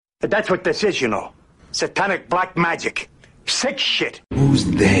That's what this is, you know. Satanic black magic. Sick shit. Who's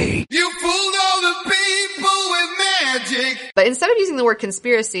they? You fooled all the people with magic. But instead of using the word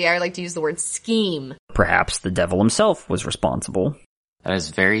conspiracy, I like to use the word scheme. Perhaps the devil himself was responsible. That is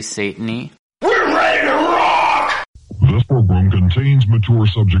very Satan-y. We're ready to rock! This program contains mature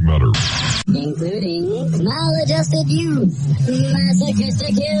subject matter, including maladjusted youth,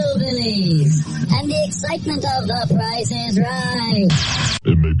 masochistic hillbillies, and the excitement of The Price is Right.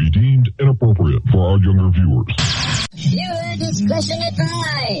 It may be deemed inappropriate for our younger viewers. Viewer discretion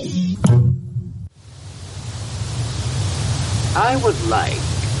advised. I would like,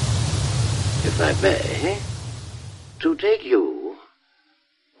 if I may, to take you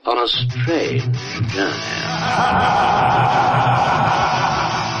on a strange journey.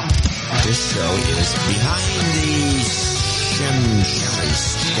 This show is behind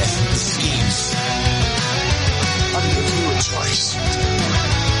the scenes. I'm giving you a choice.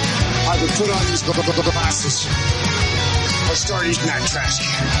 Either put on these glasses or start eating that trash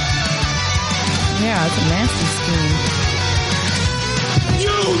can. Yeah, it's a nasty scheme.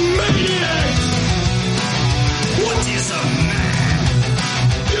 You maniac! What is a man?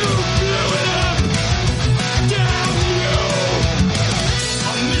 You blew it up! Damn you!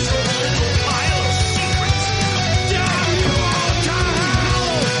 A miserable little pile of secrets! Damn you all to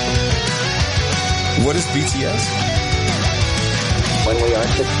hell! What is BTS? When we are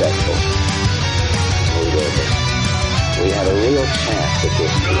successful, we have a real chance at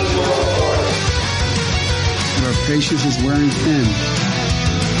this. Your patience is wearing thin.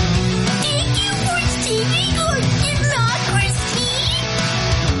 Thank you for Stevie or not, Christine.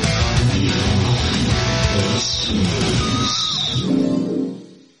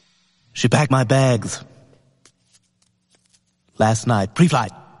 She packed my bags. Last night,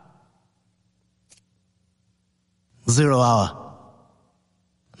 pre-flight. 0 hour.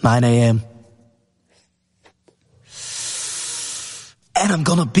 9 a.m. And I'm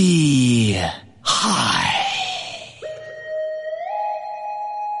gonna be high.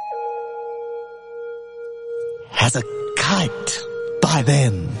 As a kite by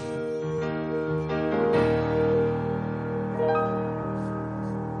then.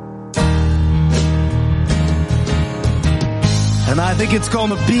 And I think it's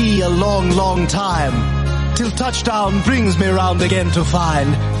gonna be a long, long time till touchdown brings me round again to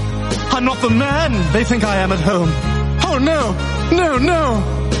find I'm not the man they think I am at home. Oh no, no, no.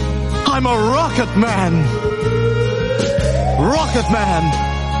 I'm a rocket man. Rocket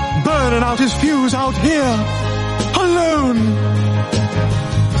man. Burning out his fuse out here. Alone.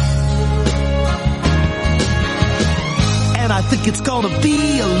 And I think it's gonna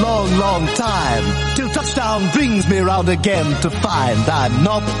be a long, long time till touchdown brings me round again to find I'm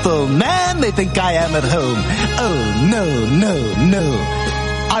not the man they think I am at home. Oh, no, no, no.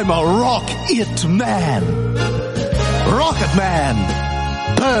 I'm a rock-it man. Rocket man.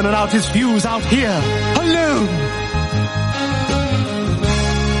 Burning out his fuse out here. Alone.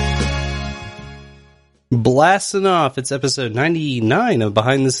 Blasting off. It's episode 99 of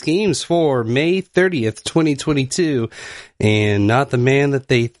Behind the Schemes for May 30th, 2022. And not the man that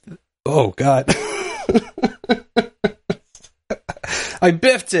they... Oh, God. I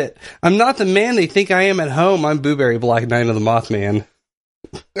biffed it. I'm not the man they think I am at home. I'm Booberry Black Knight of the Mothman.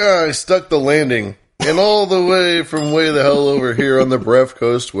 I stuck the landing. And all the way from way the hell over here on the Brev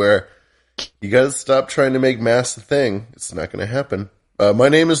Coast where you gotta stop trying to make mass a thing. It's not gonna happen. My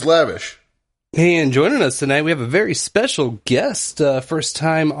name is Lavish. And joining us tonight, we have a very special guest, first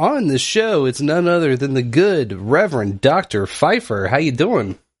time on the show. It's none other than the good Reverend Dr. Pfeiffer. How you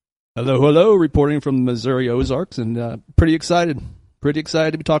doing? Hello, hello. Reporting from the Missouri Ozarks, and pretty excited. Pretty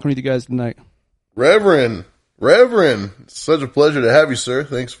excited to be talking with you guys tonight. Reverend, it's such a pleasure to have you, sir.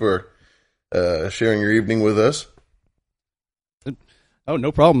 Thanks for sharing your evening with us. Oh,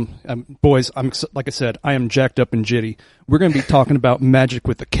 no problem. Boys, like I said, I am jacked up and jitty. We're going to be talking about magic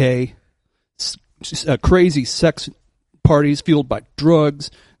with a K. Crazy sex parties fueled by drugs,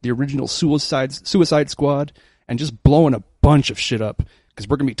 the original Suicide Squad, and just blowing a bunch of shit up. Because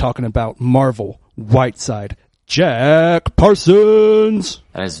we're going to be talking about Marvel, Whiteside, Jack Parsons.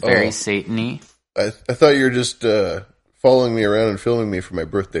 That is very Satan-y. I thought you were just following me around and filming me for my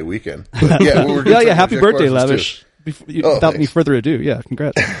birthday weekend. But yeah, happy birthday, Lavish. Without any further ado, yeah,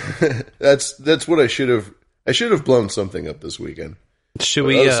 congrats. That's what I should have. I should have blown something up this weekend. Should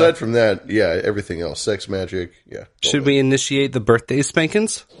we? Aside from that, yeah, everything else, sex magic, yeah. Should we initiate the birthday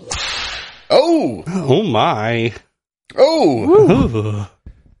spankings? Oh my! Oh,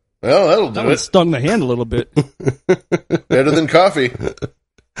 well, that'll do it. Stung the hand a little bit. Better than coffee.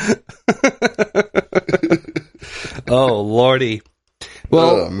 Oh lordy!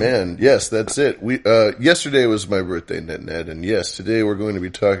 Oh man, yes, that's it. We yesterday was my birthday, Ned, and yes, today we're going to be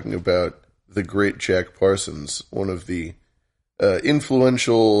talking about the great Jack Parsons, one of the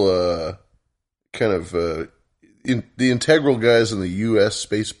influential the integral guys in the U.S.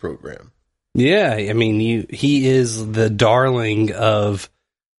 space program. Yeah, I mean, he is the darling of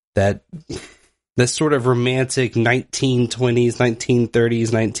that sort of romantic 1920s, 1930s,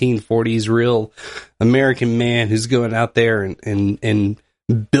 1940s real American man who's going out there and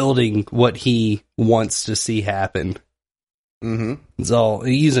building what he wants to see happen. Mm-hmm. It's all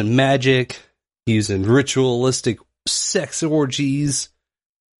using magic, using ritualistic sex orgies.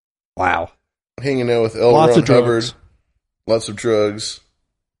 Wow. Hanging out with L. Lots Ron of drugs. Hubbard. Lots of drugs.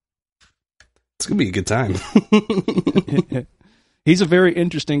 It's going to be a good time. He's a very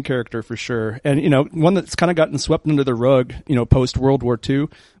interesting character for sure. And, one that's kind of gotten swept under the rug, post World War II,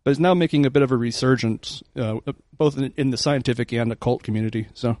 but is now making a bit of a resurgence, both in the scientific and occult community.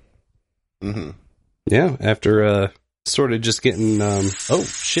 So, yeah, after sort of just getting, oh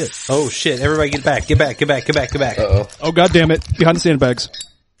shit, everybody get back. Uh-oh. Oh, God damn it. Behind the sandbags.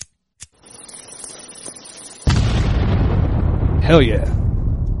 Hell yeah.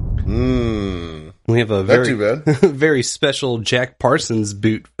 We have a Not too bad. very special Jack Parsons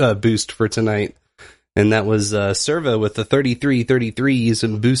boost for tonight. And that was Serva with the 3333s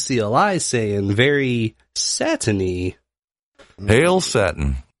and Boost CLI saying very satiny. Hail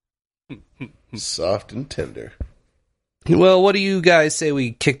satin. Soft and tender. Well, what do you guys say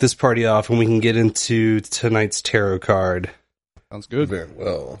we kick this party off and we can get into tonight's tarot card? Sounds good. Very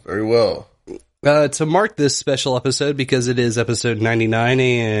well. Very well. To mark this special episode, because it is episode 99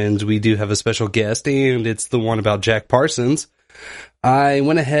 and we do have a special guest, and it's the one about Jack Parsons, I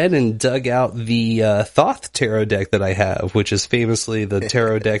went ahead and dug out the Thoth tarot deck that I have, which is famously the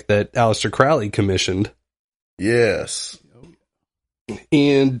tarot deck that Aleister Crowley commissioned. Yes.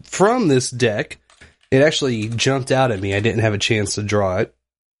 And from this deck, it actually jumped out at me. I didn't have a chance to draw it.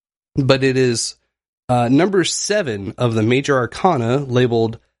 But it is number 7 of the major arcana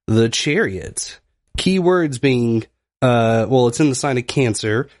labeled the Chariot. Keywords being, it's in the sign of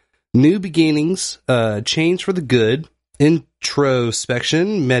Cancer, new beginnings, change for the good,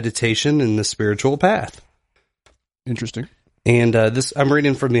 introspection, meditation, and the spiritual path. Interesting. And this, I'm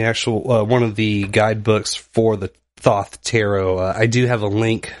reading from the actual, one of the guidebooks for the Thoth Tarot. I do have a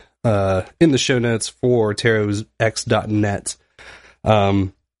link in the show notes for tarotx.net.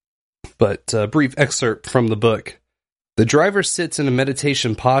 But a brief excerpt from the book. The driver sits in a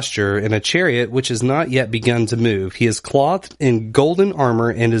meditation posture in a chariot which has not yet begun to move. He is clothed in golden armor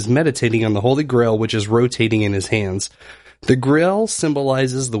and is meditating on the Holy Grail which is rotating in his hands. The Grail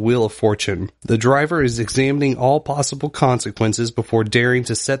symbolizes the Wheel of Fortune. The driver is examining all possible consequences before daring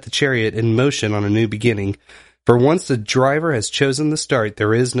to set the chariot in motion on a new beginning. For once the driver has chosen the start,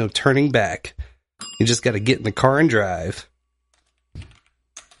 there is no turning back. You just got to get in the car and drive.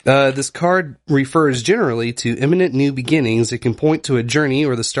 This card refers generally to imminent new beginnings. It can point to a journey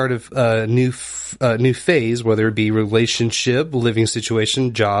or the start of a new phase, whether it be relationship, living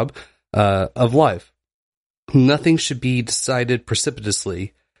situation, job, of life. Nothing should be decided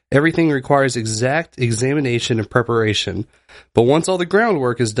precipitously. Everything requires exact examination and preparation. But once all the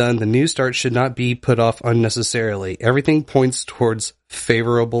groundwork is done, the new start should not be put off unnecessarily. Everything points towards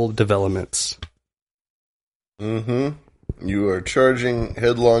favorable developments. Mm-hmm. You are charging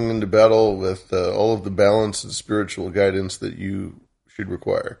headlong into battle with all of the balance and spiritual guidance that you should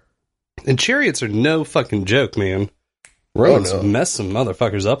require. And chariots are no fucking joke, man. Romans messed some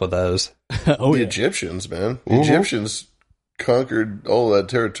motherfuckers up with those. The Egyptians, man. The Egyptians conquered all that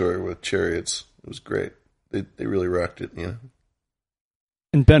territory with chariots. It was great. They really rocked it, you know.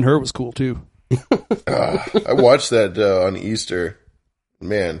 And Ben-Hur was cool, too. I watched that on Easter.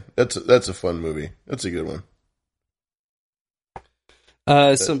 Man, that's a fun movie. That's a good one.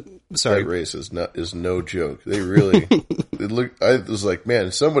 That race is no joke. They really I was like,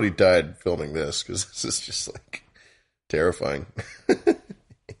 man, somebody died filming this because this is just like terrifying.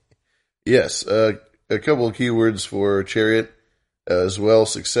 Yes, a couple of keywords for Chariot as well: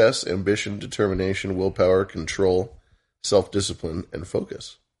 success, ambition, determination, willpower, control, self-discipline, and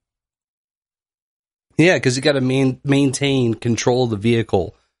focus. Yeah, because you got to maintain control of the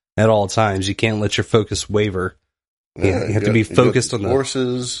vehicle at all times. You can't let your focus waver. Yeah, you have to be focused on the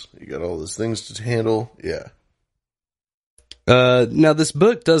horses. You got all those things to handle. Yeah. Now, this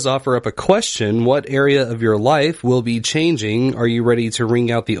book does offer up a question. What area of your life will be changing? Are you ready to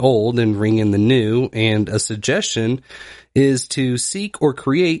ring out the old and ring in the new? And a suggestion is to seek or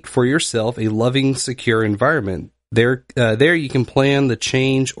create for yourself a loving, secure environment. There you can plan the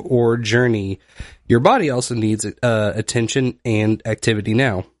change or journey. Your body also needs attention and activity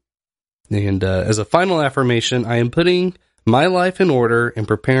now. And as a final affirmation, I am putting my life in order and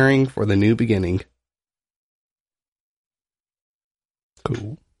preparing for the new beginning.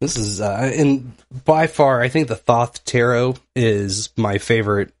 Cool. This is, and by far, I think the Thoth Tarot is my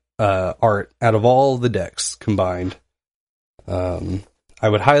favorite art out of all the decks combined. I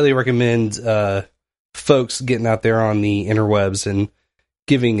would highly recommend folks getting out there on the interwebs and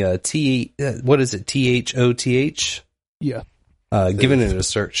giving a THOTH? Yeah. Giving it a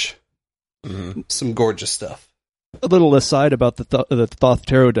search. Mm-hmm. Some gorgeous stuff. A little aside about the Thoth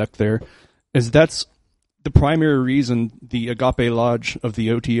Tarot deck there is that's the primary reason the Agape Lodge of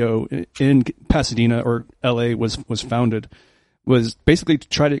the OTO in Pasadena or LA was founded, was basically to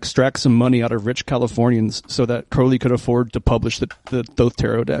try to extract some money out of rich Californians so that Crowley could afford to publish the Thoth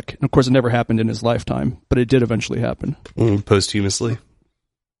Tarot deck. And of course, it never happened in his lifetime, but it did eventually happen. Posthumously.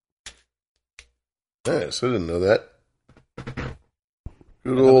 Nice, I didn't know that.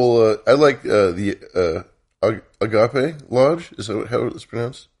 Good old, I like the Agape Lodge. Is that how it's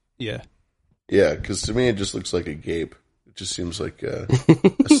pronounced? Yeah. Yeah, because to me it just looks like a gape. It just seems like a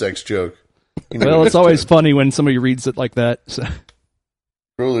sex joke. You know, well, it's always funny when somebody reads it like that. So.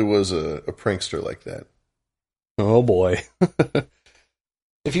 Crowley was a prankster like that. Oh boy.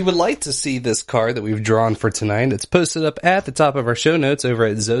 If you would like to see this card that we've drawn for tonight, it's posted up at the top of our show notes over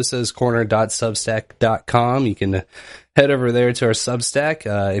at zosascorner.substack.com. You can head over there to our Substack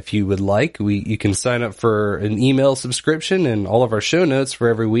if you would like. You can sign up for an email subscription, and all of our show notes for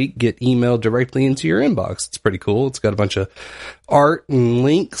every week get emailed directly into your inbox. It's pretty cool. It's got a bunch of art and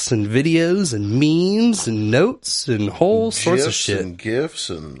links and videos and memes and notes and whole sorts of shit. And GIFs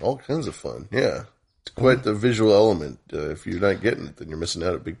and all kinds of fun. Yeah. It's quite the visual element. If you're not getting it, then you're missing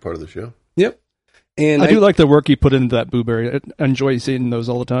out a big part of the show. Yep. And I do like the work you put into that Booberry. I enjoy seeing those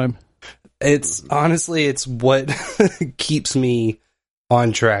all the time. It's honestly, it's what keeps me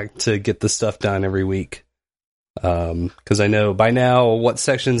on track to get the stuff done every week. Because I know by now what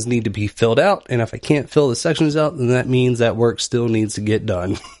sections need to be filled out, and if I can't fill the sections out, then that means that work still needs to get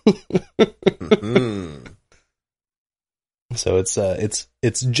done. Mm-hmm. So it's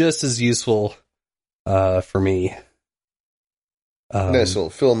just as useful for me. Nice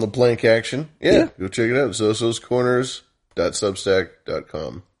little fill in the blank action. Yeah. Go check it out.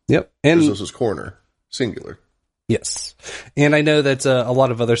 zosascorners.substack.com. Yep. And Zosa's Corner, singular. Yes. And I know that a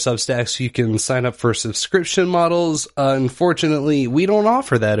lot of other Substacks, you can sign up for subscription models. Unfortunately, we don't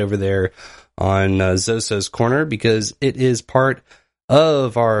offer that over there on Zosa's Corner because it is part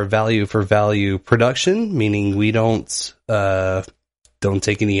of our value for value production, meaning we don't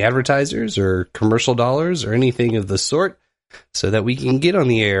take any advertisers or commercial dollars or anything of the sort, so that we can get on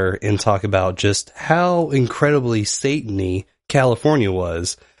the air and talk about just how incredibly Satan-y California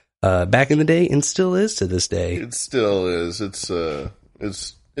was back in the day and still is to this day. It still is. It's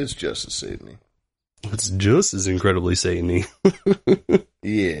just as Satan-y. It's just as incredibly Satan-y.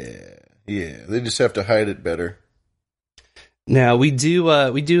 Yeah. They just have to hide it better. Now, we do,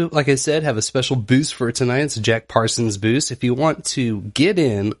 like I said, have a special boost for tonight. It's a Jack Parsons boost. If you want to get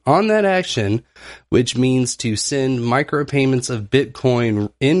in on that action, which means to send micropayments of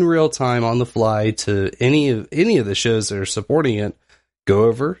Bitcoin in real time on the fly to any of the shows that are supporting it, go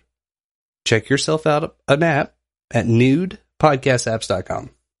over, check yourself out an app at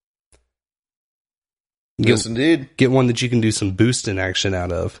nudepodcastapps.com. Yes, indeed. Get one that you can do some boosting action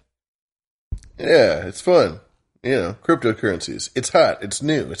out of. Yeah, it's fun. You know, cryptocurrencies. It's hot. It's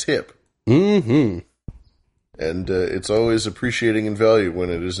new. It's hip. Mm-hmm. And it's always appreciating in value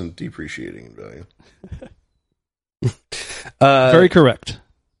when it isn't depreciating in value. Very correct.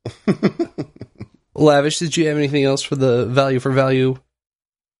 Lavish, did you have anything else for the value for value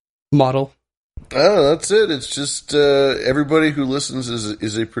model? Oh, that's it. It's just everybody who listens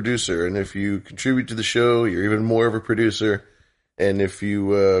is a producer. And if you contribute to the show, you're even more of a producer. And if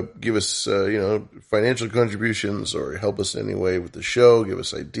you give us, financial contributions or help us in any way with the show, give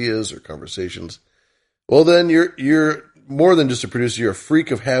us ideas or conversations, well, then you're more than just a producer. You're a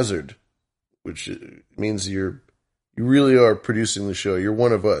freak of hazard, which means you really are producing the show. You're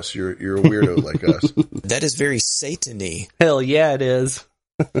one of us. You're a weirdo like us. That is very Satan-y. Hell yeah, it is.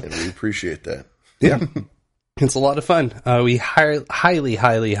 And we appreciate that. Yeah. It's a lot of fun. We highly, highly,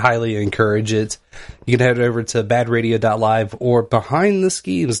 highly encourage it. You can head over to badradio.live or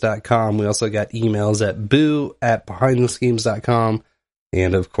behindtheschemes.com. We also got emails at boo@behindtheschemes.com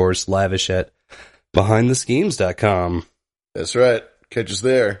and, of course, lavish at behindtheschemes.com. That's right. Catch us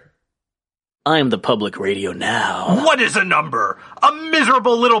there. I'm the public radio now. What is a number? A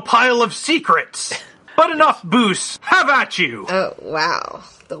miserable little pile of secrets. But enough booze. Have at you. Oh, wow.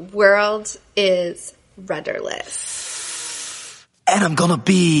 The world is rudderless. And I'm gonna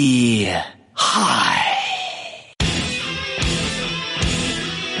be high.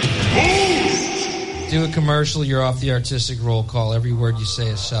 Do a commercial, you're off the artistic roll call. Every word you say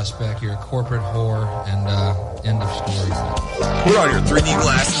is suspect. You're a corporate whore, and end of story. Put on your 3D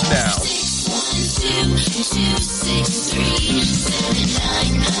glasses now.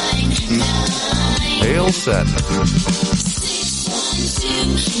 Hail Satin.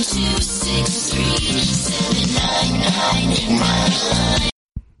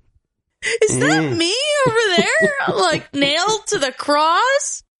 Is that me over there? Like nailed to the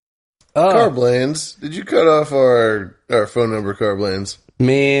cross? Carblanes, did you cut off our phone number, Carblanes?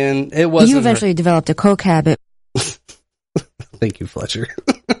 Man, it wasn't. You eventually developed a coke habit. Thank you, Fletcher.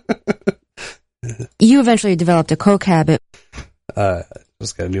 You eventually developed a coke habit.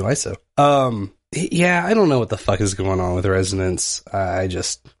 Just got a new ISO. Yeah, I don't know what the fuck is going on with Resonance.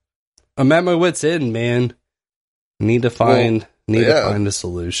 I'm at my wit's end, man. Need to find a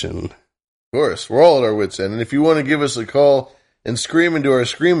solution. Of course, we're all at our wit's end. And if you want to give us a call and scream into our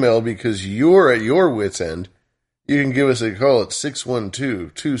scream mail because you're at your wit's end, you can give us a call at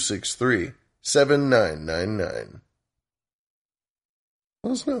 612-263-7999.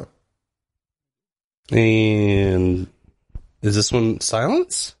 Let us know. And is this one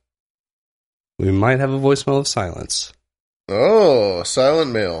silence? We might have a voicemail of silence. Oh,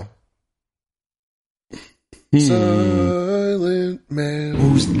 silent mail. Silent mail.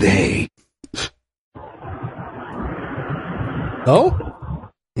 Who's they? Oh?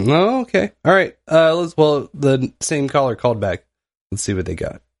 No, okay. All right. The same caller called back. Let's see what they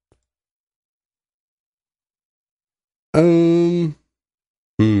got.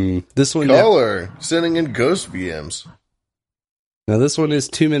 This one. Caller sending in ghost VMs. Now this one is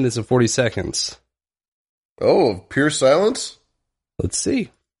 2 minutes and 40 seconds. Oh, pure silence? Let's see.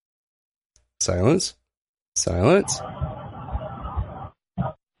 Silence. Silence.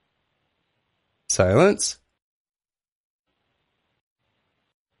 Silence.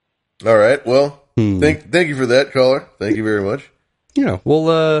 All right. Well, thank you for that, caller. Thank you very much. Yeah,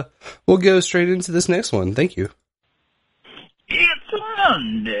 we'll go straight into this next one. Thank you. It's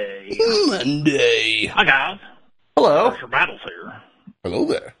Monday. Monday. Hi, guys. Hello. Marshall Battles here. Hello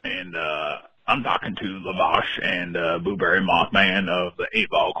there. And I'm talking to Lavash and Blueberry Mothman of the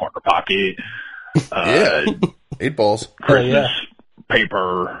 8-Ball Corner Pocket. Yeah, 8 balls. Christmas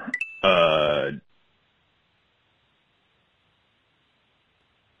paper.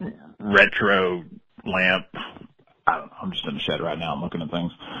 Retro lamp. I don't know. I'm just in the shed right now. I'm looking at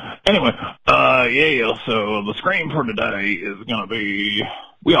things. Anyway, so the scream for today is going to be,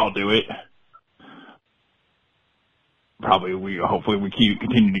 we all do it. Hopefully we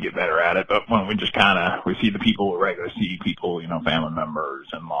continue to get better at it, but when we just we see the people, regular see people, family members,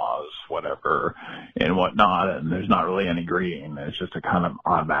 in-laws, whatever, and whatnot, and there's not really any greeting. It's just to kind of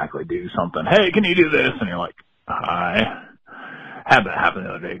automatically do something. Hey, can you do this? And you're like, hi. Had that happen the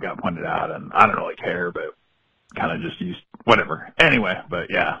other day, got pointed out, and I don't really care, but kind of just used, whatever. Anyway, but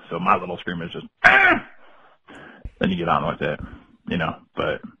yeah, so my little scream is just, ah! Then you get on with it,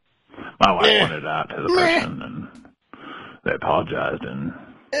 but my wife pointed it out to the person, and they apologized, and,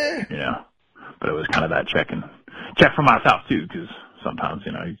 but it was kind of that check for myself too, because sometimes,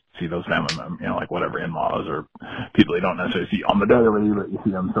 you see those family members, like whatever in-laws or people you don't necessarily see on the daily, but you see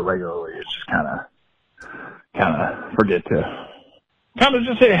them so regularly, it's just kind of forget to kind of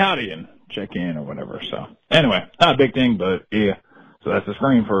just say howdy and check in or whatever. So anyway, not a big thing, but yeah. So that's the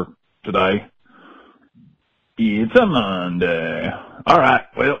screen for today. It's a Monday. All right.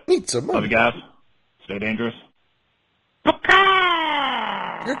 Well, it's a Monday. Love you guys. Stay dangerous.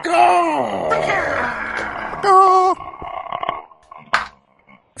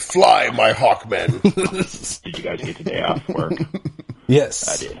 Fly, my Hawkmen. Did you guys get today off work? Yes.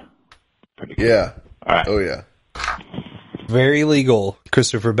 I did. Pretty good. Yeah. All right. Oh, yeah. Very legal.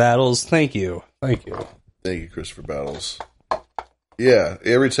 Christopher Battles, thank you. Thank you. Thank you, Christopher Battles. Yeah,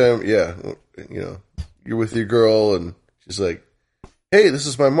 every time, you're with your girl and she's like, hey, this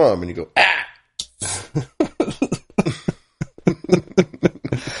is my mom. And you go, ah!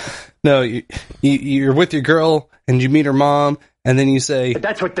 No, you're with your girl and you meet her mom and then you say,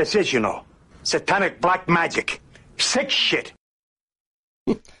 that's what this is, satanic black magic, sick shit.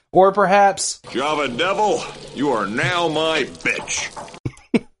 Or perhaps, Java Devil, you are now my bitch.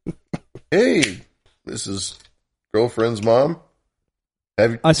 Hey, this is girlfriend's mom.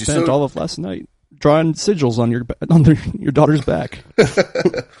 I spent all of last night drawing sigils on your daughter's back.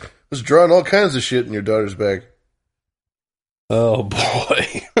 Was drawing all kinds of shit in your daughter's back. Oh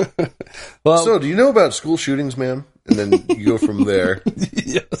boy. Well, so do you know about school shootings, man? And then you go from there.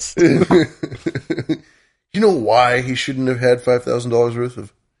 Yes. You know why he shouldn't have had $5,000 worth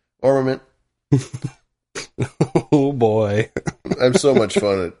of armament? Oh boy. I'm so much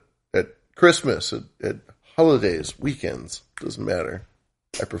fun at Christmas, at holidays, weekends. Doesn't matter.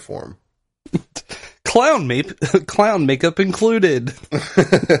 I perform. Clown makeup included.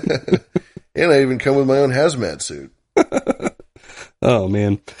 And I even come with my own hazmat suit. Oh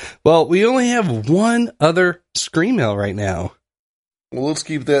man. Well, we only have one other screen mail right now. Well, let's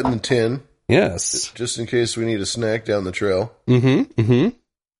keep that in the tin. Yes. Just in case we need a snack down the trail. Mm-hmm. Mm-hmm.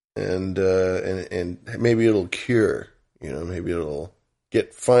 And maybe it'll cure. Maybe it'll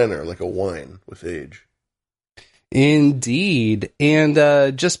get finer like a wine with age. Indeed.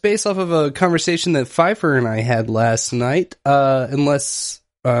 And just based off of a conversation that Pfeiffer and I had last night, unless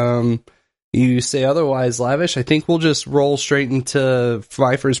you say otherwise, Lavish, I think we'll just roll straight into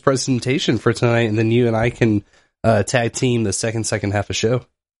Pfeiffer's presentation for tonight, and then you and I can tag team the second half of the show.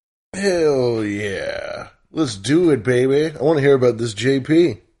 Hell yeah. Let's do it, baby. I want to hear about this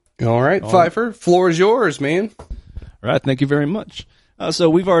JP. All right, Pfeiffer, floor is yours, man. All right, thank you very much. So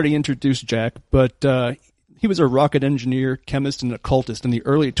we've already introduced Jack, but he was a rocket engineer, chemist, and occultist in the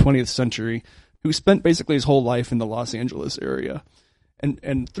early 20th century who spent basically his whole life in the Los Angeles area.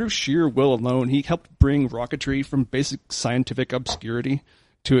 And through sheer will alone, he helped bring rocketry from basic scientific obscurity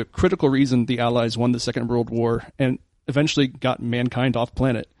to a critical reason the Allies won the Second World War and eventually got mankind off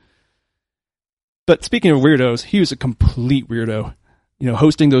planet. But speaking of weirdos, he was a complete weirdo.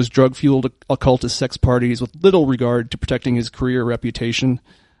 Hosting those drug-fueled occultist sex parties with little regard to protecting his career reputation.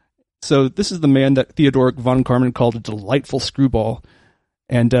 So this is the man that Theodoric von Karman called a delightful screwball.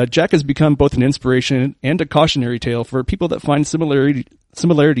 And Jack has become both an inspiration and a cautionary tale for people that find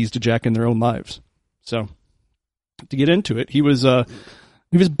similarities to Jack in their own lives. So, to get into it, he was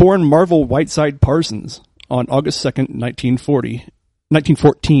born Marvel Whiteside Parsons on August 2nd, 1914,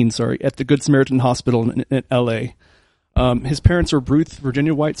 at the Good Samaritan Hospital in L.A. His parents were Ruth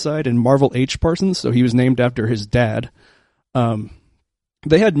Virginia Whiteside and Marvel H. Parsons, so he was named after his dad.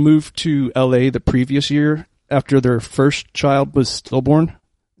 They had moved to L.A. the previous year after their first child was stillborn,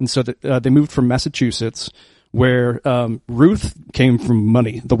 and so they moved from Massachusetts, where Ruth came from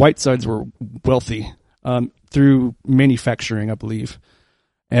money. The Whitesides were wealthy through manufacturing, I believe.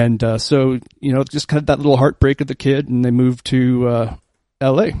 And so, just kind of that little heartbreak of the kid, and they moved to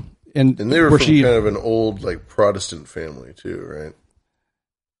L.A. And they were from kind of an old, Protestant family, too, right?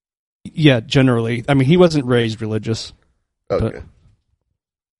 Yeah, generally. I mean, he wasn't raised religious. Okay.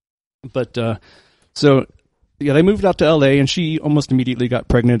 But so, yeah, they moved out to L.A., and she almost immediately got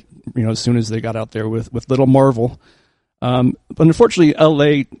pregnant, as soon as they got out there with little Marvel. But unfortunately,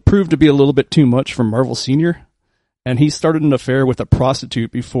 L.A. proved to be a little bit too much for Marvel Sr., and he started an affair with a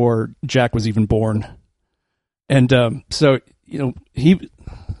prostitute before Jack was even born. And so,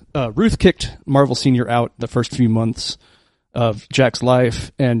 Ruth kicked Marvel Sr. out the first few months of Jack's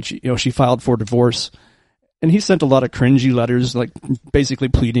life, and she filed for divorce. And he sent a lot of cringy letters, basically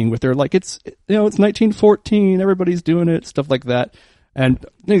pleading with her, it's 1914, everybody's doing it, stuff like that. And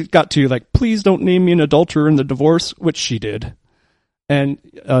it got to please don't name me an adulterer in the divorce, which she did. And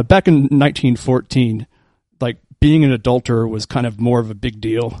back in 1914, being an adulterer was kind of more of a big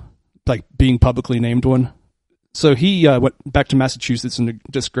deal, being publicly named one. So he went back to Massachusetts in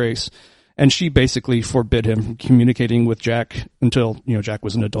disgrace, and she basically forbid him from communicating with Jack until Jack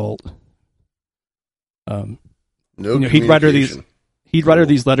was an adult. He'd write her these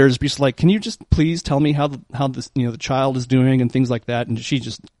letters, just can you just please tell me how this the child is doing and things like that, and she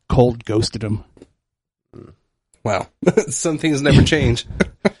just cold ghosted him. Wow, some things never change.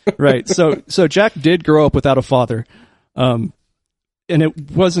 Right. So Jack did grow up without a father, and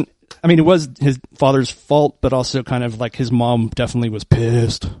it wasn't. I mean, it was his father's fault, but also kind of his mom definitely was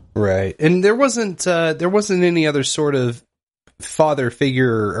pissed. Right. And there wasn't any other sort of father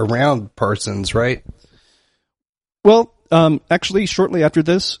figure around Parsons, right? Well, actually, shortly after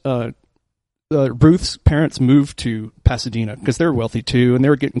this, Ruth's parents moved to Pasadena because they're wealthy too, and they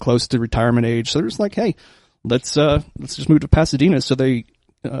were getting close to retirement age. So they're just hey, let's just move to Pasadena. So they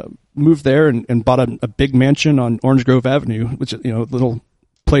moved there and bought a big mansion on Orange Grove Avenue, which is a little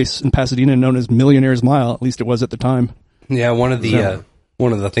place in Pasadena known as Millionaire's Mile. At least it was at the time. Yeah, one of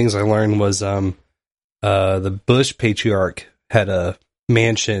the things I learned was the Bush patriarch had a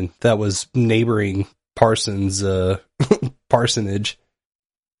mansion that was neighboring Parsons parsonage.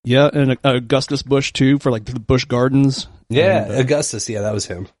 Yeah, and Augustus Bush too for the Bush Gardens. Yeah, and, Augustus. Yeah, that was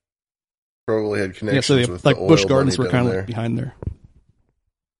him. Probably had connections with the oil Bush Gardens were kind of behind there.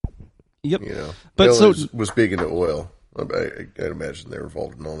 Yep. But Bill was big into oil. I'd imagine they were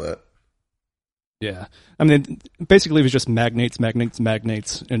involved in all that. Yeah, I mean, basically it was just magnates,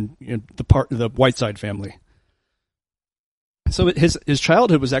 and the Whiteside family. So his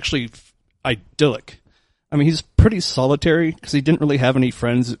childhood was actually idyllic. I mean, he's pretty solitary because he didn't really have any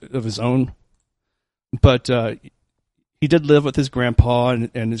friends of his own. But he did live with his grandpa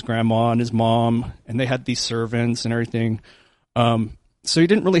and his grandma and his mom, and they had these servants and everything. So he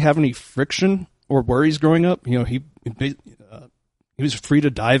didn't really have any friction or worries growing up. You know, he was free to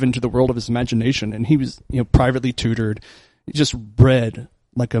dive into the world of his imagination, and he was, privately tutored. He just read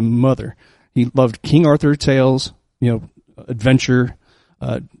like a mother. He loved King Arthur tales, adventure,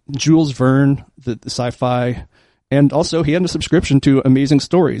 Jules Verne, the sci-fi, and also he had a subscription to Amazing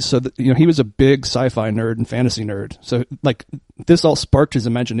Stories. So that, he was a big sci-fi nerd and fantasy nerd. So like this all sparked his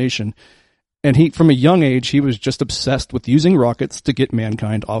imagination, and he, from a young age, he was just obsessed with using rockets to get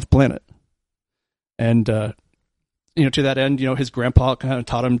mankind off planet. And to that end, his grandpa kind of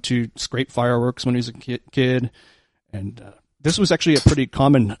taught him to scrape fireworks when he was a kid. And this was actually a pretty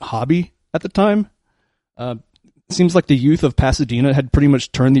common hobby at the time. It seems like the youth of Pasadena had pretty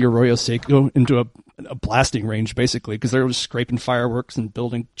much turned the Arroyo Seco into a blasting range, basically, because they were just scraping fireworks and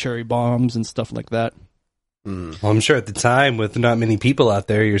building cherry bombs and stuff like that. Well, I'm sure at the time, with not many people out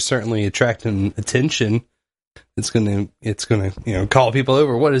there, you're certainly attracting attention. It's gonna, call people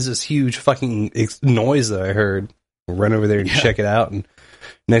over. What is this huge fucking noise that I heard? Run over there and check it out, and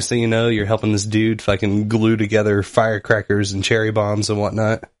next thing you know, you're helping this dude fucking glue together firecrackers and cherry bombs and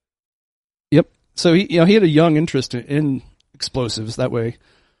whatnot. Yep. So he had a young interest in explosives that way.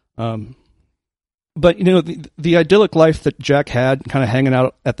 But the idyllic life that Jack had, kind of hanging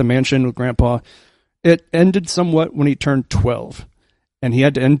out at the mansion with Grandpa, it ended somewhat when he turned 12, and he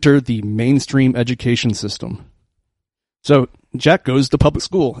had to enter the mainstream education system. So Jack goes to public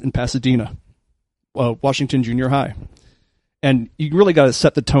school in Pasadena. Washington Junior High. And you really got to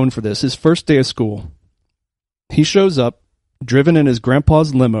set the tone for this. His first day of school, he shows up, driven in his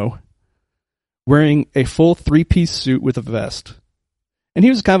grandpa's limo, wearing a full 3-piece suit with a vest. And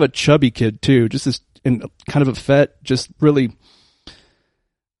he was kind of a chubby kid, too, just this, in kind of a fet, just really...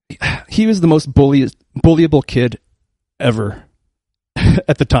 He was the most bullyable kid ever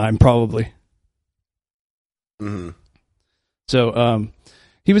at the time, probably. Mm-hmm. So,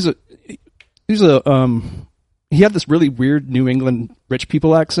 he had this really weird New England rich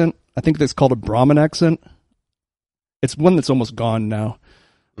people accent. I think that's called a Brahmin accent. It's one that's almost gone now.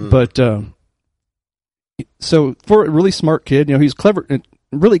 But, so for a really smart kid, he's clever,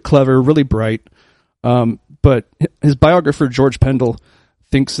 really bright. But his biographer, George Pendle,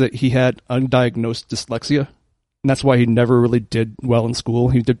 thinks that he had undiagnosed dyslexia. And that's why he never really did well in school.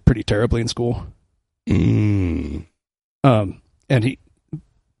 He did pretty terribly in school.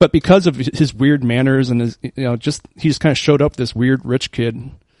 But because of his weird manners and his, he just kind of showed up this weird rich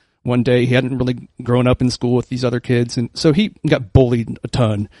kid one day. He hadn't really grown up in school with these other kids. And so he got bullied a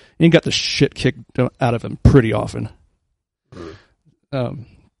ton, and he got the shit kicked out of him pretty often.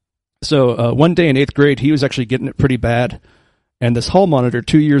 So one day in 8th grade, he was actually getting it pretty bad. And this hall monitor,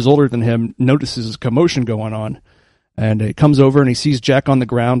 2 years older than him, notices a commotion going on. And he comes over and he sees Jack on the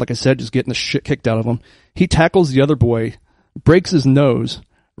ground, like I said, just getting the shit kicked out of him. He tackles the other boy, breaks his nose,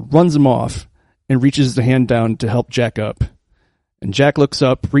 runs him off, and reaches the hand down to help Jack up. And Jack looks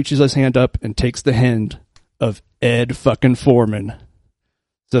up, reaches his hand up, and takes the hand of Ed fucking Foreman.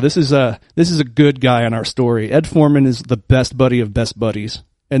 So this is a good guy in our story. Ed Foreman is the best buddy of best buddies,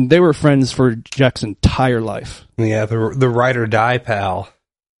 and they were friends for Jack's entire life. Yeah, the ride or die pal.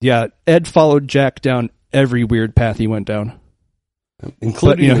 Yeah, Ed followed Jack down every weird path he went down,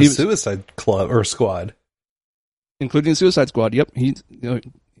 including the Suicide Club or Squad. Including Suicide Squad. Yep,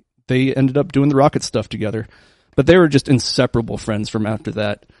 they ended up doing the rocket stuff together, but they were just inseparable friends from after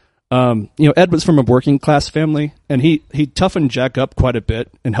that. Ed was from a working class family, and he toughened Jack up quite a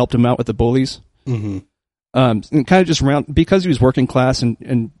bit and helped him out with the bullies. Mm-hmm. And kind of just because he was working class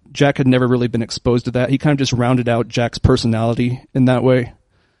and Jack had never really been exposed to that, he kind of just rounded out Jack's personality in that way.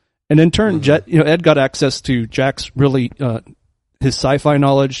 And in turn, Ed got access to Jack's really his sci-fi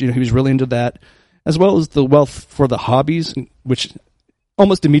knowledge. He was really into that, as well as the wealth for the hobbies, which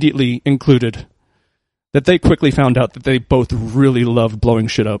almost immediately included that they quickly found out that they both really loved blowing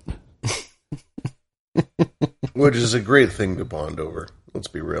shit up. Which is a great thing to bond over. Let's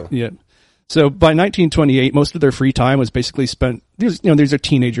be real. Yeah. So by 1928, most of their free time was basically spent, these are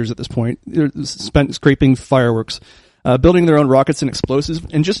teenagers at this point, they're spent scraping fireworks, building their own rockets and explosives,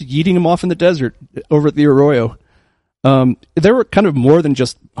 and just yeeting them off in the desert over at the Arroyo. They were kind of more than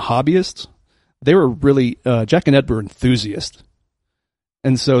just hobbyists. They were really, Jack and Ed were enthusiasts.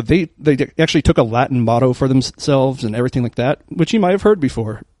 And so they actually took a Latin motto for themselves and everything like that, which you might have heard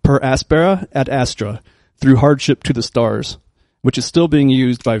before. per aspera ad astra, through hardship to the stars, which is still being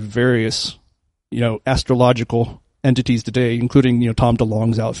used by various, astrological entities today, including, Tom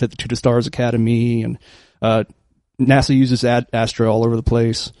DeLonge's outfit, the To the Stars Academy, and NASA uses ad astra all over the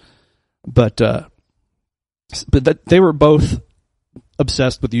place. But that they were both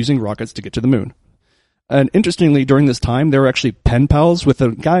obsessed with using rockets to get to the moon. And interestingly, during this time, they were actually pen pals with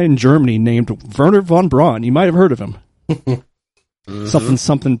a guy in Germany named Wernher von Braun. You might have heard of him.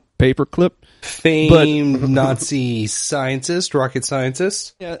 Something paperclip. Famed Nazi scientist, rocket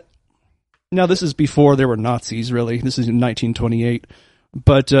scientist. Yeah. Now, this is before there were Nazis, really. This is in 1928.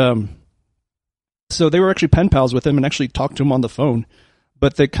 But, so they were actually pen pals with him and actually talked to him on the phone.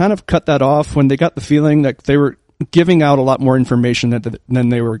 But they kind of cut that off when they got the feeling that they were giving out a lot more information than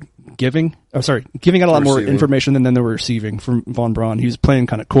they were giving. Giving out a lot more information than they were receiving from von Braun. He was playing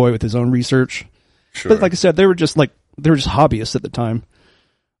kind of coy with his own research. Sure. But like I said, they were just hobbyists at the time.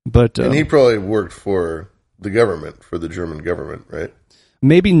 But and he probably worked for the government, for the German government, right?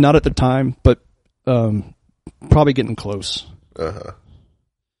 Maybe not at the time, but probably getting close.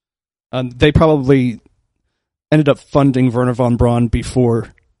 They probably ended up funding Wernher von Braun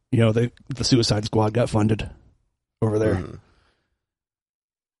before, the Suicide Squad got funded over there. Mm-hmm.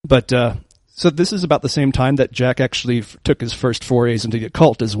 But so this is about the same time that Jack actually took his first forays into the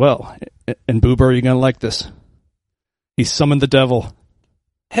occult as well. And Boober, you're gonna like this. He summoned the devil.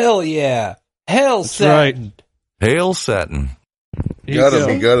 Hell yeah! Hail That's Satin! Right. Hail Satin! Got him.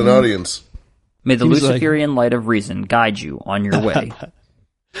 He got an audience. May the Luciferian light of reason guide you on your way.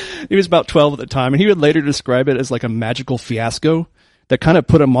 He was about 12 at the time, and he would later describe it as like a magical fiasco that kind of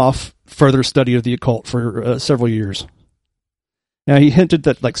put him off further study of the occult for several years. Now, he hinted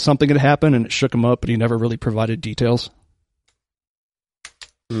that like something had happened and it shook him up, but he never really provided details.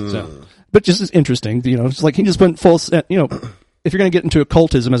 So, but just as interesting, it's like he just went full, if you're going to get into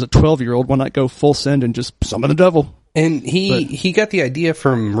occultism as a 12-year-old, why not go full send and just summon the devil? And he got the idea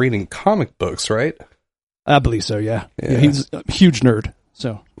from reading comic books, right? I believe so, yeah. He's a huge nerd.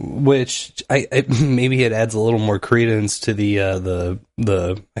 So, which I maybe it adds a little more credence to the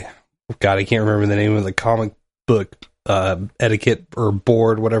God, I can't remember the name of the comic book etiquette or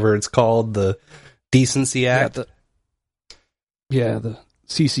board, whatever it's called, the Decency Act. The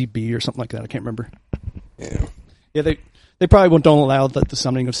CCB or something like that. I can't remember. Yeah. They probably don't allow the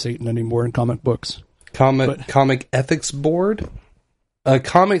summoning of Satan anymore in comic books. Comic Ethics Board,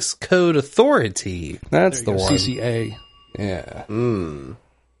 Comics Code Authority. That's the one. CCA. Yeah.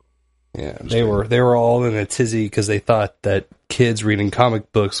 Yeah, they were all in a tizzy because they thought that kids reading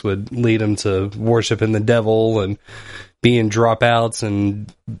comic books would lead them to worshiping the devil and being dropouts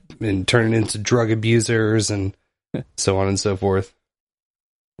and turning into drug abusers and so on and so forth.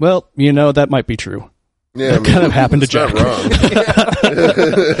 Well, that might be true. Yeah, that kind of happened to Jack. Not wrong.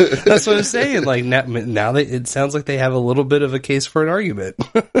 That's what I'm saying. Like now it sounds like they have a little bit of a case for an argument.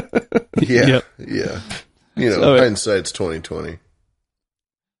 Yeah. Hindsight's 20/20.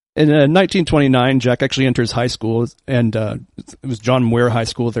 In 1929, Jack actually enters high school, and it was John Muir High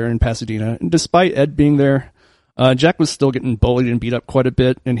School there in Pasadena. And despite Ed being there, Jack was still getting bullied and beat up quite a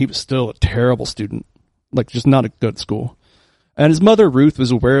bit, and he was still a terrible student, like just not a good school. And his mother, Ruth, was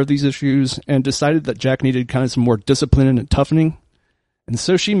aware of these issues and decided that Jack needed kind of some more discipline and toughening. And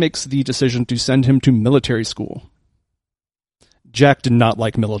so she makes the decision to send him to military school. Jack did not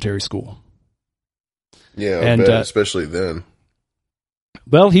like military school. Yeah, I bet, especially then.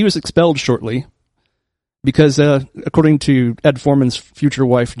 Well, he was expelled shortly because, according to Ed Foreman's future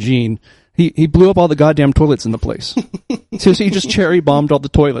wife, Jean, he blew up all the goddamn toilets in the place. So he just cherry bombed all the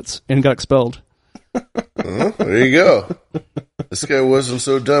toilets and got expelled. Well, there you go. This guy wasn't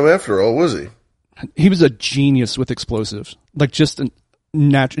so dumb after all, was he? He was a genius with explosives. Like, it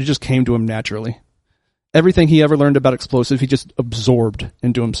just came to him naturally. Everything he ever learned about explosives, he just absorbed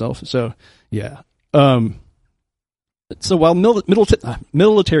into himself. So, yeah. So while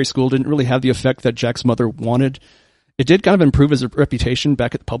military school didn't really have the effect that Jack's mother wanted, it did kind of improve his reputation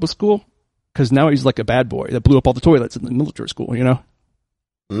back at the public school, because now he's like a bad boy that blew up all the toilets in the military school,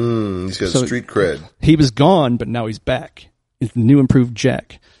 He's got street cred. He was gone, but now he's back. He's the new improved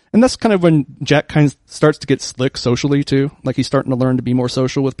Jack. And that's kind of when Jack kind of starts to get slick socially, too. Like, he's starting to learn to be more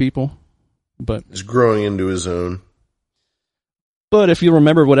social with people. But he's growing into his own. But if you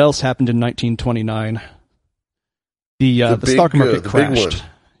remember what else happened in 1929, the stock market crashed.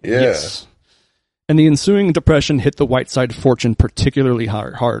 Yeah. Yes. And the ensuing depression hit the Whiteside fortune particularly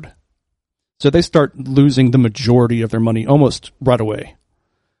hard. So they start losing the majority of their money almost right away.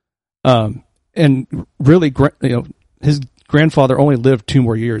 And really, his grandfather only lived 2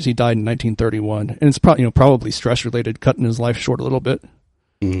 more years. He died in 1931, and it's probably stress related, cutting his life short a little bit.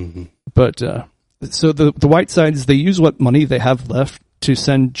 But so the Whitesides, they use what money they have left to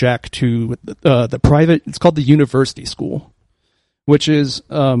send Jack to the private. It's called the University School, which is it's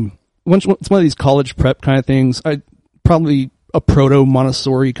one of these college prep kind of things. Probably a proto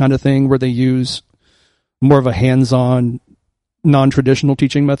Montessori kind of thing where they use more of a hands-on, non-traditional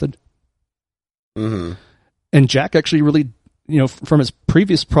teaching method. Mm-hmm. And Jack actually really, from his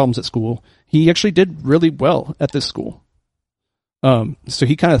previous problems at school, he actually did really well at this school. So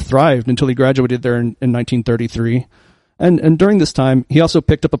he kind of thrived until he graduated there in 1933. And during this time, he also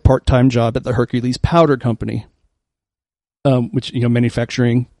picked up a part-time job at the Hercules Powder Company, which,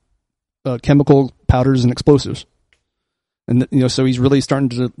 manufacturing chemical powders and explosives. And, so he's really starting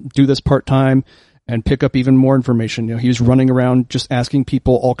to do this part-time and pick up even more information. He was running around just asking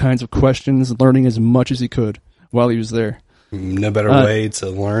people all kinds of questions, learning as much as he could while he was there. No better way to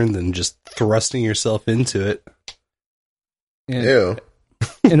learn than just thrusting yourself into it. Ew.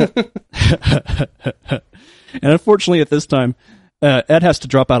 And unfortunately at this time, Ed has to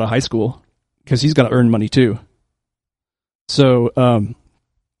drop out of high school because he's got to earn money too. So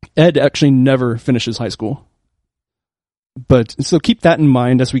Ed actually never finishes high school. But so keep that in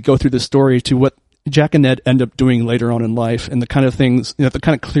mind as we go through the story to what Jack and Ed end up doing later on in life and the kind of things, the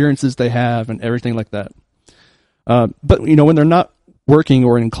kind of clearances they have and everything like that. But when they're not working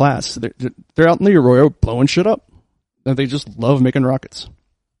or in class, they're out in the Arroyo blowing shit up. They just love making rockets.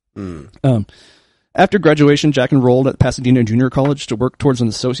 After graduation, Jack enrolled at Pasadena Junior College to work towards an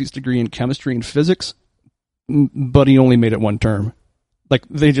associate's degree in chemistry and physics, but he only made it one term. Like,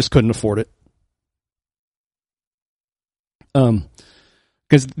 they just couldn't afford it.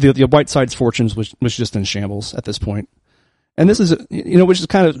 Because the Whitesides' fortunes was just in shambles at this point. And this is, which is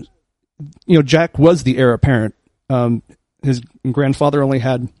kind of, Jack was the heir apparent. His grandfather only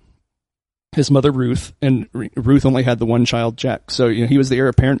had his mother, Ruth, and Ruth only had the one child, Jack. So, he was the heir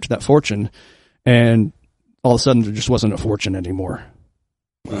apparent to that fortune. And all of a sudden, there just wasn't a fortune anymore.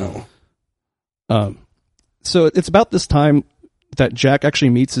 Wow. So it's about this time that Jack actually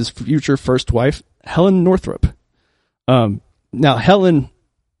meets his future first wife, Helen Northrop. Now, Helen,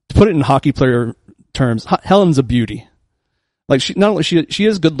 to put it in hockey player terms, Helen's a beauty. Like, not only she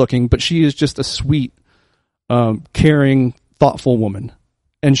is good looking, but she is just a sweet, caring, thoughtful woman.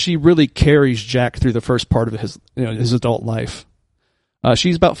 And she really carries Jack through the first part of his adult life.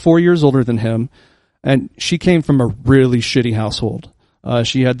 She's about 4 years older than him, and she came from a really shitty household.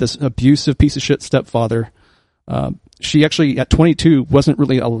 She had this abusive piece of shit stepfather. She actually, at 22, wasn't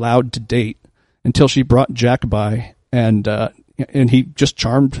really allowed to date until she brought Jack by, and he just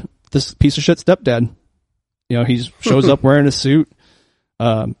charmed this piece of shit stepdad. He shows up wearing a suit.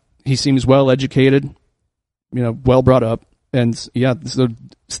 He seems well educated, well brought up, and so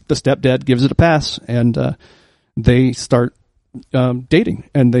the stepdad gives it a pass, and they start dating,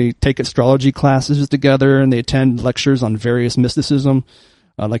 and they take astrology classes together, and they attend lectures on various mysticism,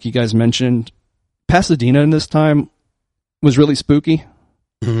 like you guys mentioned. Pasadena in this time was really spooky.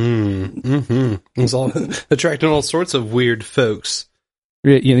 It was all attracting all sorts of weird folks.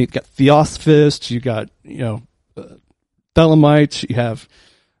 You got Theosophists, you got Thelemites, you have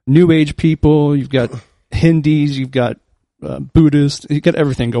New Age people, you've got Hindus, you've got Buddhists, you got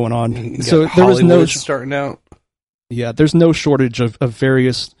everything going on. So there was no starting out. Yeah, there's no shortage of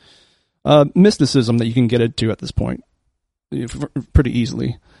various mysticism that you can get into at this point pretty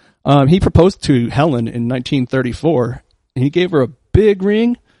easily. He proposed to Helen in 1934, and he gave her a big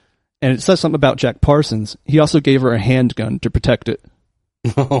ring, and it says something about Jack Parsons. He also gave her a handgun to protect it.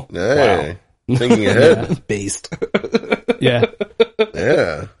 Oh, hey, wow. Thinking ahead. Yeah, based. Yeah.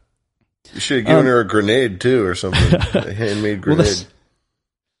 Yeah. You should have given her a grenade, too, or something. A handmade grenade.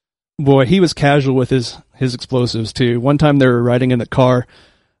 Boy, he was casual with his explosives, too. One time they were riding in the car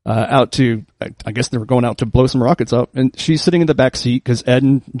out to, I guess they were going out to blow some rockets up, and she's sitting in the back seat because Ed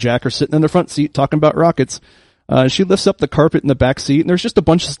and Jack are sitting in the front seat talking about rockets. She lifts up the carpet in the back seat, and there's just a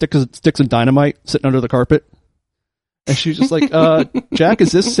bunch of sticks of dynamite sitting under the carpet. And she's just like, Jack,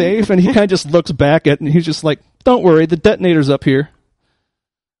 is this safe? And he kind of just looks back at it, and he's just like, don't worry, the detonator's up here.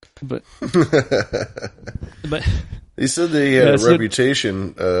 But he said that he had a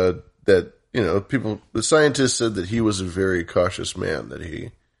reputation that, the scientists said that he was a very cautious man, that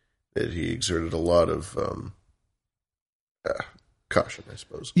he exerted a lot of caution, I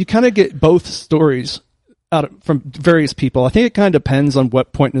suppose. You kind of get both stories from various people. I think it kind of depends on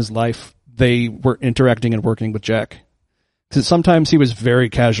what point in his life they were interacting and working with Jack. Because sometimes he was very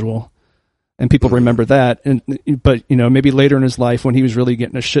casual, and people remember that. But maybe later in his life, when he was really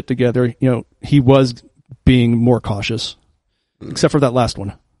getting his shit together, he was being more cautious, except for that last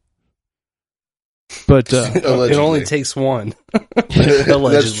one. But it only takes one.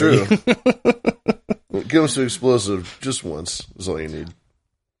 That's true. When it comes to explosive, just once is all you need.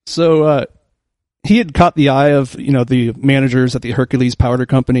 So he had caught the eye of the managers at the Hercules Powder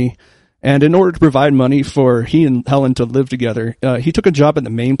Company, and in order to provide money for he and Helen to live together, he took a job at the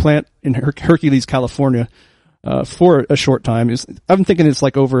main plant in Hercules, California, for a short time. I'm thinking it's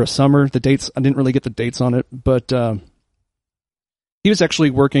like over a summer. The dates, I didn't really get the dates on it, but he was actually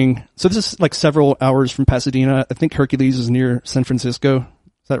working. So this is like several hours from Pasadena. I think Hercules is near San Francisco.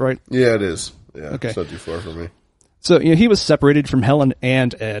 Is that right? Yeah, it is. Yeah, okay. It's not too far from me. So he was separated from Helen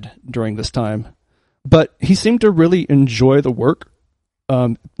and Ed during this time, but he seemed to really enjoy the work.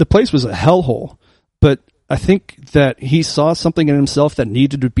 The place was a hellhole, but I think that he saw something in himself that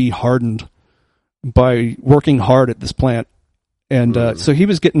needed to be hardened by working hard at this plant. And so he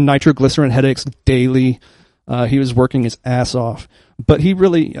was getting nitroglycerin headaches daily. He was working his ass off. But he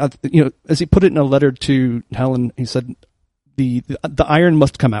really, as he put it in a letter to Helen, he said, the iron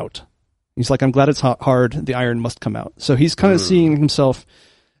must come out. He's like, I'm glad it's hard. The iron must come out. So he's kind of seeing himself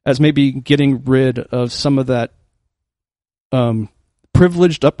as maybe getting rid of some of that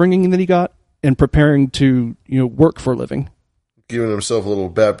privileged upbringing that he got and preparing to work for a living. Giving himself a little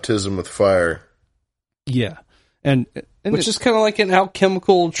baptism with fire. Yeah. And which is kind of like an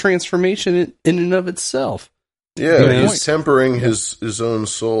alchemical transformation in and of itself. Yeah, he's tempering his own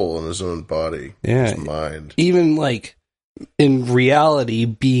soul and his own body, his mind. Even like in reality,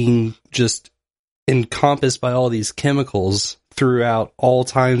 being just encompassed by all these chemicals throughout all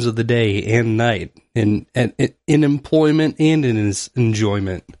times of the day and night, in employment and in his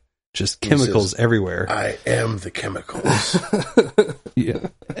enjoyment. Just chemicals everywhere. I am the chemicals. Yeah.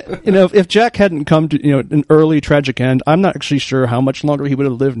 If Jack hadn't come to an early tragic end, I'm not actually sure how much longer he would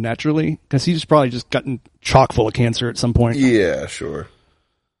have lived naturally, because he's probably just gotten chock full of cancer at some point. Yeah, sure.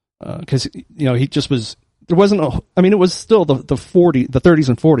 Because he just was. There wasn't it was still the 30s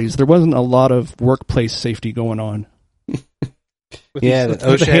and 40s. There wasn't a lot of workplace safety going on.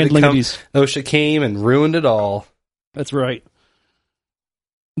 OSHA came and ruined it all. That's right.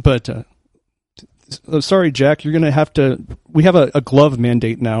 But sorry, Jack, you're going to have to. We have a glove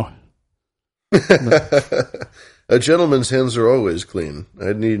mandate now. A gentleman's hands are always clean.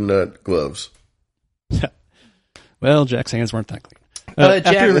 I need not gloves. Well, Jack's hands weren't that clean.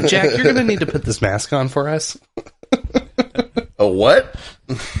 Jack, you're going to need to put this mask on for us. A what?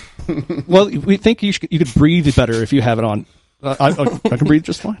 Well, we think you could breathe better if you have it on. I can breathe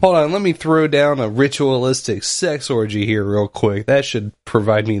just fine. Hold on, let me throw down a ritualistic sex orgy here real quick. That should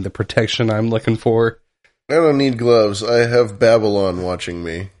provide me the protection I'm looking for. I don't need gloves. I have Babylon watching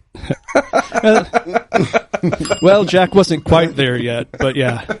me. Well, Jack wasn't quite there yet, but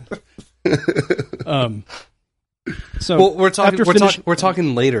yeah. So we're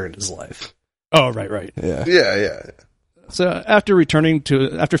talking later in his life. Oh, right. Yeah. So after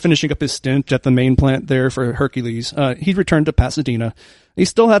finishing up his stint at the main plant there for Hercules, he returned to Pasadena. He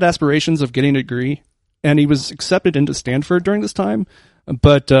still had aspirations of getting a degree, and he was accepted into Stanford during this time.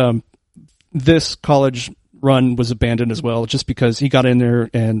 But this college run was abandoned as well, just because he got in there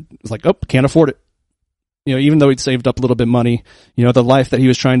and was like, oh, can't afford it. Even though he'd saved up a little bit of money, the life that he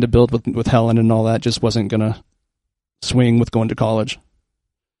was trying to build with Helen and all that just wasn't going to swing with going to college.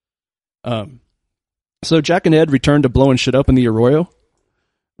 So Jack and Ed returned to blowing shit up in the Arroyo.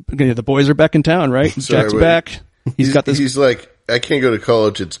 The boys are back in town, right? Jack's back. He's got this. He's like, I can't go to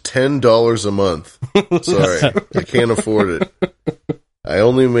college. It's $10 a month. Sorry, I can't afford it. I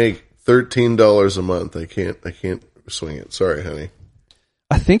only make $13 a month. I can't swing it. Sorry, honey.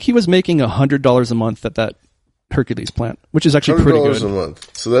 I think he was making $100 a month at that Hercules plant, which is actually pretty good. $100 a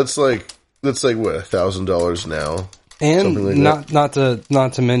month. So that's like what, $1,000 now. And like not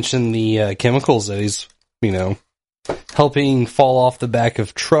to mention the chemicals that he's helping fall off the back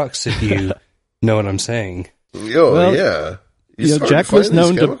of trucks, if you know what I'm saying. Yeah. Jack was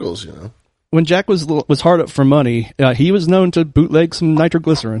known chemicals, when Jack was hard up for money, he was known to bootleg some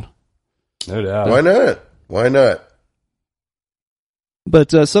nitroglycerin. No doubt. Why not?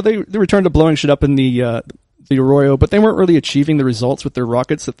 But so they returned to blowing shit up in the Arroyo, but they weren't really achieving the results with their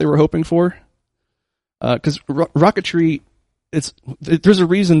rockets that they were hoping for. Because rocketry, there's a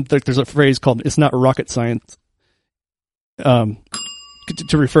reason that there's a phrase called "it's not rocket science," to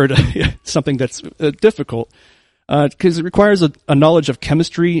refer to something that's difficult. Because it requires a knowledge of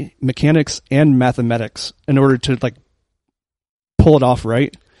chemistry, mechanics, and mathematics in order to pull it off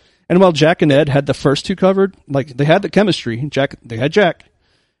right. And while Jack and Ed had the first two covered, they had the chemistry. They had Jack.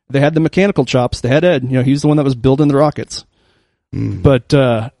 They had the mechanical chops. They had Ed. He's the one that was building the rockets. But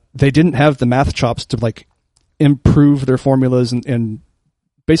they didn't have the math chops to improve their formulas and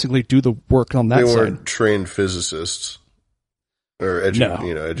basically do the work on that They side. weren't trained physicists or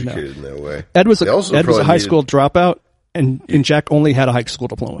educated in that way. Ed was They also a probably high needed- school dropout, and Jack only had a high school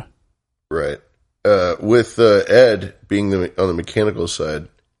diploma. Right. With Ed being on the mechanical side,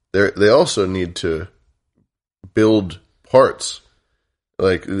 they also need to build parts,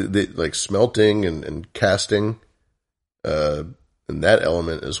 like smelting and casting, and that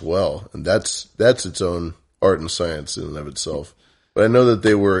element as well. And that's its own art and science in and of itself. But I know that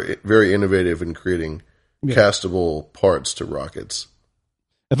they were very innovative in creating castable parts to rockets.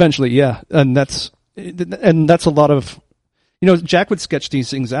 Eventually, yeah, and that's a lot of, Jack would sketch these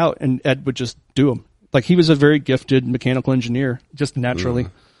things out, and Ed would just do them. Like, he was a very gifted mechanical engineer, just naturally.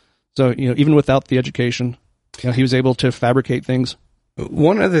 So, even without the education, he was able to fabricate things.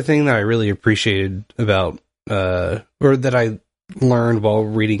 One other thing that I really appreciated about, or that I learned while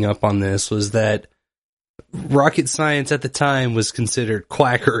reading up on this, was that rocket science at the time was considered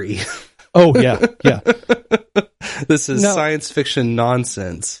quackery. Oh, yeah, yeah. This is science fiction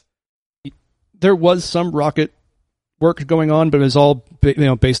nonsense. There was some rocket work going on, but it was all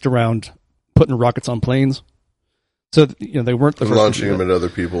based around putting rockets on planes. So they weren't the first launching them at other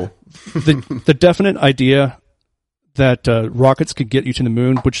people. The definite idea that rockets could get you to the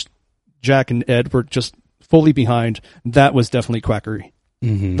moon, which Jack and Ed were just fully behind, that was definitely quackery.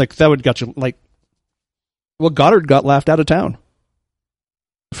 Mm-hmm. Like, that would got you. Goddard got laughed out of town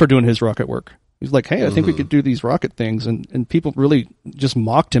for doing his rocket work. He's like, hey, I think we could do these rocket things. And people really just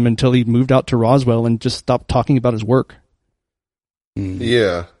mocked him until he moved out to Roswell and just stopped talking about his work.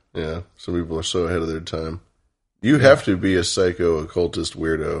 Yeah. Some people are so ahead of their time. You have to be a psycho occultist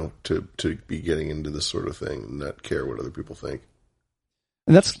weirdo to be getting into this sort of thing and not care what other people think.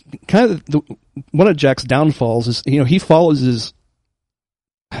 And that's kind of one of Jack's downfalls is, he follows his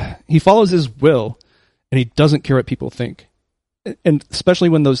will, and he doesn't care what people think. And especially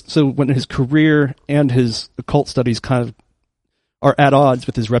when his career and his occult studies kind of are at odds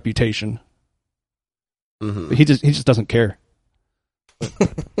with his reputation. Mm-hmm. He just doesn't care.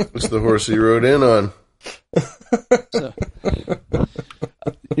 It's the horse he rode in on.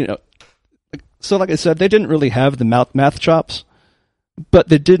 So like I said, they didn't really have the math chops, but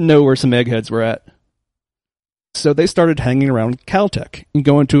they did know where some eggheads were at. So they started hanging around Caltech and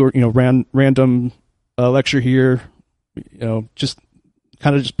going to random lecture here, just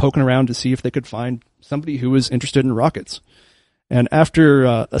poking around to see if they could find somebody who was interested in rockets. And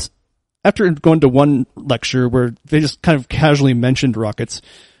after going to one lecture where they just kind of casually mentioned rockets,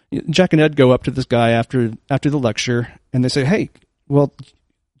 Jack and Ed go up to this guy after the lecture, and they say, "Hey, well,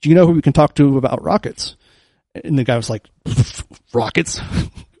 do you know who we can talk to about rockets?" And the guy was like, "Rockets?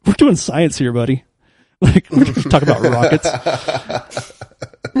 We're doing science here, buddy. Like, we're talking about rockets."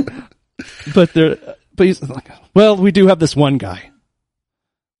 But he's like, "Well, we do have this one guy."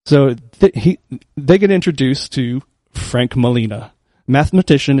 So they get introduced to Frank Molina,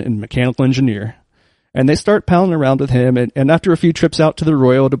 mathematician and mechanical engineer. And they start palling around with him, and after a few trips out to the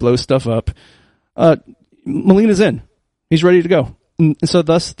Royal to blow stuff up, Molina's in. He's ready to go. And so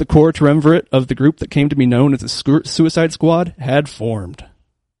thus, the core triumvirate of the group that came to be known as the Suicide Squad had formed.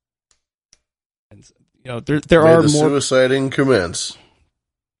 And, there are more... suiciding commence.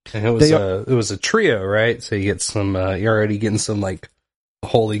 And it was a trio, right? So you get some, you're already getting some, like,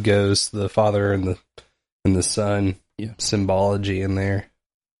 Holy Ghost, the Father and the Son symbology in there.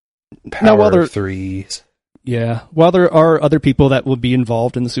 Power of threes. Yeah. While there are other people that will be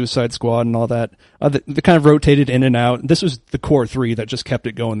involved in the Suicide Squad and all that, they kind of rotated in and out. This was the core three that just kept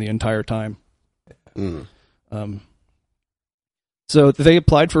it going the entire time. So they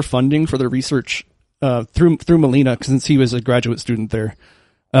applied for funding for their research through Molina, since he was a graduate student there.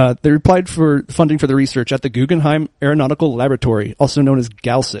 They applied for funding for the research at the Guggenheim Aeronautical Laboratory, also known as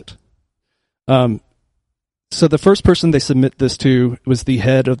GALCIT. So the first person they submit this to was the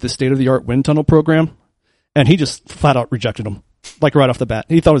head of the state-of-the-art wind tunnel program, and he just flat out rejected them, like right off the bat.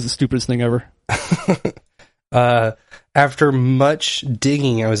 He thought it was the stupidest thing ever. After much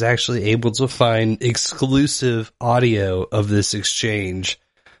digging, I was actually able to find exclusive audio of this exchange.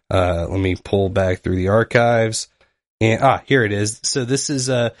 Let me pull back through the archives. And here it is. So this is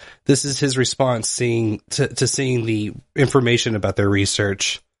his response seeing the information about their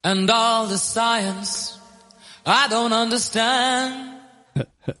research. And all the science I don't understand.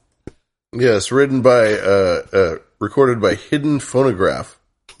 Yes, recorded by Hidden Phonograph.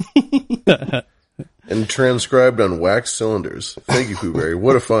 And transcribed on wax cylinders. Thank you, Pooh Berry.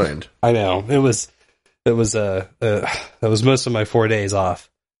 What a find. I know. That was most of my 4 days off.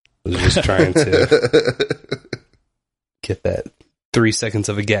 I was just trying to get that 3 seconds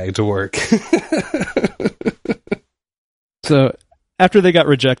of a gag to work. So after they got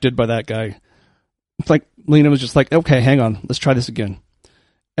rejected by that guy, it's like Lena was just like, okay, hang on, let's try this again.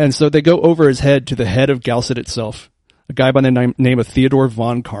 And so they go over his head to the head of Galcet itself, a guy by the name of Theodore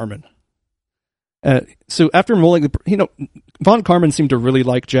von Karman. So after mulling, von Karman seemed to really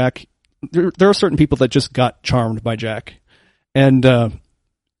like Jack. There are certain people that just got charmed by Jack. And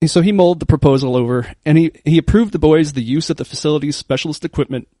so he mulled the proposal over, and he approved the boys the use of the facility's specialist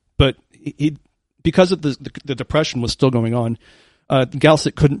equipment, but because of the depression was still going on,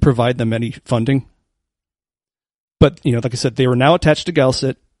 Galcet couldn't provide them any funding. But, like I said, they were now attached to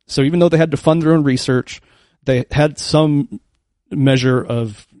Galcet, so even though they had to fund their own research, they had some measure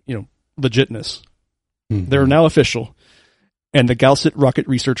of, legitness. Mm-hmm. They're now official, and the Galcet Rocket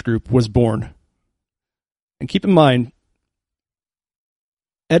Research Group was born. And keep in mind,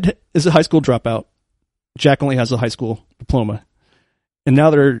 Ed is a high school dropout. Jack only has a high school diploma. And now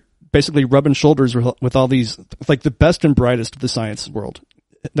they're basically rubbing shoulders with all these, like, the best and brightest of the science world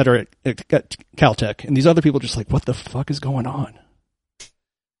that are at Caltech. And these other people are just like, what the fuck is going on?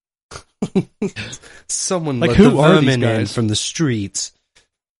 Someone like, let who the are these vermin in guys? from the streets.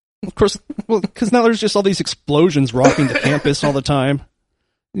 Of course, well, because now there's just all these explosions rocking the campus all the time.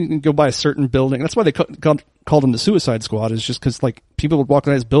 You can go by a certain building. That's why they called them the Suicide Squad, is just because, like, people would walk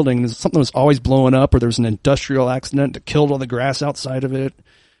by this building and something was always blowing up, or there was an industrial accident that killed all the grass outside of it.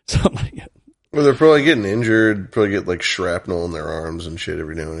 Something like, well, they're probably getting injured, probably get, like, shrapnel in their arms and shit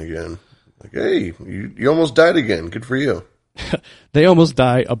every now and again. Like, hey, you almost died again. Good for you. They almost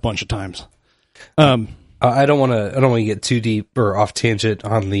die a bunch of times. I don't want to get too deep or off tangent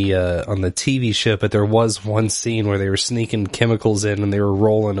on the TV show, but there was one scene where they were sneaking chemicals in and they were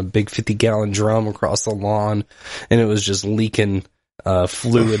rolling a big 50-gallon drum across the lawn, and it was just leaking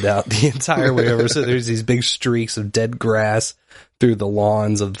fluid out the entire way over. So there's these big streaks of dead grass through the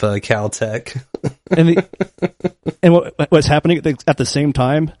lawns of Caltech. And what's happening at the same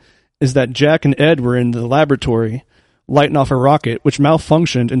time is that Jack and Ed were in the laboratory lighting off a rocket, which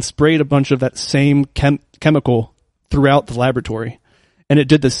malfunctioned and sprayed a bunch of that same chemical throughout the laboratory. And it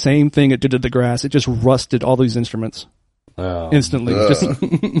did the same thing it did to the grass. It just rusted all these instruments instantly. Just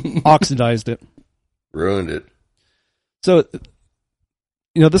oxidized it. Ruined it. So,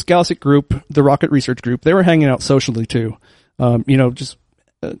 this Galcet group, the Rocket Research Group, they were hanging out socially too.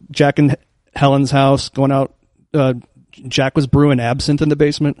 Jack and Helen's house, going out. Jack was brewing absinthe in the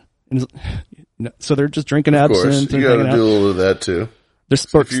basement. So they're just drinking absinthe. You got to do a little of that too. They're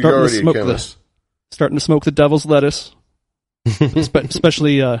starting to smoke the devil's lettuce,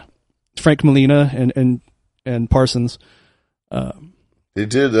 especially Frank Molina and Parsons. They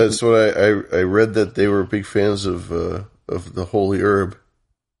did. That's what I read, that they were big fans of the holy herb.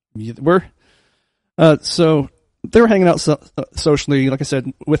 Yeah, they were. So they were hanging out socially, like I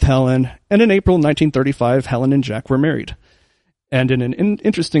said, with Helen. And in April 1935, Helen and Jack were married. And in an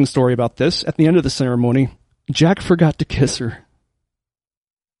interesting story about this, at the end of the ceremony, Jack forgot to kiss her.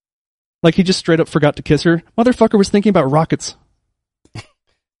 Like, he just straight up forgot to kiss her. Motherfucker was thinking about rockets.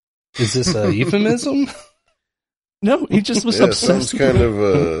 Is this a euphemism? No, he just was obsessed. Sounds kind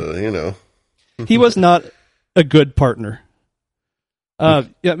of, He was not a good partner.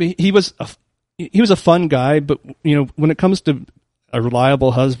 He was a fun guy, but, when it comes to a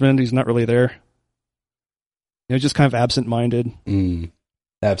reliable husband, he's not really there. Just kind of absent-minded.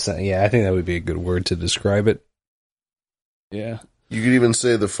 Absent, yeah, I think that would be a good word to describe it. Yeah. You could even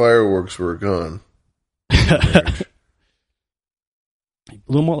say the fireworks were gone.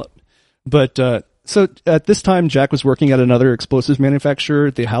 Blew them all up. But, so at this time, Jack was working at another explosives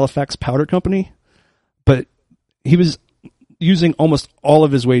manufacturer, the Halifax Powder Company, but he was using almost all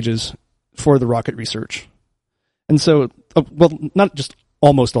of his wages for the rocket research. And so, well, not just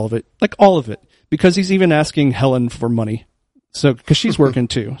almost all of it, like all of it, because he's even asking Helen for money. So, because she's working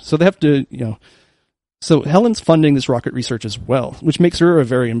too. So they have to, so Helen's funding this rocket research as well, which makes her a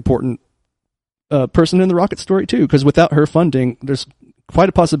very important person in the rocket story too, because without her funding, there's quite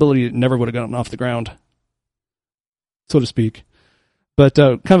a possibility it never would have gotten off the ground, so to speak. But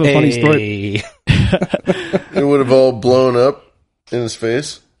kind of a funny story. It would have all blown up in his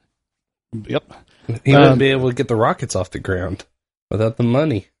face. Yep. He wouldn't be able to get the rockets off the ground without the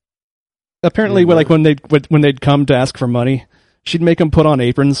money. Apparently, when they'd come to ask for money, she'd make them put on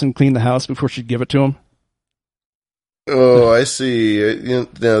aprons and clean the house before she'd give it to them. Oh, I see.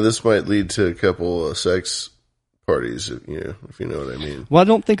 Now this might lead to a couple of sex parties, if you know what I mean. Well, I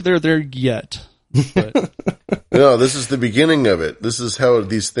don't think they're there yet. But. No, this is the beginning of it. This is how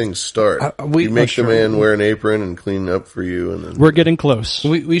these things start. You make the man wear an apron and clean up for you, and then we're getting close.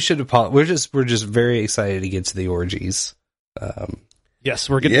 We should apologize. We're just very excited to get to the orgies. Yes,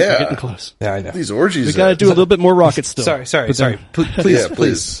 we're getting close. Yeah, I know. These orgies. We got to do a little bit more rockets still. Sorry.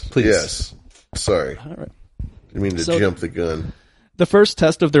 Please. Yes. Sorry. All right. Didn't mean to jump the gun. The first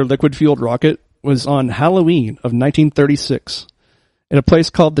test of their liquid-fueled rocket was on Halloween of 1936 at a place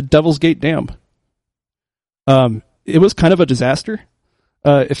called the Devil's Gate Dam. It was kind of a disaster.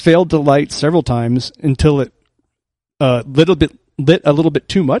 It failed to light several times until it lit a little bit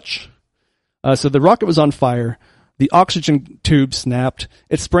too much. So the rocket was on fire. The oxygen tube snapped.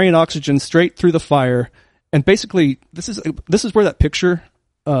 It's spraying oxygen straight through the fire. And basically, this is where that picture,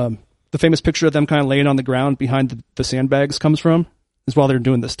 the famous picture of them kind of laying on the ground behind the sandbags comes from, is while they're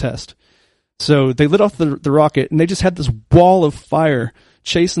doing this test. So they lit off the rocket, and they just had this wall of fire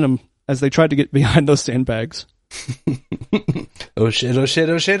chasing them as they tried to get behind those sandbags. Oh shit.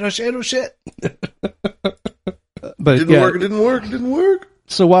 But It didn't work.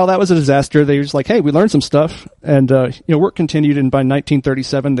 So while that was a disaster, they were just like, hey, we learned some stuff. And, work continued. And by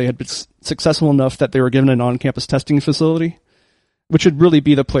 1937, they had been successful enough that they were given an on-campus testing facility, which would really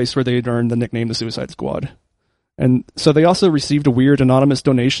be the place where they had earned the nickname the Suicide Squad. And so they also received a weird anonymous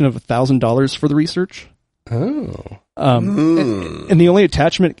donation of $1,000 for the research. Oh. And the only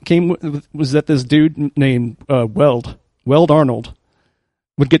attachment was that this dude named Weld Arnold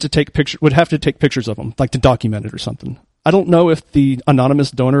would have to take pictures of him, like to document it or something. I don't know if the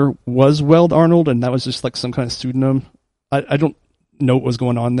anonymous donor was Weld Arnold and that was just like some kind of pseudonym. I don't know what was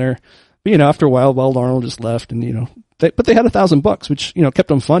going on there. But, after a while, Weld Arnold just left and, but they had $1,000, which, kept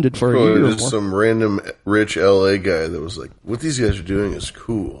them funded for a year or more. Just some random rich LA guy that was like, what these guys are doing is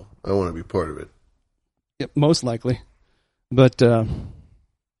cool. I want to be part of it. Yep, most likely. But so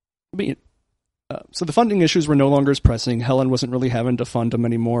the funding issues were no longer as pressing. Helen wasn't really having to fund them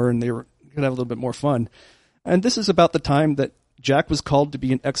anymore, and they were going to have a little bit more fun. And this is about the time that Jack was called to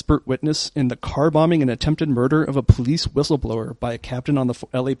be an expert witness in the car bombing and attempted murder of a police whistleblower by a captain on the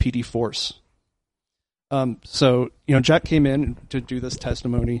LAPD force. So Jack came in to do this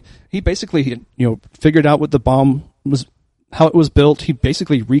testimony. He basically, figured out what the bomb was, how it was built. He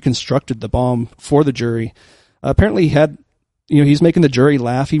basically reconstructed the bomb for the jury. Apparently he had, he's making the jury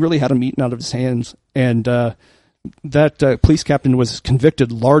laugh. He really had them eaten out of his hands. And, that police captain was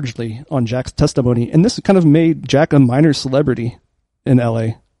convicted largely on Jack's testimony, and this kind of made Jack a minor celebrity in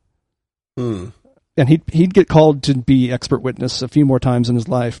L.A. And he'd get called to be expert witness a few more times in his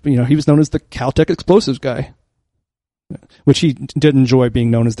life. But, he was known as the Caltech explosives guy, which he did enjoy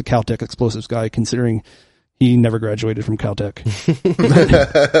being known as the Caltech explosives guy, considering he never graduated from Caltech.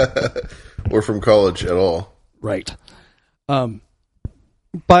 Or from college at all. Right.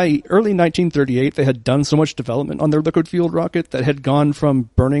 By early 1938, they had done so much development on their liquid-fueled rocket that had gone from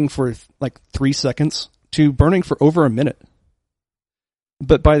burning for like 3 seconds to burning for over a minute.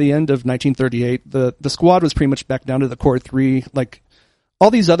 But by the end of 1938, the squad was pretty much back down to the core 3. Like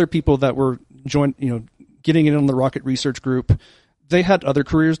all these other people that were getting in on the rocket research group, they had other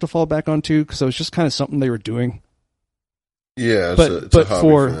careers to fall back onto, so it was just kind of something they were doing. Yeah, it's a hobby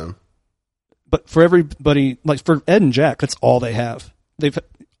for them. But for everybody, like for Ed and Jack, that's all they have. They've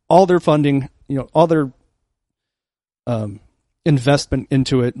all their funding, all their investment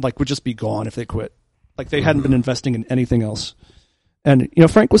into it, like would just be gone if they quit. Like they hadn't been investing in anything else. And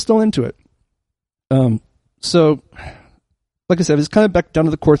Frank was still into it. So, like I said, it's kind of back down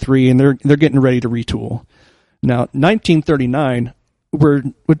to the core 3, and they're getting ready to retool. Now, 1939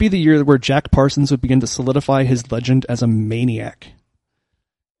 would be the year where Jack Parsons would begin to solidify his legend as a maniac.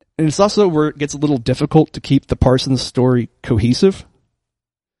 And it's also where it gets a little difficult to keep the Parsons story cohesive.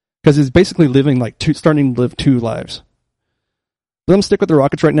 Because he's basically living starting to live 2 lives. Let him stick with the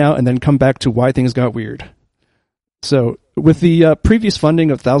rockets right now and then come back to why things got weird. So, with the previous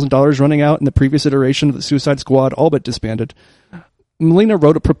funding of $1,000 running out and the previous iteration of the Suicide Squad all but disbanded, Molina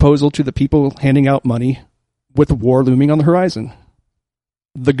wrote a proposal to the people handing out money with war looming on the horizon.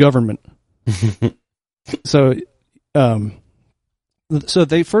 The government. So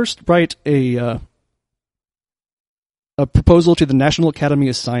they first write a proposal to the National Academy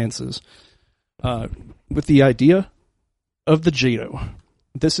of Sciences with the idea of the JATO.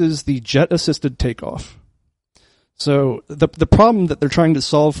 This is the jet-assisted takeoff. So the problem that they're trying to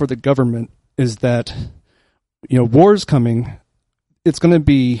solve for the government is that, war's coming. This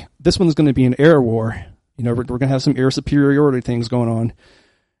one's going to be an air war. We're going to have some air superiority things going on.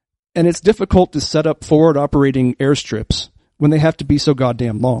 And it's difficult to set up forward operating airstrips when they have to be so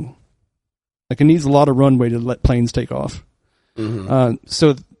goddamn long. Like it needs a lot of runway to let planes take off. Mm-hmm.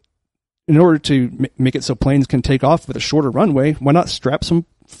 So in order to make it so planes can take off with a shorter runway, why not strap some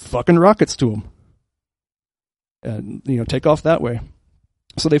fucking rockets to them? And, take off that way.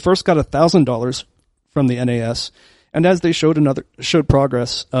 So they first got $1,000 from the NAS, And as they showed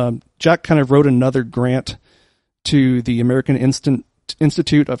progress, Jack kind of wrote another grant to the American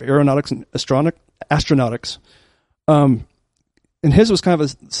Institute of Aeronautics and Astronautics. And his was kind of a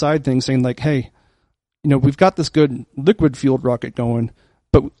side thing saying like, hey, we've got this good liquid fueled rocket going,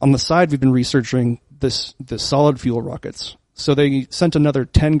 but on the side we've been researching this solid fuel rockets. So they sent another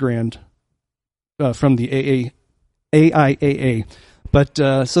 $10,000 from the AIAA. But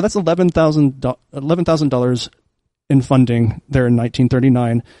so that's $11,000 in funding there in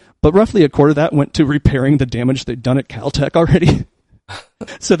 1939. But roughly a quarter of that went to repairing the damage they'd done at Caltech already.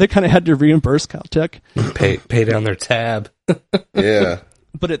 So they kind of had to reimburse Caltech. Pay down their tab. Yeah.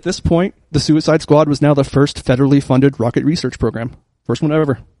 But at this point, the Suicide Squad was now the first federally funded rocket research program. First one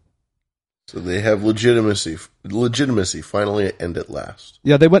ever. So they have legitimacy finally, and at last.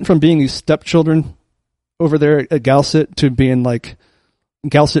 Yeah, they went from being these stepchildren over there at Galsit to being like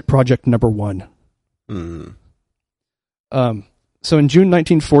Galsit Project number 1. Mm. So in June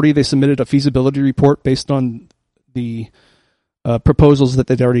 1940, they submitted a feasibility report based on the proposals that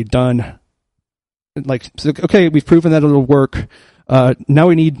they'd already done. Like, okay, we've proven that it'll work. Now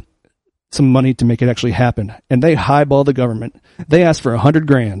we need some money to make it actually happen. And they highball the government. They asked for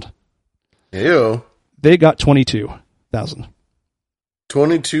 $100,000. Ew. They got 22,000.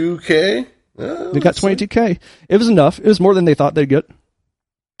 22K? They got 22K. It was enough. It was more than they thought they'd get,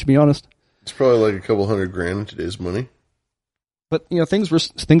 to be honest. It's probably like a couple $100,000 in today's money. But things were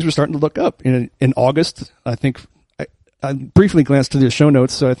starting to look up. In August, I think I briefly glanced through the show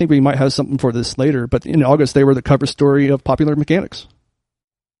notes, so I think we might have something for this later. But in August, they were the cover story of Popular Mechanics.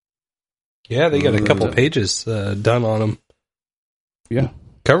 Yeah, they got a couple pages done on them. Yeah,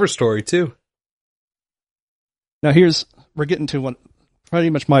 cover story too. Now we're getting to one, pretty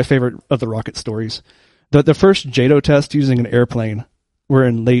much my favorite of the rocket stories. The first JATO test using an airplane were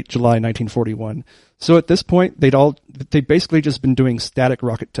in late July 1941. So at this point, they've basically just been doing static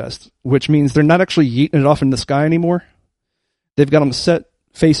rocket tests, which means they're not actually yeeting it off in the sky anymore. They've got them set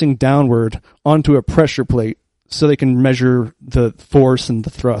facing downward onto a pressure plate so they can measure the force and the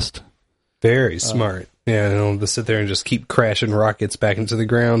thrust. Very smart. Yeah, they'll sit there and just keep crashing rockets back into the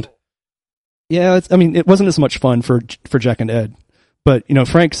ground. Yeah, it wasn't as much fun for Jack and Ed, but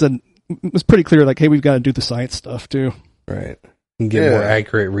Frank said it was pretty clear, like, hey, we've got to do the science stuff too. Right. And get more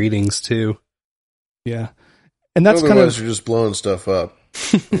accurate readings too. Yeah. And that's otherwise you're just blowing stuff up.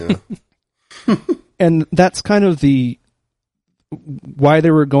 And that's kind of why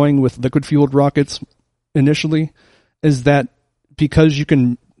they were going with liquid fueled rockets initially, is that because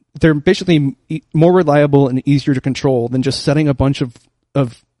they're basically more reliable and easier to control than just setting a bunch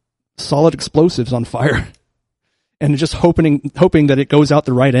of solid explosives on fire and just hoping that it goes out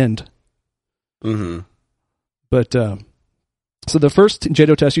the right end. Mm-hmm. But so the first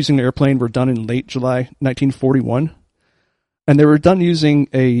JATO tests using the airplane were done in late July 1941, and they were done using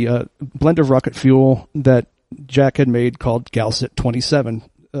a blend of rocket fuel that Jack had made called Galsit 27,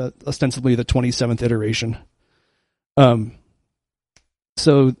 ostensibly the 27th iteration.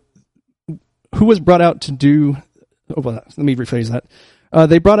 So who was brought out to do... Oh, well, let me rephrase that.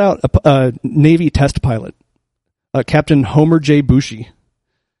 They brought out a Navy test pilot, Captain Homer J. Bushy,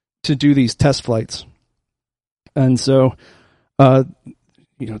 to do these test flights. And so,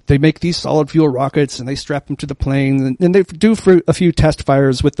 they make these solid fuel rockets and they strap them to the plane, and they do a few test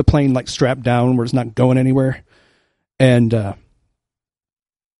fires with the plane like strapped down where it's not going anywhere. And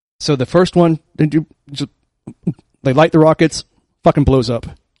so the first one, they light the rockets, fucking blows up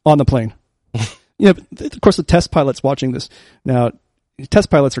on the plane. Of course, the test pilot's watching this. Now, test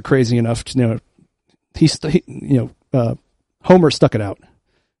pilots are crazy enough to Homer stuck it out.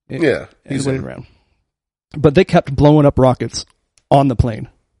 Yeah, he's waiting around. But they kept blowing up rockets on the plane.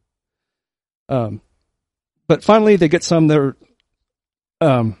 But finally, they get some that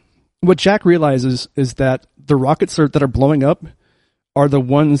are. What Jack realizes is that the rockets that are blowing up are the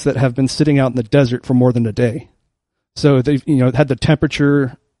ones that have been sitting out in the desert for more than a day. So they've had the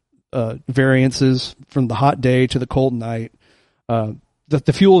temperature variances from the hot day to the cold night.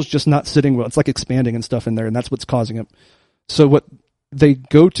 The fuel is just not sitting well. It's like expanding and stuff in there, and that's what's causing it. So what they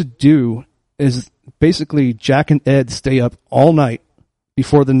go to do is basically Jack and Ed stay up all night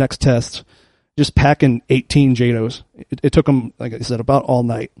before the next test, just packing 18 JATOs. It took them, like I said, about all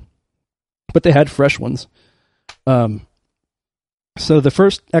night. But they had fresh ones. So the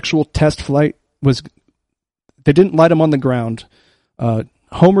first actual test flight was, they didn't light them on the ground.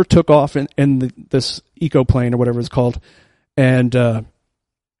 Homer took off in this eco-plane or whatever it's called, and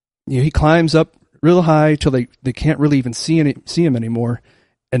he climbs up real high till they can't really even see him anymore,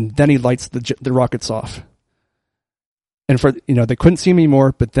 and then he lights the rockets off. And they couldn't see him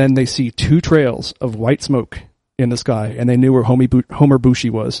anymore, but then they see two trails of white smoke in the sky, and they knew where Homer Bushi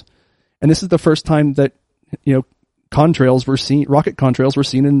was. And this is the first time that, contrails were seen, rocket contrails were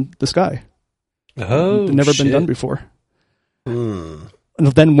seen in the sky. Oh, They've never shit. been done before. And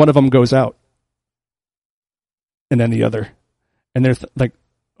then one of them goes out, and then the other, and they're like,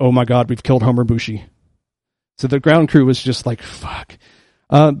 "Oh my God, we've killed Homer Bushi." So the ground crew was just like, "Fuck."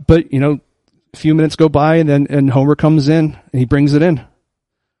 But a few minutes go by, and Homer comes in and he brings it in.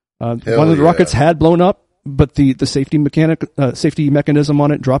 One of the rockets had blown up, but the safety mechanism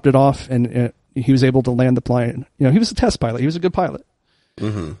on it dropped it off, and he was able to land the plane. He was a test pilot. He was a good pilot.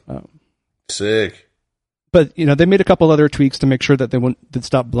 Mm-hmm. Sick. But they made a couple other tweaks to make sure that they'd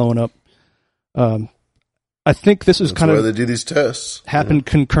stop blowing up. I think this was That's why kind of they do these tests. happened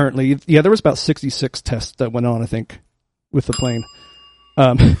concurrently. Yeah, there was about 66 tests that went on, I think, with the plane.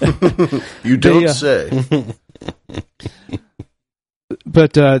 You don't say.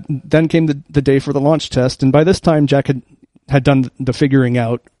 But then came the day for the launch test, and by this time Jack had done the figuring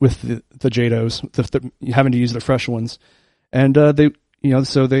out with the JADOs, having to use the fresh ones, and they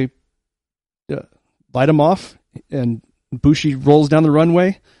light them off, and Bushi rolls down the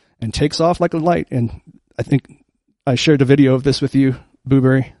runway and takes off like a light. And I think I shared a video of this with you,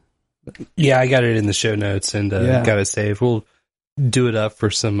 Booberry. Yeah, I got it in the show notes, and got it saved. We'll do it up for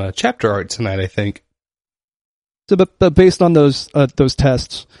some chapter art tonight, I think. So, but based on those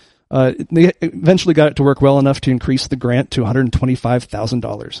tests, they eventually got it to work well enough to increase the grant to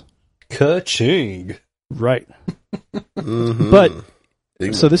 $125,000. Ka-ching. Right. Mm-hmm. But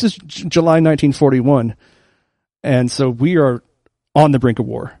so this is July 1941, and so we are on the brink of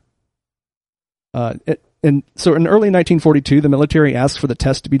war. And so in early 1942, the military asked for the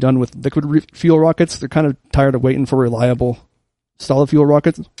test to be done with liquid fuel rockets. They're kind of tired of waiting for reliable solid fuel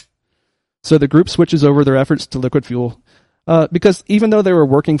rockets. So the group switches over their efforts to liquid fuel, because even though they were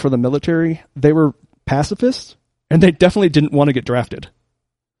working for the military, they were pacifists, and they definitely didn't want to get drafted.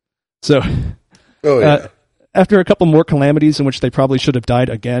 So, after a couple more calamities in which they probably should have died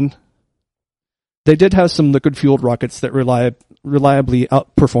again, they did have some liquid-fueled rockets that reliably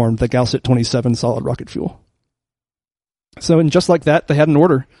outperformed the Galset 27 solid rocket fuel. So, and just like that, they had an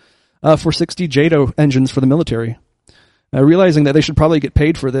order for 60 JADO engines for the military. Realizing that they should probably get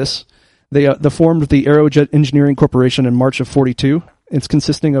paid for this, they formed the Aerojet Engineering Corporation in March of 42. It's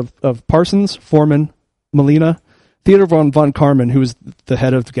consisting of Parsons, Foreman, Molina, Theodor von Karman, who was the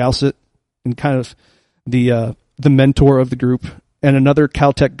head of Galset and kind of the mentor of the group, and another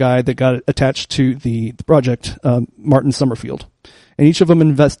Caltech guy that got attached to the project, Martin Summerfield. And each of them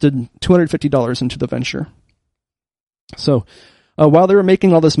invested $250 into the venture. So while they were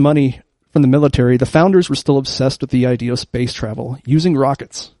making all this money from the military, the founders were still obsessed with the idea of space travel, using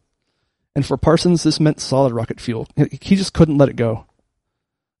rockets. And for Parsons, this meant solid rocket fuel. He just couldn't let it go.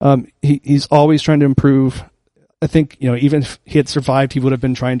 He's always trying to improve. I think, even if he had survived, he would have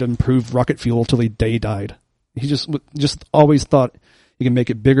been trying to improve rocket fuel till the day he died. He just always thought he could make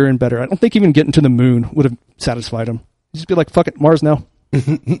it bigger and better. I don't think even getting to the moon would have satisfied him. He'd just be like, fuck it, Mars now.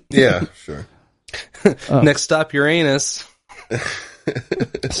 Yeah, sure. Next stop, Uranus.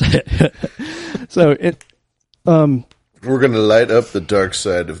 So it, we're going to light up the dark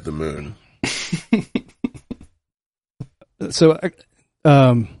side of the moon. So,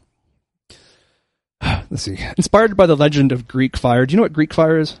 let's see. Inspired by the legend of Greek fire. Do you know what Greek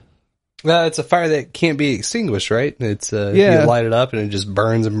fire is? It's a fire that can't be extinguished, right? It's you light it up and it just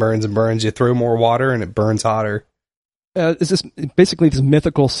burns and burns and burns. You throw more water and it burns hotter. It's this basically this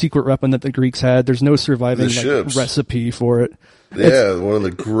mythical secret weapon that the Greeks had. There's no surviving recipe for it. Yeah, one of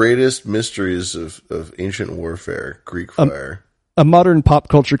the greatest mysteries of ancient warfare, Greek fire. A modern pop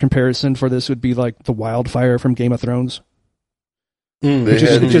culture comparison for this would be like the wildfire from Game of Thrones. They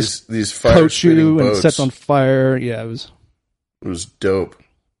had these fire coats you and boats. sets on fire. Yeah, it was dope.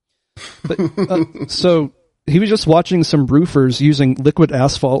 But, so he was just watching some roofers using liquid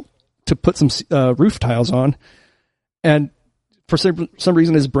asphalt to put some roof tiles on, and for some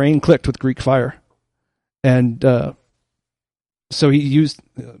reason his brain clicked with Greek fire, and so he used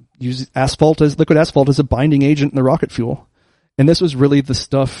liquid asphalt as a binding agent in the rocket fuel. And this was really the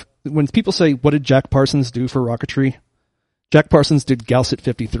stuff, when people say, what did Jack Parsons do for rocketry? Jack Parsons did Galset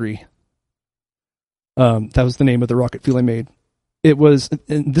 53. That was the name of the rocket fuel he made. It was,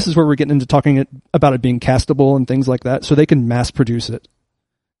 and this is where we're getting into talking about it being castable and things like that, so they can mass produce it.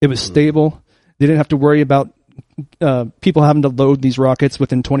 It was stable. They didn't have to worry about people having to load these rockets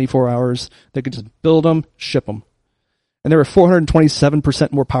within 24 hours. They could just build them, ship them. And they were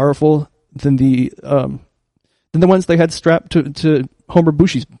 427% more powerful than the ones they had strapped to Homer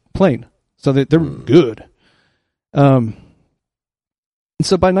Bushi's plane. So they're good. And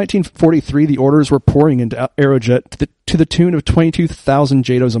so by 1943, the orders were pouring into Aerojet to the tune of 22,000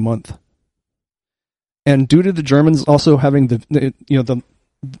 JATOs a month. And due to the Germans also having they've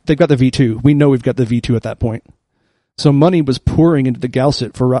got the V2. We know we've got the V2 at that point. So money was pouring into the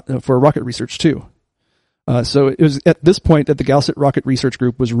Galset for rocket research too. So it was at this point that the Galset Rocket Research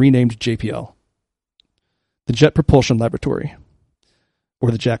Group was renamed JPL, the Jet Propulsion Laboratory,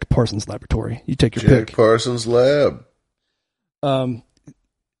 or the Jack Parsons Laboratory. You take your pick. Jack Parsons Lab.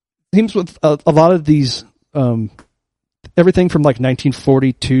 Seems with a lot of these, everything from like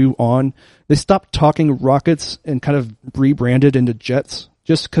 1942 on, they stopped talking rockets and kind of rebranded into jets,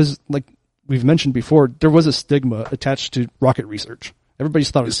 just because, like we've mentioned before, there was a stigma attached to rocket research. Everybody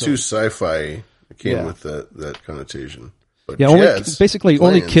thought it's it too was sci-fi. It came with that connotation. But yeah, jets,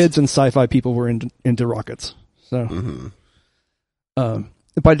 only kids and sci-fi people were into rockets. So,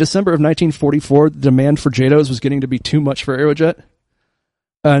 by December of 1944, the demand for JATOs was getting to be too much for Aerojet,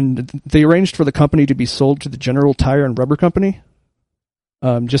 and they arranged for the company to be sold to the General Tire and Rubber Company.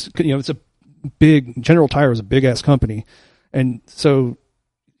 It's a big General Tire was a big ass company, and so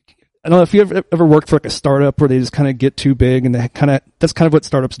I don't know if you ever worked for like a startup where they just kind of get too big, and that's kind of what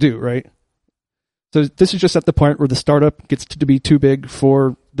startups do, right? So this is just at the point where the startup gets to be too big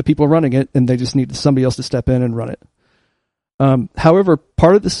for the people running it, and they just need somebody else to step in and run it. However,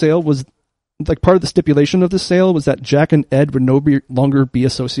 part of the stipulation of the sale was that Jack and Ed would no longer be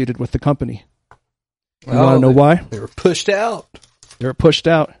associated with the company. You want to know why? They were pushed out. They were pushed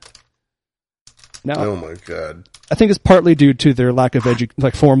out. Now, oh my God! I think it's partly due to their lack of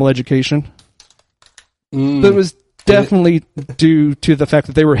formal education. But it was definitely due to the fact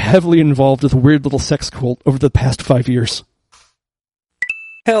that they were heavily involved with a weird little sex cult over the past 5 years.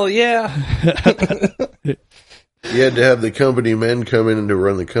 Hell yeah! You had to have the company men come in to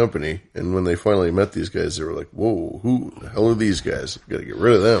run the company, and when they finally met these guys, they were like, "Whoa, who the hell are these guys? Got to get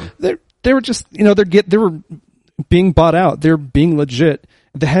rid of them." They were just, they were being bought out. They're being legit.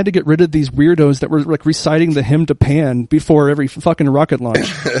 They had to get rid of these weirdos that were like reciting the hymn to Pan before every fucking rocket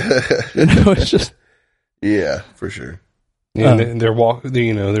launch. It's just. Yeah, for sure. Yeah,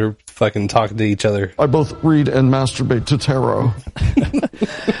 they're fucking talking to each other. I both read and masturbate to tarot.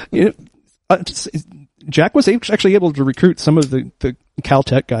 Jack was actually able to recruit some of the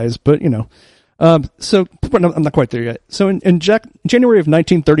Caltech guys, but so I'm not quite there yet. So in January of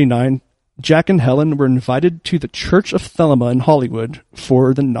 1939, Jack and Helen were invited to the Church of Thelema in Hollywood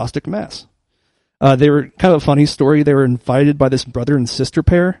for the Gnostic Mass. They were kind of a funny story. They were invited by this brother and sister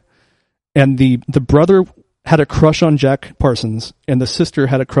pair, and the brother had a crush on Jack Parsons, and the sister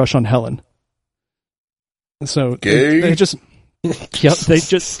had a crush on Helen. So they just. Yep, they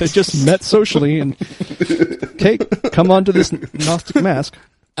just met socially and okay, come on to this Gnostic mask.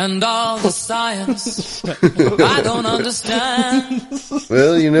 And all the science I don't understand.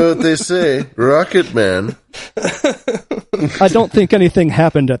 Well, you know what they say, Rocket Man. I don't think anything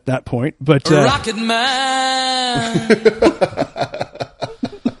happened at that point, but Rocket Man.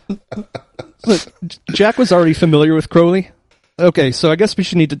 Look, Jack was already familiar with Crowley. Okay, so I guess we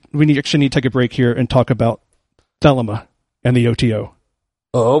actually need to take a break here and talk about Thelema and the OTO.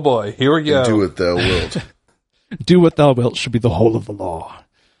 Oh boy, here we go. Do what thou wilt. Do what thou wilt should be the whole of the law.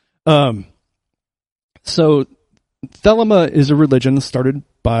 So Thelema is a religion started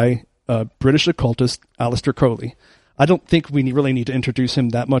by British occultist Aleister Crowley. I don't think we really need to introduce him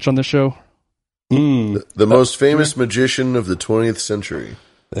that much on the show. The most famous magician of the 20th century.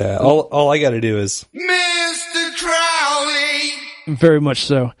 Yeah, all I got to do is Mr. Crowley. Very much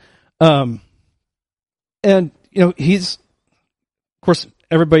so. And he's, of course,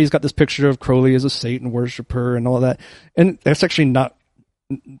 everybody's got this picture of Crowley as a Satan worshiper and all of that, and that's actually not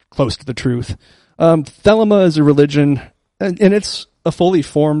close to the truth. Thelema is a religion, and it's a fully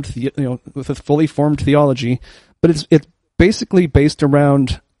formed, with a fully formed theology, but it's basically based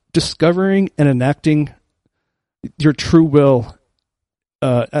around discovering and enacting your true will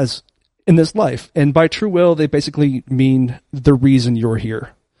as in this life. And by true will, they basically mean the reason you're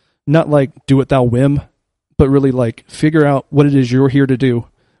here, not like do it thou whim, but really like figure out what it is you're here to do.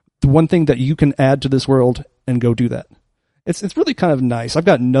 The one thing that you can add to this world and go do that. It's really kind of nice. I've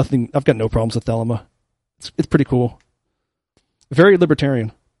got no problems with Thelema. It's pretty cool. Very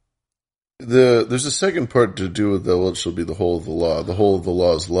libertarian. There's a second part to do with that, which shall be the whole of the law. The whole of the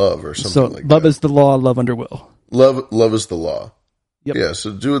law is love, or something like that. Love is the law, love under will. Love is the law. Yep. Yeah,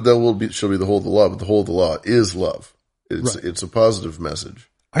 so do what thou shall be the whole of the law, but the whole of the law is love. It's a positive message.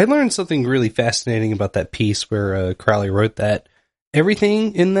 I learned something really fascinating about that piece where Crowley wrote that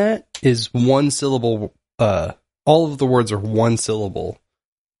everything in that is one syllable. All of the words are one syllable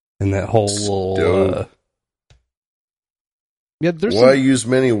in that whole little. Yeah, there's Why use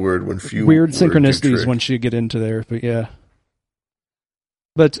many word when few weird word do synchronicities trick? once you get into there, but yeah.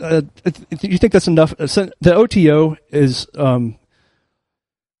 But you think that's enough? The OTO is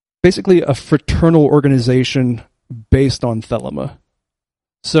basically a fraternal organization based on Thelema.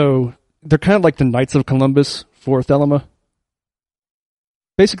 So they're kind of like the Knights of Columbus for Thelema.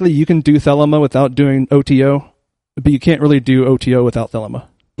 Basically, you can do Thelema without doing OTO, but you can't really do OTO without Thelema.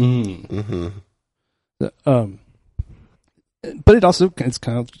 Mm-hmm. But it's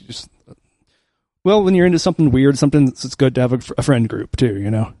kind of just, well, when you're into something weird, it's good to have a friend group too, you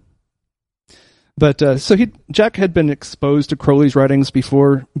know. But so Jack had been exposed to Crowley's writings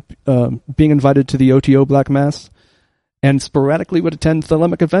before being invited to the OTO Black Mass, and sporadically would attend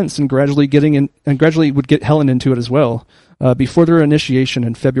Thelemic events and gradually would get Helen into it as well before their initiation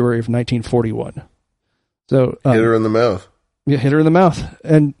in February of 1941. So hit her in the mouth. Yeah, hit her in the mouth,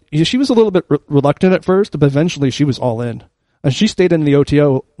 and she was a little bit reluctant at first, but eventually she was all in. And she stayed in the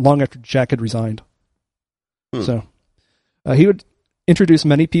OTO long after Jack had resigned. So he would introduce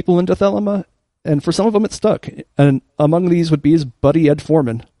many people into Thelema, and for some of them it stuck. And among these would be his buddy Ed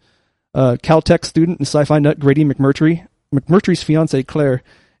Foreman, Caltech student and sci-fi nut Grady McMurtry, McMurtry's fiancée Claire,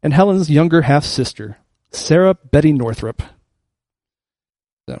 and Helen's younger half-sister, Sarah Betty Northrup.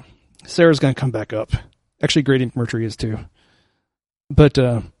 So Sarah's going to come back up. Actually, Grady McMurtry is too. But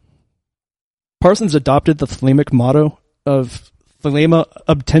Parsons adopted the Thelemic motto of Thelema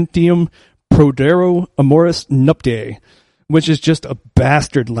Obtentium Prodero Amoris Nuptiae, which is just a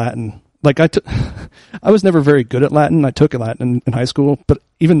bastard Latin. Like I was never very good at Latin. I took Latin in high school, but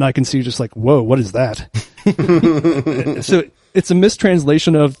even I can see just like, whoa, what is that? So it's a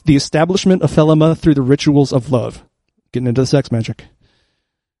mistranslation of the establishment of Thelema through the rituals of love. Getting into the sex magic.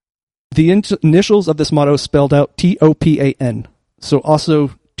 The initials of this motto spelled out Topan. So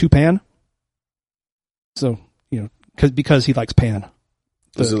also Tupan. So, you know, because he likes Pan.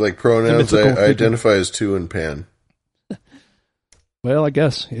 Is it like pronouns? I identify as two and Pan. Well, I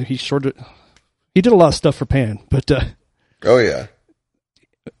guess he did a lot of stuff for Pan, but oh yeah.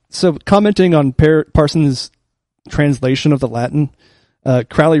 So commenting on Parsons' translation of the Latin,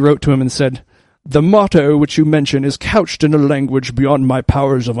 Crowley wrote to him and said, "The motto which you mention is couched in a language beyond my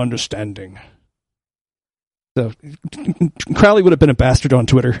powers of understanding." So Crowley would have been a bastard on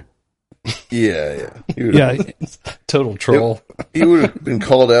Twitter. Yeah. Total troll. He would have been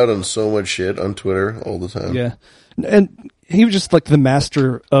called out on so much shit on Twitter all the time. Yeah. And he was just like the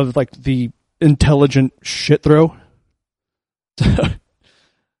master of like the intelligent shit throw.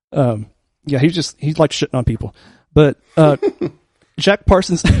 Yeah, he likes shitting on people. But Jack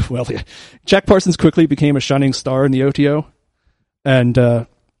Parsons quickly became a shining star in the OTO. And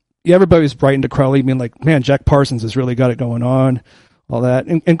everybody was writing to Crowley being like, man, Jack Parsons has really got it going on. All that,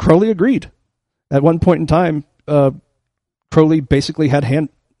 and Crowley agreed. At one point in time, Crowley basically had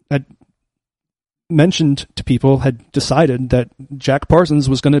mentioned to people, had decided that Jack Parsons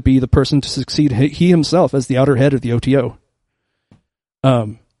was going to be the person to succeed he himself as the outer head of the OTO.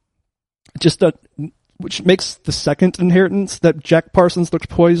 Which makes the second inheritance that Jack Parsons looked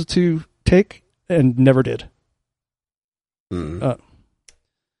poised to take and never did.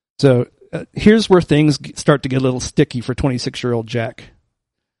 So here's where things start to get a little sticky for 26-year-old Jack.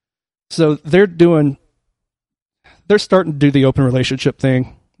 So they're starting to do the open relationship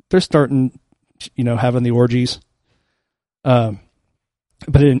thing. They're starting, having the orgies. But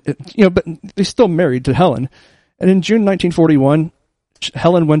they're still married to Helen. And in June 1941,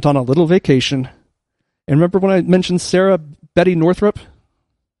 Helen went on a little vacation. And remember when I mentioned Sarah Betty Northrup?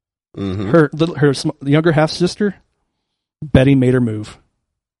 Mm-hmm. Her younger half sister? Betty made her move.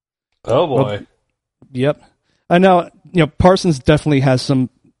 Oh boy. Well, yep. I know, Parsons definitely has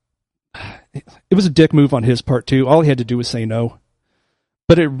some. It was a dick move on his part too. All he had to do was say no.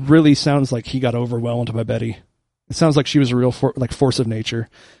 But it really sounds like he got overwhelmed by Betty. It sounds like she was a real force of nature.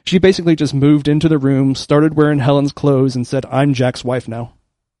 She basically just moved into the room, started wearing Helen's clothes, and said, "I'm Jack's wife now."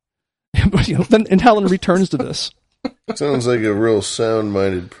 And Helen returns to this. Sounds like a real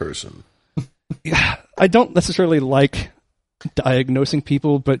sound-minded person. Yeah, I don't necessarily like diagnosing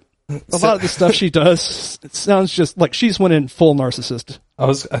people, but a lot of the stuff she does, it sounds just like she's went in full narcissist.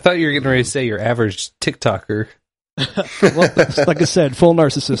 I thought you were getting ready to say your average TikToker. Well, like I said, full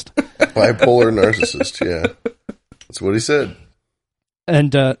narcissist. Bipolar narcissist, yeah. That's what he said.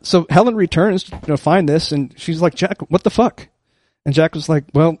 And so Helen returns to find this, and she's like, "Jack, what the fuck?" And Jack was like,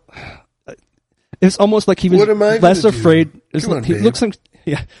 "Well, it's almost like he was less afraid." It's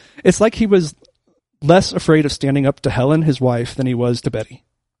like he was less afraid of standing up to Helen, his wife, than he was to Betty.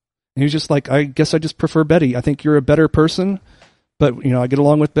 And he was just like, "I guess I just prefer Betty. I think you're a better person, but I get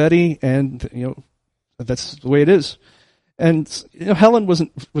along with Betty, and that's the way it is." And Helen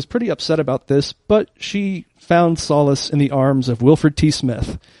was pretty upset about this, but she found solace in the arms of Wilfred T.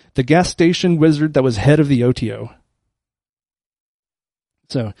 Smith, the gas station wizard that was head of the OTO.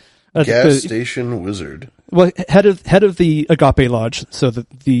 So, gas station wizard. Well, head of the Agape Lodge, so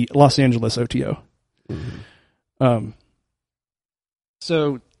the Los Angeles OTO. Mm-hmm.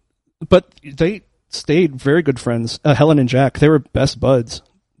 But they stayed very good friends. Helen and Jack, they were best buds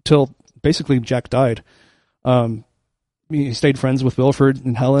till basically Jack died. He stayed friends with Wilfred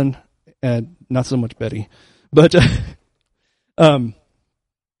and Helen, and not so much Betty. But and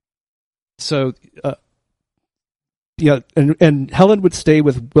Helen would stay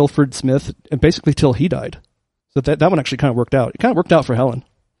with Wilfred Smith and basically till he died. So that one actually kind of worked out. It kind of worked out for Helen.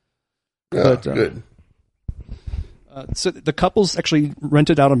 Yeah, but, good. So the couples actually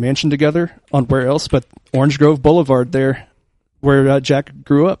rented out a mansion together on where else but Orange Grove Boulevard there, where Jack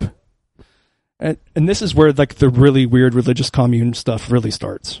grew up. And this is where like the really weird religious commune stuff really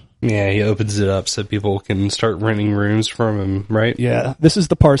starts. Yeah, he opens it up so people can start renting rooms from him, right? Yeah, this is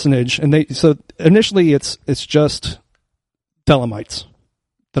the parsonage, and so initially it's just Thelemites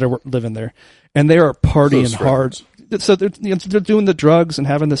that are living there, and they are partying hard. So they're doing the drugs and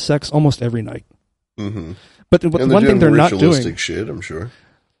having the sex almost every night. Mm-hmm. But one thing they're not doing, shit, I'm sure.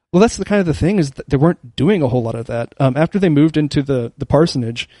 Well, that's the kind of the thing is that they weren't doing a whole lot of that. After they moved into the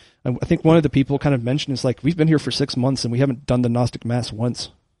parsonage, I think one of the people kind of mentioned is like, we've been here for 6 months and we haven't done the Gnostic Mass once.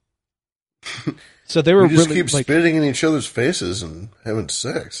 So they were we just really keep spitting in each other's faces and having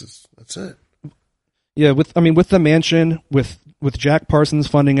sex. That's it. Yeah, with the mansion, with Jack Parsons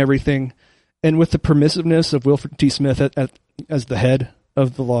funding everything, and with the permissiveness of Wilfred T. Smith as the head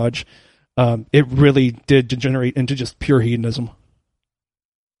of the lodge, it really did degenerate into just pure hedonism.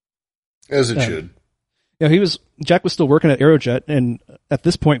 As it should. Yeah, Jack was still working at Aerojet, and at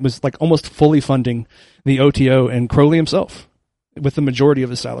this point was like almost fully funding the OTO and Crowley himself with the majority of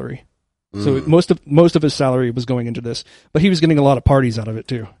his salary. So most of his salary was going into this, but he was getting a lot of parties out of it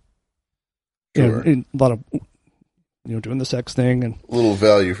too. Sure. And a lot of doing the sex thing and a little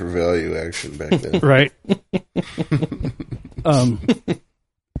value for value action back then, right?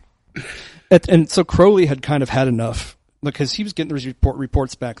 And so Crowley had kind of had enough because he was getting these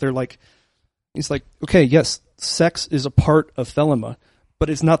reports back. He's like, okay, yes, sex is a part of Thelema, but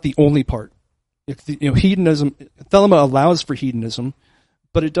it's not the only part. Hedonism, Thelema allows for hedonism,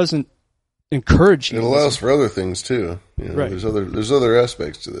 but it doesn't encourage hedonism. It allows for other things too. Right. There's other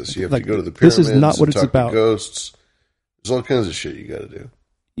aspects to this. You have to go to the pyramids. This is not what it's about. Ghosts. There's all kinds of shit you got to do.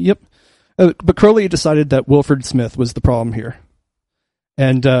 Yep. But Crowley decided that Wilfred Smith was the problem here,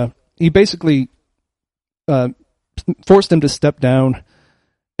 and he basically forced him to step down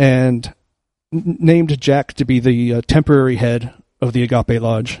and named Jack to be the temporary head of the Agape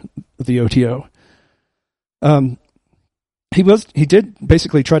Lodge, the OTO. He did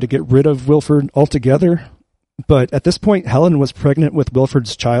basically try to get rid of Wilfred altogether, but at this point Helen was pregnant with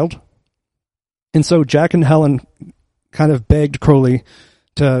Wilfred's child. And so Jack and Helen kind of begged Crowley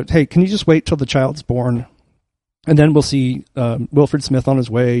to, hey, can you just wait till the child's born? And then we'll see Wilfred Smith on his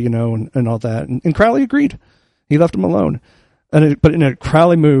way, and all that. And Crowley agreed. He left him alone. But in a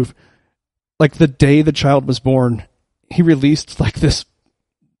Crowley move, like the day the child was born, he released like this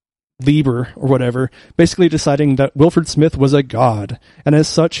Liber or whatever, basically deciding that Wilfred Smith was a god, and as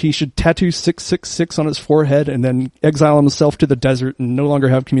such he should tattoo 666 on his forehead and then exile himself to the desert and no longer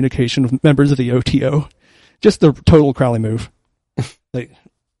have communication with members of the OTO. Just the total Crowley move.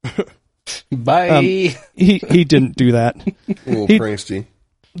 Bye. He didn't do that. A little prankster.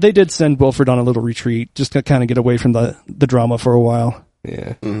 They did send Wilfred on a little retreat just to kind of get away from the drama for a while.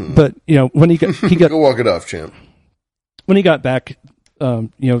 Yeah. Mm-hmm. But when he got go walk it off, champ. When he got back,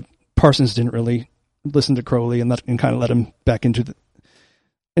 Parsons didn't really listen to Crowley and kind of let him back into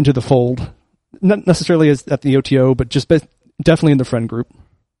the fold. Not necessarily as at the OTO, but just definitely in the friend group.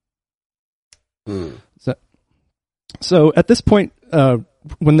 So at this point,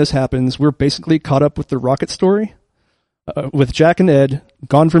 when this happens, we're basically caught up with the rocket story, with Jack and Ed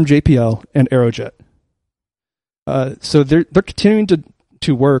gone from JPL and Aerojet. So they're continuing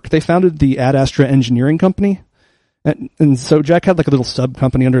to work. They founded the Ad Astra Engineering Company. And so Jack had like a little sub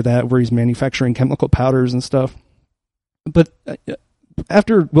company under that where he's manufacturing chemical powders and stuff. But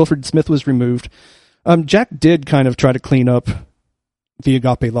after Wilfred Smith was removed, Jack did kind of try to clean up the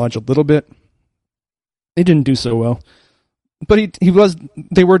Agape Lodge a little bit. He didn't do so well, but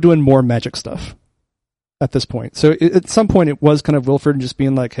they were doing more magic stuff at this point. So at some point it was kind of Wilfred just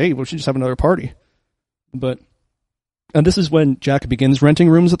being like, hey, we should just have another party. And this is when Jack begins renting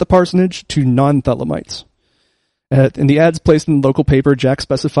rooms at the parsonage to non-Thelemites. In the ads placed in the local paper, Jack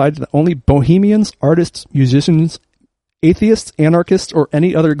specified that only bohemians, artists, musicians, Atheists, anarchists, or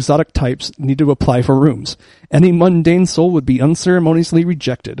any other exotic types need to apply for rooms. Any mundane soul would be unceremoniously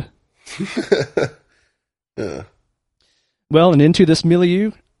rejected. Yeah. Well, and into this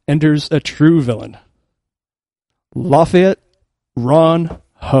milieu enters a true villain. Lafayette Ron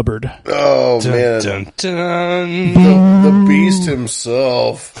Hubbard. Oh, Dun, man. dun, dun. The beast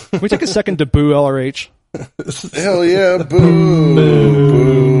himself. Can we take a second to boo LRH? Hell yeah, boo.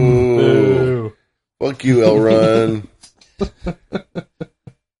 Boo. Fuck you, Elron.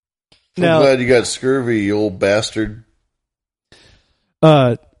 Now, I'm glad you got scurvy, you old bastard.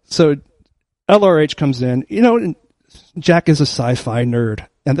 So LRH comes in. You know, and Jack is a sci-fi nerd.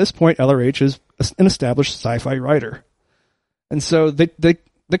 At this point, LRH is an established sci-fi writer. And so they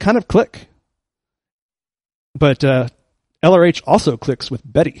kind of click. But LRH also clicks with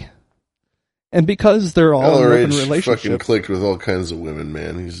Betty. And because they're all in an open LRH relationship, fucking clicked with all kinds of women,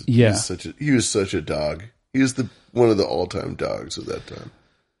 man. He was such a dog. He was one of the all-time dogs of that time.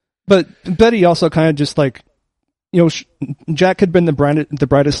 But Betty also kind of just like, you know, Jack had been the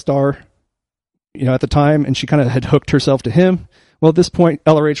brightest star, you know, at the time, and she kind of had hooked herself to him. Well, at this point,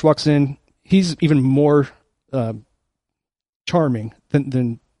 LRH walks in. He's even more charming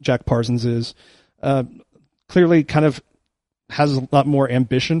than Jack Parsons is. Clearly kind of has a lot more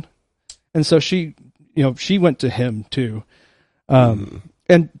ambition. And so she went to him too.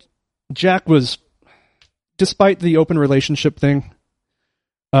 And Jack was, despite the open relationship thing,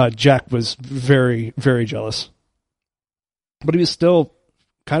 Jack was very, very jealous. But he was still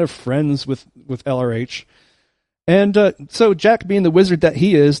kind of friends with LRH. And so Jack, being the wizard that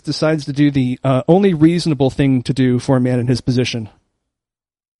he is, decides to do the only reasonable thing to do for a man in his position.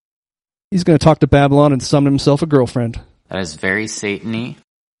 He's going to talk to Babylon and summon himself a girlfriend. That is very Satan-y.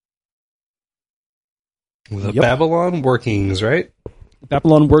 The Babylon workings, right?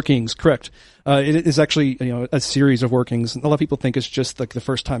 Babylon workings, correct. It is actually, you know, a series of workings. A lot of people think it's just like the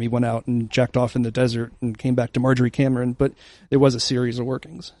first time he went out and jacked off in the desert and came back to Marjorie Cameron, but it was a series of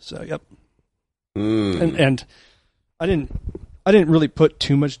workings. So, yep. And I didn't really put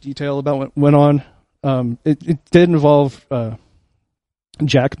too much detail about what went on. It did involve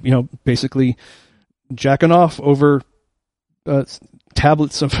Jack, you know, basically jacking off over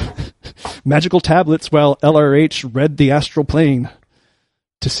tablets of magical tablets while LRH read the astral plane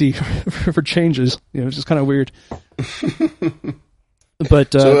to see for changes. You know, it's just kind of weird.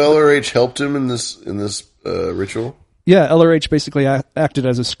 But so LRH helped him in this ritual. Yeah, LRH basically acted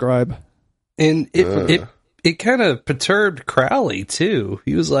as a scribe, and it kind of perturbed Crowley too.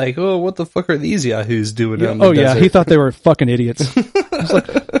 He was like, "Oh, what the fuck are these yahoos doing?" Yeah. Yeah, he thought they were fucking idiots. It's like,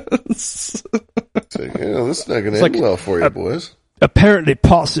 this is not going to end well for you, boys. Apparently,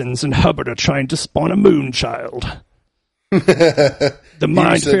 Parsons and Hubbard are trying to spawn a moon child. The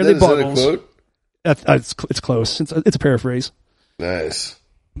mind fairly boggles. It's close. It's a paraphrase. Nice.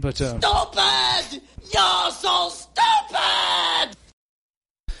 But stupid! You're so stupid!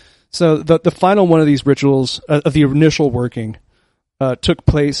 So the final one of these rituals, of the initial working, took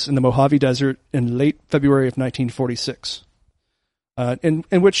place in the Mojave Desert in late February of 1946, in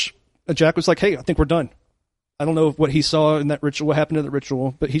which Jack was like, "Hey, I think we're done." I don't know what he saw in that ritual, what happened to the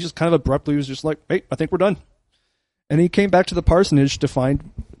ritual, but he just kind of abruptly was just like, "Hey, I think we're done." And he came back to the parsonage to find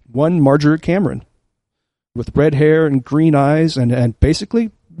one Marjorie Cameron with red hair and green eyes and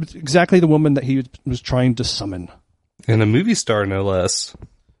basically exactly the woman that he was trying to summon. And a movie star, no less.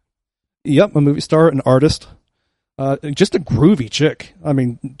 Yep, a movie star, an artist. Just a groovy chick. I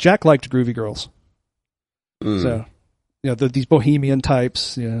mean, Jack liked groovy girls. So, you know, these bohemian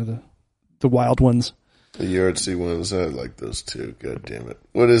types, you know, the wild ones. The yardstick ones, I like those too. God damn it.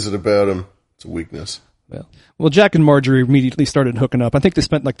 What is it about them? It's a weakness. Well, Jack and Marjorie immediately started hooking up. I think they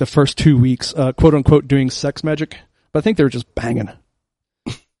spent like the first 2 weeks, quote unquote, doing sex magic, but I think they were just banging.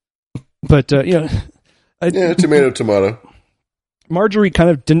 But, you know. Tomato. Marjorie kind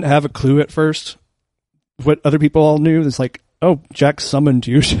of didn't have a clue at first. What other people all knew is like, oh, Jack summoned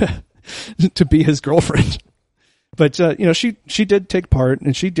you to be his girlfriend. But, you know, she did take part,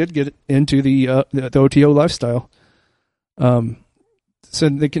 and she did get into the OTO lifestyle. So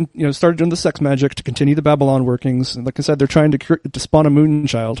they can, you know, started doing the sex magic to continue the Babylon workings. And like I said, they're trying to spawn a moon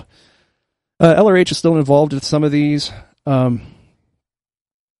child. LRH is still involved with some of these. And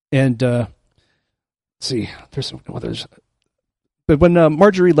let's see, there's some others. But when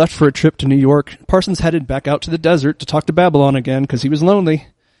Marjorie left for a trip to New York, Parsons headed back out to the desert to talk to Babylon again because he was lonely.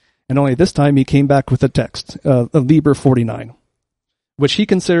 And only this time he came back with a text, a Liber 49, which he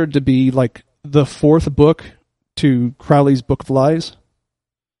considered to be like the fourth book to Crowley's Book of Lies.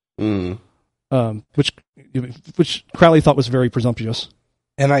 Which Crowley thought was very presumptuous.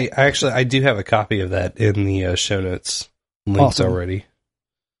 And I do have a copy of that in the show notes. linked Awesome. already.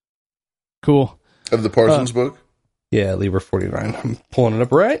 Cool. Of the Parsons book? Yeah, Liber 49. I'm pulling it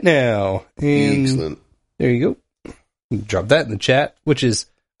up right now. And Excellent. there you go. Drop that in the chat, which is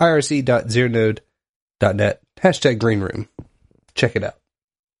irc.zeronode.net, #greenroom. Check it out.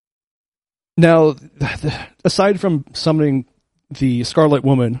 Now, aside from summoning the Scarlet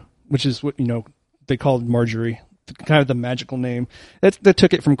Woman, which is what, they called Marjorie, kind of the magical name, that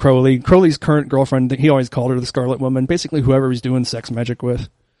took it from Crowley. Crowley's current girlfriend, he always called her the Scarlet Woman. Basically, whoever he's doing sex magic with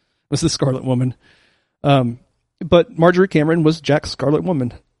was the Scarlet Woman. But Marjorie Cameron was Jack's Scarlet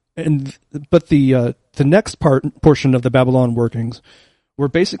Woman. But the next portion of the Babylon workings were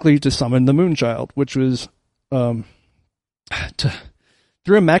basically to summon the Moonchild, which was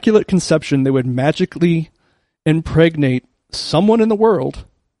through immaculate conception, they would magically impregnate someone in the world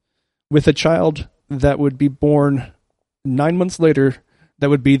with a child that would be born 9 months later, that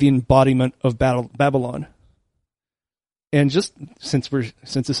would be the embodiment of Babylon. And just since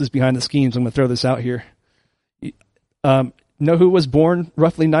this is behind the schemes, I'm going to throw this out here. Know who was born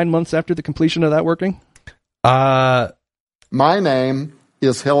roughly 9 months after the completion of that working? My name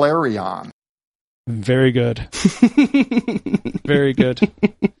is Hilarion. Very good. Very good.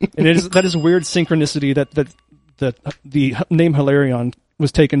 And that is a weird synchronicity that the name Hilarion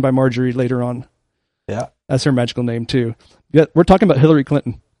was taken by Marjorie later on. Yeah. As her magical name too. Yeah, we're talking about Hillary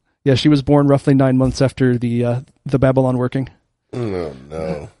Clinton. Yeah, she was born roughly 9 months after the Babylon working. Oh,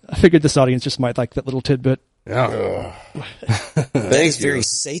 no. I figured this audience just might like that little tidbit. Yeah. Thank you. Very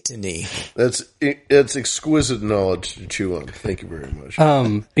Satan-y. That's exquisite knowledge to chew on. Thank you very much.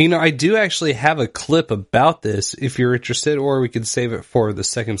 I do actually have a clip about this if you're interested, or we could save it for the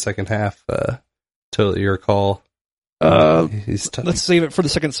second half. Totally your call. Let's save it for the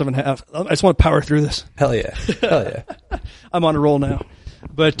second half. I just want to power through this. Hell yeah. Hell yeah. I'm on a roll now.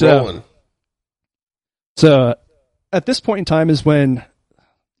 But Rolling. So at this point in time is when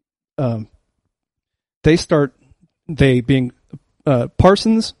they being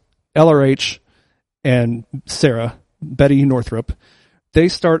Parsons, LRH, and Sarah, Betty Northrop, they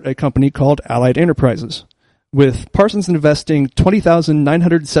start a company called Allied Enterprises, with Parsons investing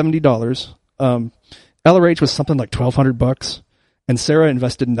 $20,970. LRH was something like $1,200, and Sarah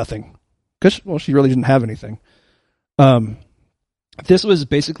invested nothing because she really didn't have anything. This was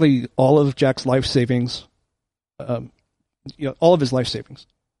basically all of Jack's life savings, all of his life savings,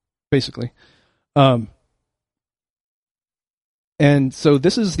 basically. And so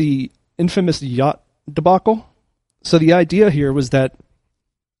this is the infamous yacht debacle. So the idea here was that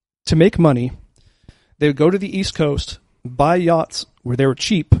to make money, they would go to the East Coast, buy yachts where they were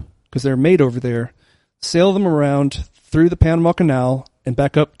cheap because they're made over there, sail them around through the Panama Canal and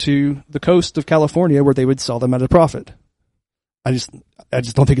back up to the coast of California where they would sell them at a profit. I just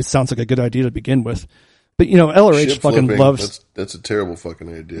don't think it sounds like a good idea to begin with. But LRH Ship fucking flipping, loves. That's a terrible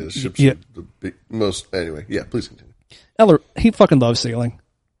fucking idea. Ships Yeah. are the most. Anyway, yeah. Please continue. He fucking loves sailing.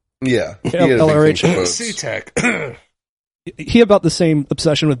 Yeah, he Yeah, had a big LRH. thing for boats. SeaTac. He had about the same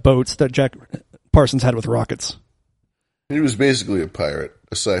obsession with boats that Jack Parsons had with rockets. He was basically a pirate,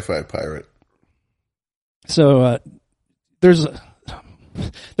 a sci-fi pirate. So there's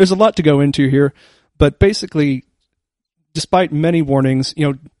a lot to go into here, but basically, despite many warnings,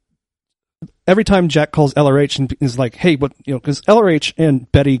 every time Jack calls LRH and is like, "Hey, what?" Because LRH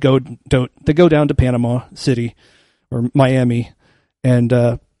and Betty go down to Panama City or Miami,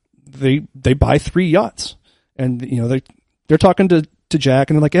 and they buy 3 yachts, and they're talking to Jack,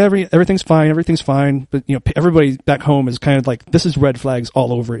 and they're like, everything's fine, but everybody back home is kind of like, this is red flags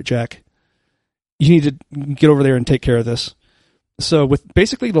all over it, Jack. You need to get over there and take care of this. So with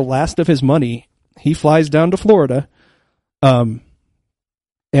basically the last of his money, he flies down to Florida, and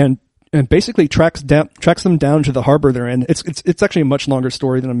basically tracks them down to the harbor they're in. It's actually a much longer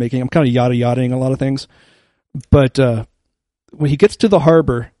story than I'm making. I'm kind of yada-yadaing a lot of things. But when he gets to the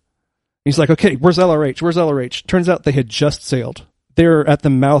harbor, he's like, okay, where's LRH? Turns out they had just sailed. They're at the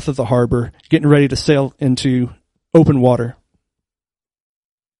mouth of the harbor, getting ready to sail into open water.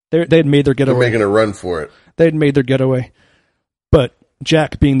 They had made their getaway. They're making a run for it. They had made their getaway. But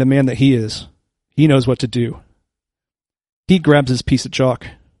Jack, being the man that he is, he knows what to do. He grabs his piece of chalk.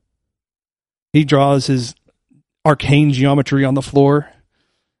 He draws his arcane geometry on the floor,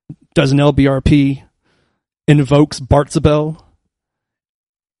 does an LBRP, invokes Bartzabel.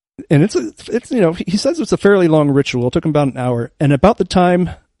 And it's he says it's a fairly long ritual. It took him about an hour. And about the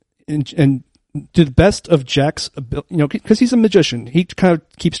time, and to the best of Jack's ability, because he's a magician, he kind of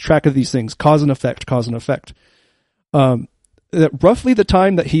keeps track of these things, cause and effect. That roughly the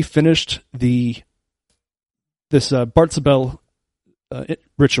time that he finished this Bartzabel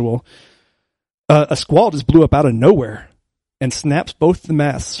ritual, a squall just blew up out of nowhere. and snaps both the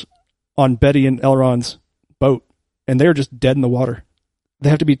masts on Betty and Elron's boat, and they're just dead in the water. They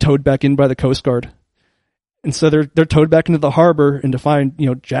have to be towed back in by the Coast Guard. And so they're towed back into the harbor, and to find,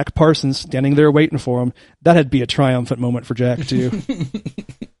 Jack Parsons standing there waiting for them, that had to be a triumphant moment for Jack, too.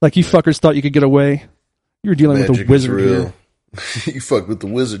 Like, you fuckers thought you could get away. You were dealing with a wizard here. You fucked with the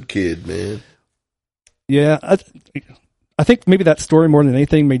wizard kid, man. Yeah, I think maybe that story more than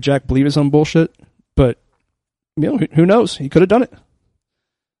anything made Jack believe his own bullshit, but, who knows? He could have done it.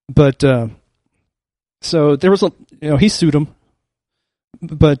 But, so there was he sued him,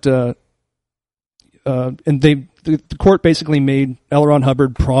 but, and the court basically made L. Ron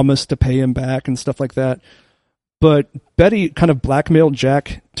Hubbard promise to pay him back and stuff like that. But Betty kind of blackmailed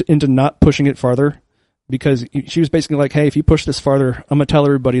Jack into not pushing it farther, because she was basically like, hey, if you push this farther, I'm going to tell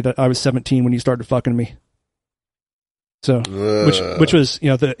everybody that I was 17 when you started fucking me. So, which was,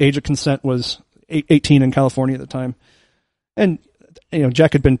 the age of consent was 18 in California at the time. And,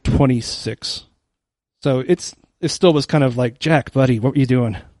 Jack had been 26. So it still was kind of like, Jack, buddy, what were you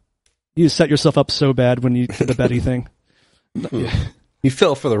doing? You set yourself up so bad when you did the Betty thing. Yeah. You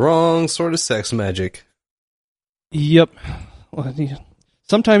fell for the wrong sort of sex magic. Yep. Well,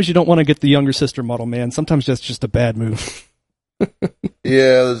 sometimes you don't want to get the younger sister model, man. Sometimes that's just a bad move.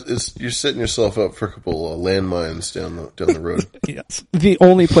 Yeah, you're setting yourself up for a couple of landmines down the road. Yeah, the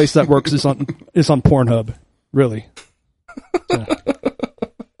only place that works is on Pornhub, really.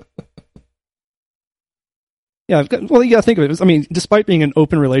 Yeah, well, you gotta think of it. I mean, despite being an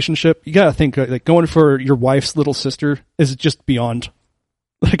open relationship, you gotta think like going for your wife's little sister is just beyond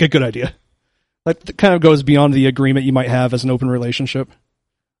like a good idea. Like, it kind of goes beyond the agreement you might have as an open relationship.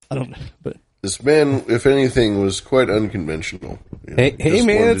 I don't know, but this man, if anything, was quite unconventional. Hey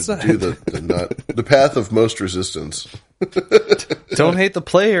man, it's do the path of most resistance. Don't hate the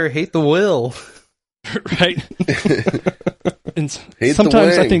player, hate the will. Right. And hate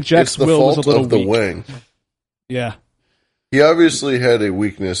sometimes the I think Jack's will was a little the weak. wang. Yeah. He obviously had a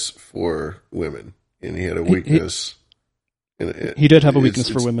weakness for women, and he had a weakness. He did have a weakness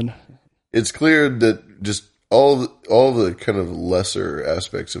for women. It's clear that just all the kind of lesser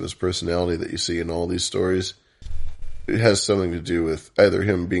aspects of his personality that you see in all these stories, it has something to do with either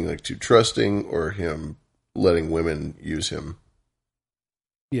him being like too trusting or him letting women use him.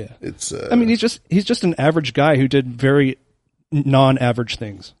 Yeah. It's I mean, he's just an average guy who did very non-average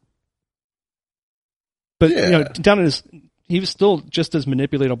things. But he was still just as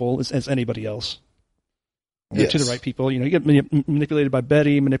manipulatable as anybody else. Yes. To the right people. You get manipulated by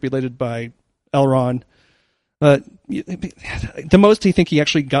Betty, manipulated by Elron. The most I think he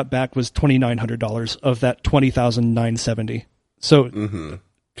actually got back was $2,900 of that $20,970. So,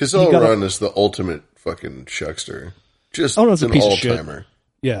 because Elron is the ultimate fucking shuckster. Just Elron's an a piece of all-timer.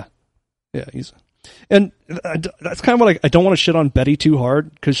 Shit. Yeah, and that's kind of what I don't want to shit on Betty too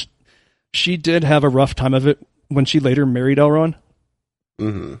hard, because she did have a rough time of it when she later married Elron.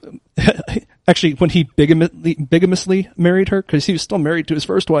 Actually, when he bigamously married her, because he was still married to his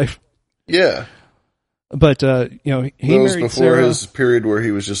first wife. Yeah. But, he was married before Sarah. his period where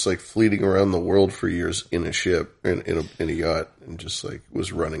he was just like fleeting around the world for years in a ship, in a yacht, and just like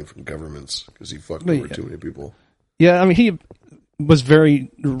was running from governments because he fucked over too many people. Yeah, I mean, he was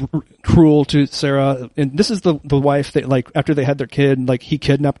very cruel to Sarah. And this is the wife that, like, after they had their kid, like, he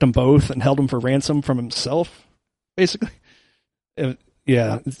kidnapped them both and held them for ransom from himself, basically.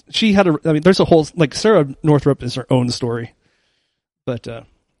 Yeah, she had there's a whole, like, Sarah Northrup is her own story. But,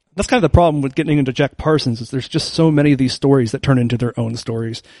 that's kind of the problem with getting into Jack Parsons, is there's just so many of these stories that turn into their own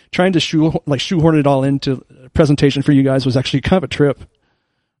stories. Trying to shoehorn it all into a presentation for you guys was actually kind of a trip.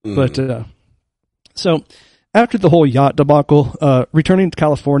 But, so after the whole yacht debacle, returning to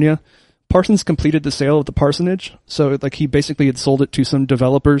California, Parsons completed the sale of the parsonage. So, like, he basically had sold it to some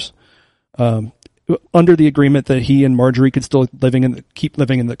developers, under the agreement that he and Marjorie could still keep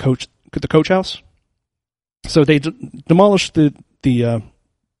living in the coach house. So they demolished the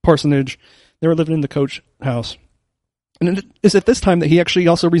parsonage. They were living in the coach house. And it is at this time that he actually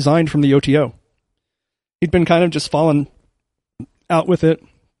also resigned from the OTO. He'd been kind of just fallen out with it.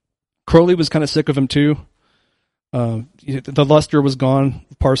 Crowley was kind of sick of him too. The luster was gone.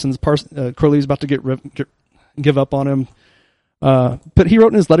 Crowley was about to give up on him. But he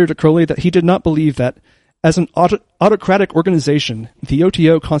wrote in his letter to Crowley that he did not believe that, as an autocratic organization, the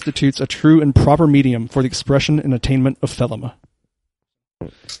OTO constitutes a true and proper medium for the expression and attainment of Thelema.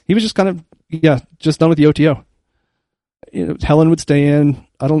 He was just kind of, just done with the OTO. Helen would stay in.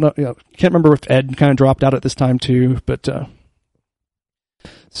 I don't know. Can't remember if Ed kind of dropped out at this time too, but,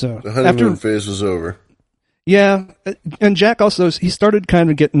 so. The honeymoon phase was over. Yeah, and Jack also, he started kind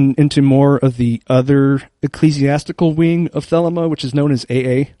of getting into more of the other ecclesiastical wing of Thelema, which is known as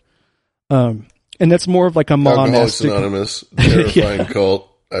AA. And that's more of like a Alcoholics monastic... Anonymous, terrifying Yeah.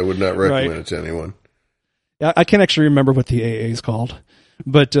 cult. I would not recommend Right. it to anyone. Yeah, I can't actually remember what the AA is called,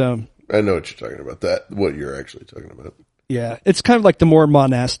 but I know what you're talking about. What you're actually talking about. yeah, it's kind of like the more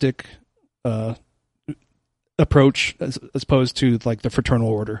monastic approach as opposed to like the fraternal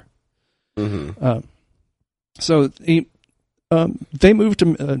order. Mm-hmm. So they moved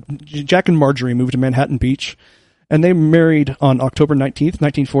to Jack and Marjorie moved to Manhattan Beach, and they married on October 19th,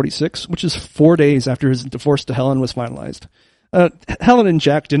 1946, which is 4 days after his divorce to Helen was finalized. Helen and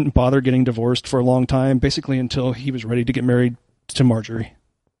Jack didn't bother getting divorced for a long time, basically until he was ready to get married to Marjorie.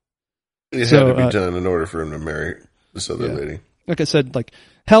 It had to be done in order for him to marry this other lady. Like I said, like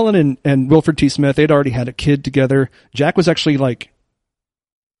Helen and Wilfred T. Smith, they'd already had a kid together. Jack was actually like,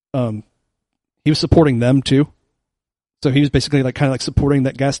 he was supporting them too. So he was basically like kind of like supporting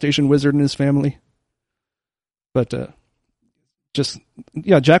that gas station wizard and his family. But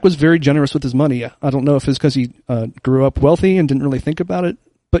Jack was very generous with his money. I don't know if it's because he grew up wealthy and didn't really think about it.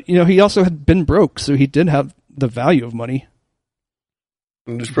 But, he also had been broke, so he did have the value of money.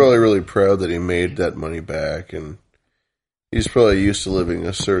 I'm just probably really proud that he made that money back, and he's probably used to living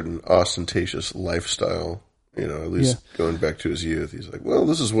a certain ostentatious lifestyle. At least going back to his youth. He's like, well,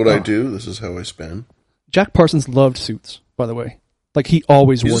 this is what I do. This is how I spend. Jack Parsons loved suits, by the way. Like, he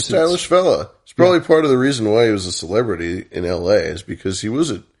always wore suits. He's a stylish fella. It's probably part of the reason why he was a celebrity in L.A. is because he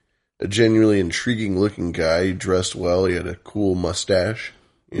was a genuinely intriguing-looking guy. He dressed well. He had a cool mustache.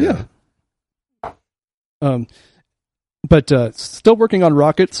 Yeah. But still working on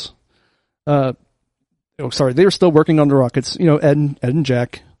rockets. They were still working on the rockets, Ed and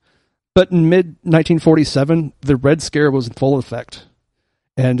Jack. But in mid-1947, the Red Scare was in full effect.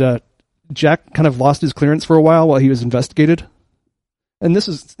 And Jack kind of lost his clearance for a while he was investigated. And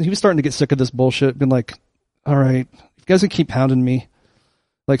he was starting to get sick of this bullshit, been like, all right, you guys can keep hounding me.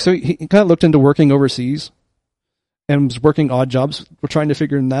 Like, so he kind of looked into working overseas and was working odd jobs. We're trying to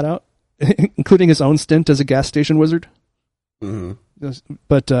figure that out, including his own stint as a gas station wizard. Mm-hmm.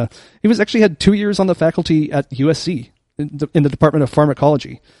 But he was actually had 2 years on the faculty at USC in the Department of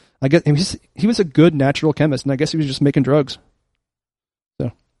Pharmacology. I guess he was a good natural chemist, and I guess he was just making drugs.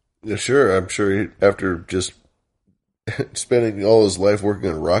 So, yeah, sure. I'm sure after just spending all his life working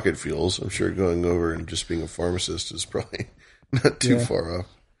on rocket fuels, I'm sure going over and just being a pharmacist is probably not too far off.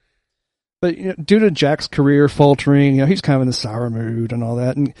 But due to Jack's career faltering, he's kind of in a sour mood and all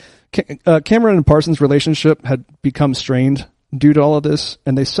that. And Cameron and Parsons' relationship had become strained due to all of this,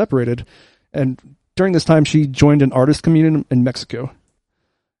 and they separated. And during this time, she joined an artist community in Mexico.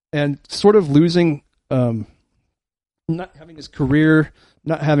 And sort of losing, not having his career,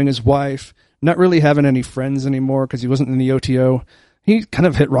 not having his wife, not really having any friends anymore because he wasn't in the OTO, he kind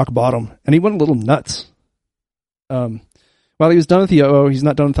of hit rock bottom, and he went a little nuts. While he was done with the OO, he's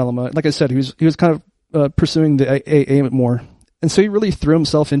not done with Thelema. Like I said, he was kind of pursuing the AA more. And so he really threw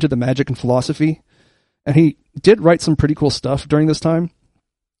himself into the magic and philosophy. And he did write some pretty cool stuff during this time.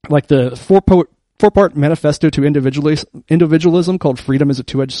 Like the four-part manifesto to individualism called Freedom is a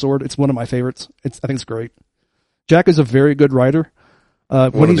Two-Edged Sword. It's one of my favorites. I think it's great. Jack is a very good writer.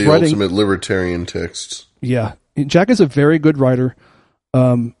 One of the ultimate libertarian texts. Yeah. Jack is a very good writer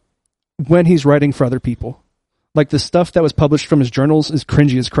when he's writing for other people. Like, the stuff that was published from his journals is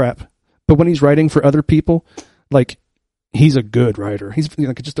cringy as crap. But when he's writing for other people, like, he's a good writer. He's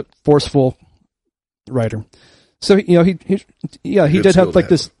just a forceful writer. So, he did have like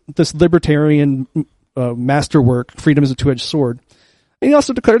this libertarian masterwork, Freedom is a Two-Edged Sword. And he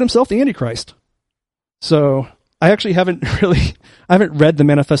also declared himself the Antichrist. So I actually haven't read the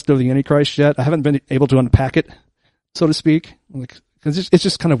Manifesto of the Antichrist yet. I haven't been able to unpack it, so to speak, because it's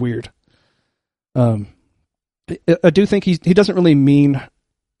just kind of weird. I do think he doesn't really mean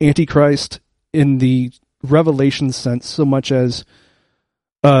Antichrist in the Revelation sense so much as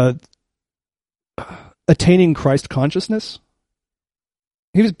attaining Christ consciousness.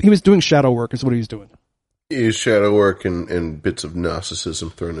 He was doing shadow work is what he was doing. He shadow work and bits of Gnosticism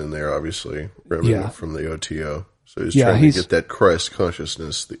thrown in there, obviously, remnant from the OTO. So he's trying to get that Christ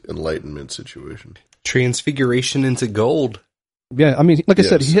consciousness, the enlightenment situation. Transfiguration into gold. Yeah, I mean, like I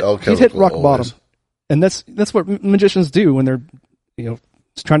said, he hit rock bottom. And that's what magicians do when they're,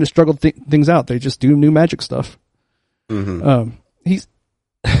 trying to struggle things out. They just do new magic stuff. Mm-hmm.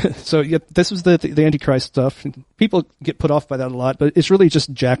 So yeah, this was the Antichrist stuff. People get put off by that a lot, but it's really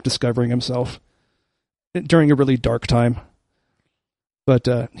just Jack discovering himself during a really dark time. But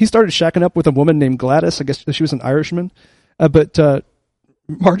he started shacking up with a woman named Gladys. I guess she was an Irishman. But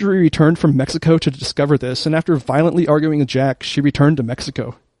Marjorie returned from Mexico to discover this, and after violently arguing with Jack, she returned to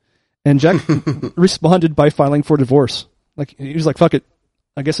Mexico. And Jack responded by filing for divorce. Like, he was like, fuck it.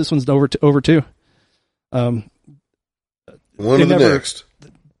 I guess this one's over too. One of the next.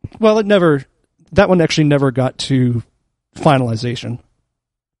 Well, that one actually never got to finalization.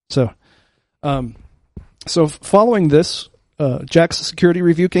 So following this, Jack's security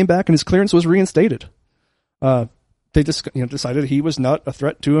review came back and his clearance was reinstated. They just decided he was not a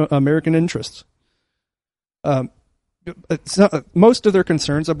threat to American interests. Most of their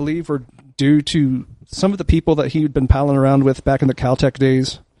concerns, I believe, were due to some of the people that he'd been palling around with back in the Caltech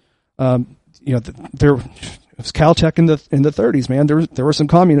days. There was Caltech in the 30s, man. There were some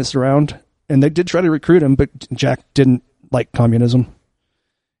communists around, and they did try to recruit him, but Jack didn't like communism.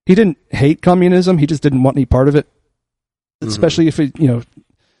 He didn't hate communism. He just didn't want any part of it, especially if it,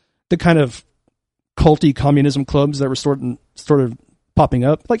 the kind of culty communism clubs that were sort of popping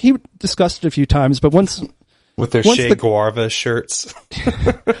up. Like, he discussed it a few times, but once with their Che Guevara shirts,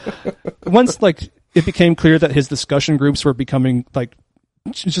 once like it became clear that his discussion groups were becoming like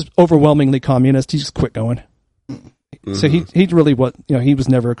just overwhelmingly communist, he just quit going. So he really he was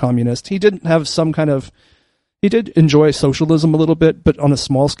never a communist. He didn't have he did enjoy socialism a little bit, but on a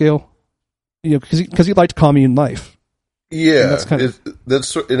small scale, because he liked commune life. Yeah,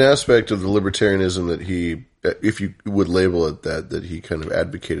 that's an aspect of the libertarianism that he, if you would label it that he kind of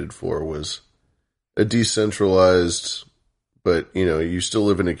advocated for, was a decentralized, but you still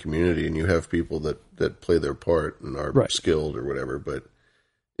live in a community and you have people that play their part and are skilled or whatever, but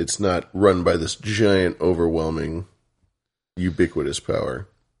it's not run by this giant, overwhelming, ubiquitous power.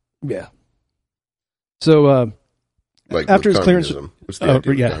 Yeah. So, like after his clearance, what's the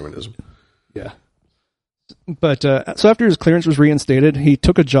idea of communism? Yeah. But so after his clearance was reinstated, he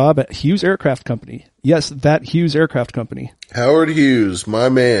took a job at Hughes Aircraft Company. Yes, that Hughes Aircraft Company. Howard Hughes, my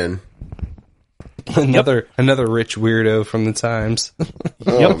man. Another rich weirdo from the times.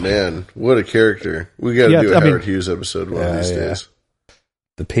 Oh man, what a character! We got to do a Howard Hughes episode one of these days.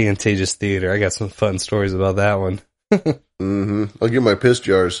 The Pantages Theater. I got some fun stories about that one. I'll get my piss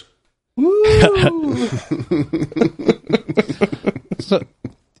jars. So,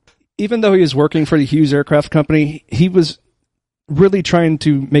 even though he was working for the Hughes Aircraft Company, he was really trying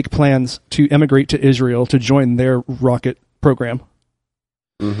to make plans to emigrate to Israel to join their rocket program.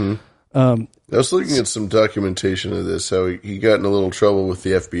 I was looking at some documentation of this, how he got in a little trouble with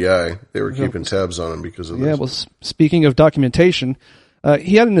the FBI. They were keeping tabs on him because of this. Yeah, well, speaking of documentation,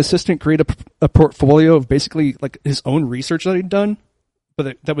 he had an assistant create a portfolio of basically like his own research that he'd done,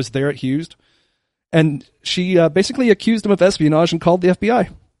 but that was there at Hughes. And she basically accused him of espionage and called the FBI.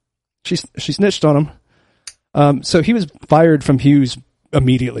 She snitched on him. So he was fired from Hughes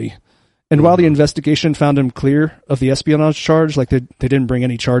immediately. And while the investigation found him clear of the espionage charge, like they didn't bring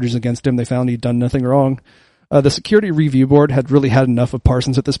any charges against him, they found he'd done nothing wrong. The Security Review Board had really had enough of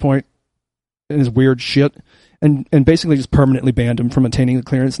Parsons at this point and his weird shit, and basically just permanently banned him from attaining the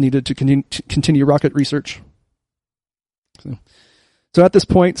clearance needed to continue rocket research. So at this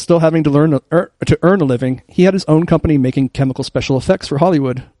point, still having to earn a living, he had his own company making chemical special effects for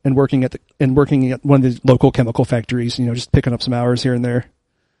Hollywood and working at one of the local chemical factories, just picking up some hours here and there.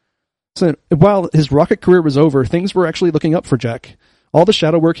 So while his rocket career was over, things were actually looking up for Jack. All the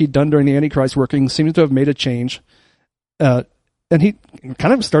shadow work he'd done during the Antichrist working seemed to have made a change. And he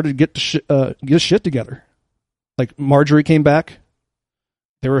kind of started to get his shit together. Like, Marjorie came back.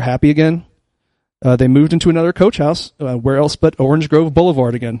 They were happy again. They moved into another coach house, where else but Orange Grove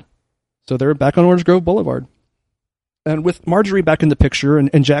Boulevard again. So they're back on Orange Grove Boulevard. And with Marjorie back in the picture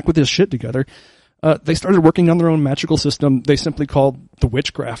and Jack with his shit together, they started working on their own magical system they simply called the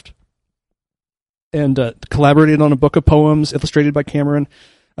Witchcraft. And collaborated on a book of poems illustrated by Cameron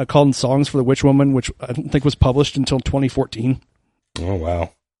called Songs for the Witch Woman, which I don't think was published until 2014. Oh,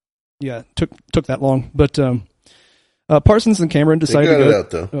 wow. Yeah, took that long. But Parsons and Cameron decided they got to it out,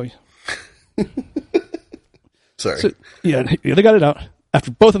 though. Oh, yeah. Sorry. So, yeah, they got it out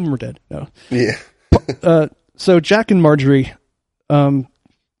after both of them were dead. No. Yeah. So Jack and Marjorie,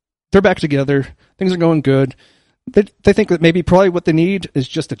 they're back together. Things are going good. They think that maybe probably what they need is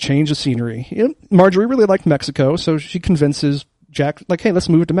just a change of scenery. Marjorie really liked Mexico, so she convinces Jack, like, hey, let's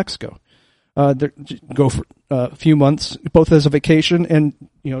move to Mexico. Go for a few months, both as a vacation, and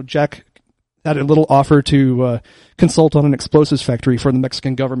Jack had a little offer to consult on an explosives factory for the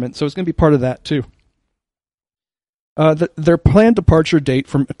Mexican government, so it's going to be part of that too. Their planned departure date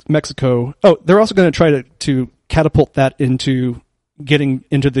from Mexico. Oh, they're also going to try to catapult that into getting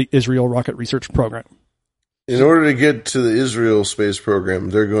into the Israel rocket research program. In order to get to the Israel space program,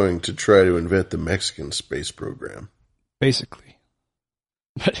 they're going to try to invent the Mexican space program. Basically.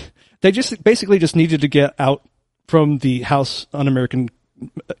 But they just basically just needed to get out from the House Un-American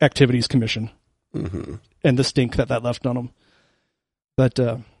Activities Commission and the stink that left on them. But,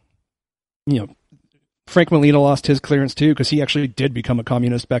 Frank Molina lost his clearance too because he actually did become a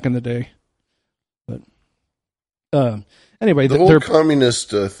communist back in the day. But anyway, the whole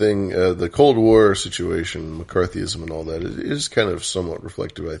communist thing, the Cold War situation, McCarthyism, and all that is kind of somewhat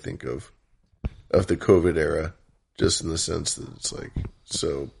reflective, I think, of the COVID era, just in the sense that it's like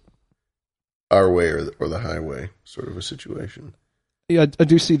so our way or the highway sort of a situation. Yeah, I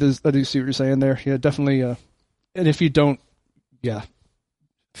do see this. I do see what you're saying there. Yeah, definitely. And if you don't,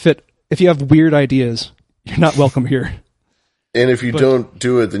 fit. If you have weird ideas, you're not welcome here. And if you don't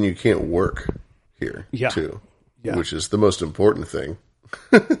do it, then you can't work here too. Yeah. Which is the most important thing.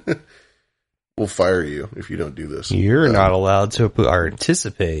 We'll fire you if you don't do this. You're not allowed to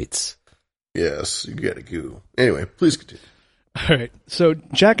participate. Yes, you gotta go. Anyway, please continue. All right. So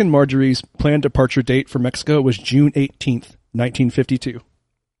Jack and Marjorie's planned departure date for Mexico was June 18th, 1952.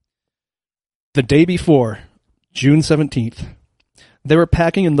 The day before, June 17th, they were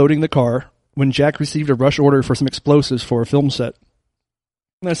packing and loading the car when Jack received a rush order for some explosives for a film set.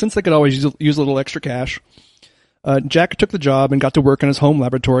 Now, since they could always use a little extra cash, Jack took the job and got to work in his home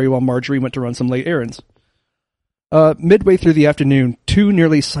laboratory while Marjorie went to run some late errands. Midway through the afternoon, two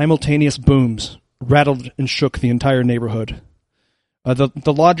nearly simultaneous booms rattled and shook the entire neighborhood. The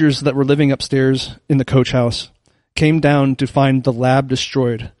lodgers that were living upstairs in the coach house came down to find the lab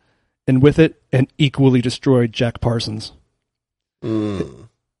destroyed, and with it, an equally destroyed Jack Parsons.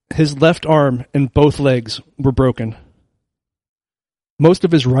 His left arm and both legs were broken. Most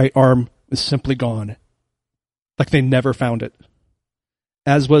of his right arm was simply gone, like they never found it,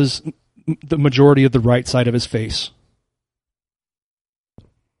 as was the majority of the right side of his face.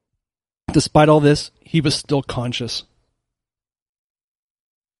 Despite all this, he was still conscious.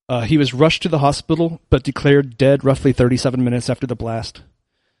 He was rushed to the hospital, but declared dead roughly 37 minutes after the blast.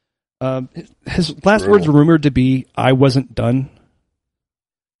 His last words were rumored to be, "I wasn't done."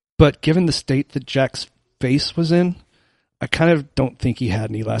 But given the state that Jack's face was in, I kind of don't think he had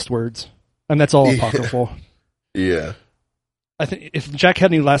any last words. And that's all apocryphal. Yeah. I think if Jack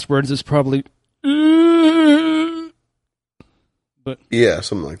had any last words, it's probably... But yeah,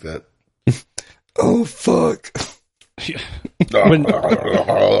 something like that. Oh, fuck.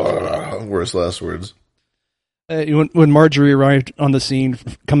 Worst last words. When Marjorie arrived on the scene,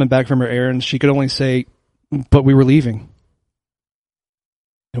 coming back from her errands, she could only say, "But we were leaving."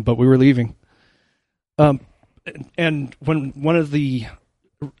 But we were leaving. And when one of the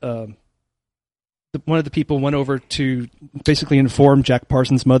people went over to basically inform Jack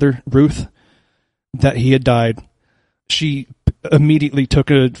Parsons' mother, Ruth, that he had died, she immediately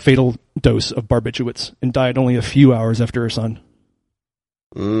took a fatal dose of barbiturates and died only a few hours after her son.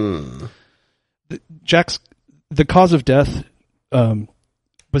 The cause of death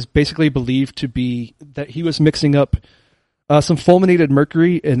was basically believed to be that he was mixing up some fulminated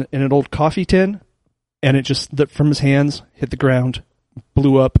mercury in an old coffee tin, and it just from his hands hit the ground,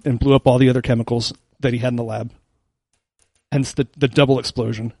 blew up all the other chemicals that he had in the lab. Hence the double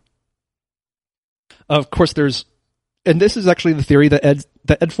explosion. Of course, and this is actually the theory that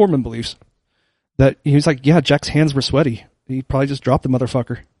Ed Foreman believes, that he was like, yeah, Jack's hands were sweaty. He probably just dropped the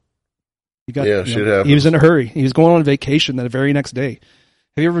motherfucker. Shit happens. He was in a hurry. He was going on vacation the very next day.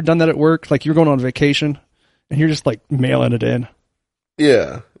 Have you ever done that at work? Like, you're going on vacation and you're just like mailing it in.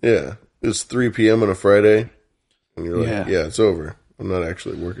 Yeah. It's 3 p.m. on a Friday, and you're like, yeah, it's over. I'm not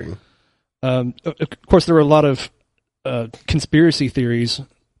actually working. Of course, there were a lot of conspiracy theories,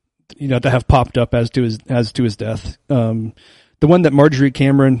 that have popped up as to his death. The one that Marjorie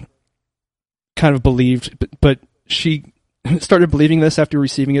Cameron kind of believed, but she started believing this after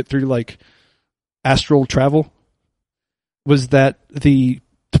receiving it through like astral travel, was that the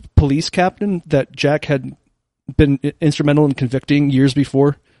police captain that Jack had been instrumental in convicting years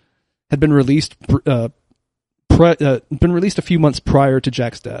before had been released a few months prior to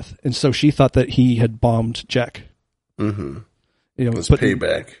Jack's death, and so she thought that he had bombed Jack. Mm-hmm. It's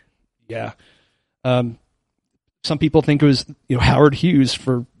payback. Yeah. Some people think it was Howard Hughes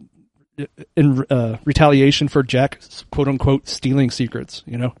in retaliation for Jack, quote unquote, stealing secrets.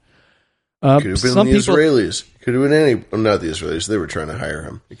 Could have been the Israelis. Could have been not the Israelis. They were trying to hire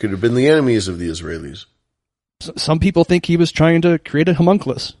him. It could have been the enemies of the Israelis. Some people think he was trying to create a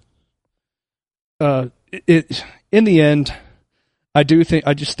homunculus. In the end, I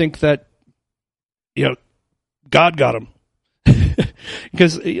just think that God got him.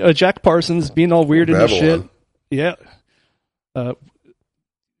 Because Jack Parsons being all weird and shit,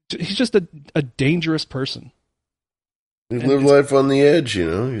 he's just a dangerous person. He lived life on the edge, you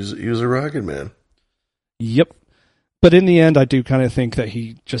know. He was a rocket man. Yep. But in the end, I do kind of think that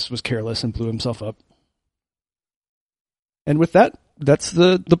he just was careless and blew himself up. And with that, that's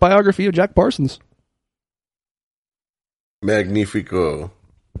the biography of Jack Parsons. Magnifico.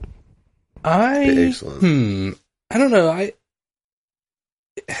 Excellent. I don't know.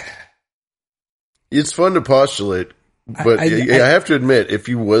 It's fun to postulate, but I have to admit, if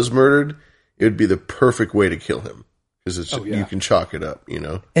he was murdered, it would be the perfect way to kill him. Because you can chalk it up, you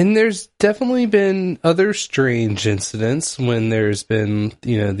know? And there's definitely been other strange incidents when there's been,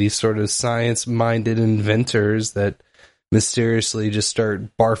 you know, these sort of science-minded inventors that mysteriously just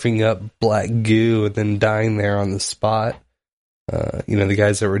start barfing up black goo and then dying there on the spot. You know, the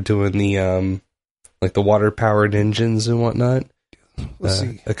guys that were doing the, like the water-powered engines and whatnot. Let's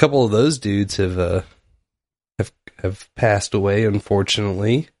see. A couple of those dudes have passed away,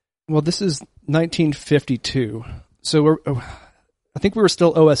 unfortunately. Well, this is 1952. So I think we were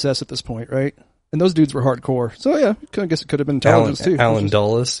still OSS at this point, right? And those dudes were hardcore. So yeah, I guess it could have been intelligence too. Alan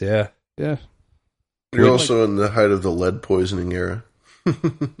Dulles, yeah. Yeah. You're also in the height of the lead poisoning era.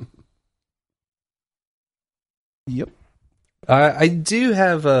 Yep. I do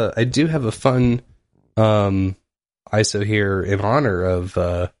have a fun ISO here in honor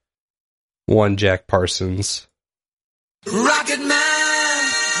of one Jack Parsons. Rocket Man,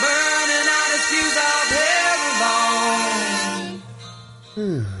 burning out his fuse all day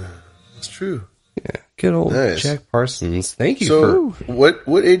long. It's true. Yeah, good old nice. Jack Parsons. Thank you. So,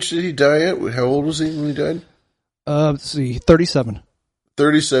 what age did he die at? How old was he when he died? Let's see, 37.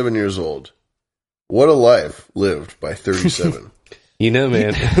 37 years old. What a life lived by 37. You know,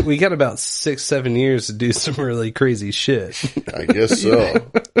 man, we got about 6-7 years to do some really crazy shit. I guess so.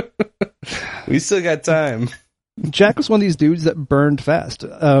 We still got time. Jack was one of these dudes that burned fast.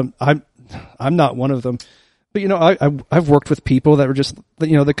 I'm not one of them, but you know, I've worked with people that were just,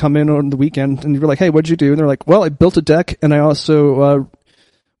 you know, they come in on the weekend and you're like, hey, what'd you do? And they're like, well, I built a deck and I also,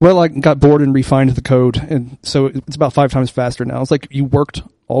 I got bored and refined the code. And so it's about 5 times faster now. It's like, you worked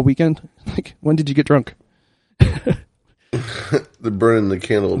all weekend? Like, when did you get drunk? They're burning the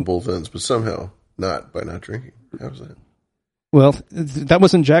candle at both ends, but somehow not by not drinking. How was that? Well, that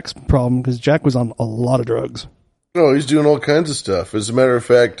wasn't Jack's problem because Jack was on a lot of drugs. No, he's doing all kinds of stuff. As a matter of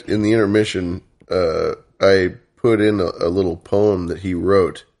fact, in the intermission, I put in a little poem that he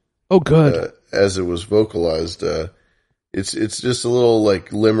wrote. Oh, good. As it was vocalized. It's just a little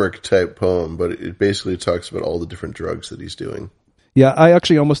like limerick type poem, but it basically talks about all the different drugs that he's doing. Yeah, I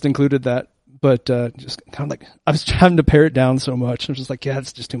actually almost included that, but just kind of like, I was having to pare it down so much. I was just like, yeah,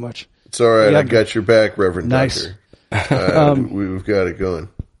 it's just too much. It's all right. Yeah, I got your back, Reverend nice. Doctor. We've got it going.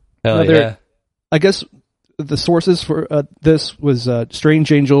 Hell yeah. I guess the sources for this was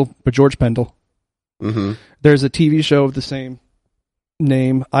Strange Angel by George Pendle. Mm-hmm. There's a TV show of the same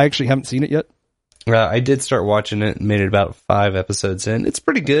name. I actually haven't seen it yet. I did start watching it and made it about 5 episodes in. It's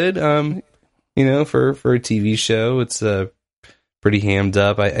pretty good. You know, for a TV show, it's pretty hammed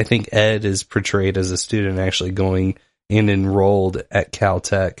up. I think Ed is portrayed as a student actually going and enrolled at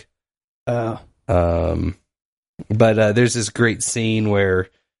Caltech. But there's this great scene where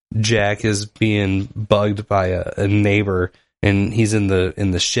Jack is being bugged by a neighbor, and he's in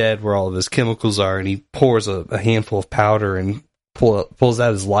the shed where all of his chemicals are, and he pours a handful of powder and pulls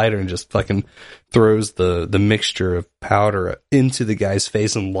out his lighter and just fucking throws the mixture of powder into the guy's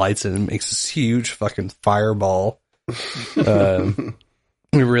face and lights it and makes this huge fucking fireball. It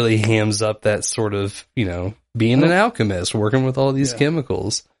really hams up that sort of, you know, being an alchemist, working with all these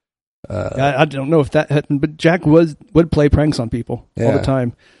chemicals. I don't know if that happened, but Jack would play pranks on people all the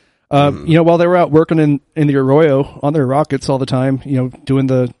time. You know, while they were out working in the Arroyo on their rockets all the time, you know, doing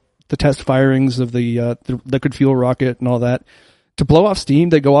the test firings of the liquid fuel rocket and all that, to blow off steam,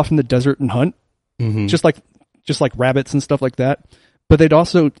 they go off in the desert and hunt, just like rabbits and stuff like that. But they'd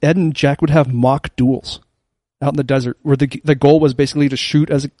also, Ed and Jack would have mock duels out in the desert, where the goal was basically to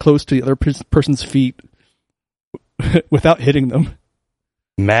shoot as close to the other person's feet without hitting them.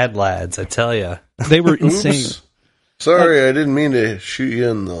 Mad lads, I tell ya. They were insane. Sorry, I didn't mean to shoot you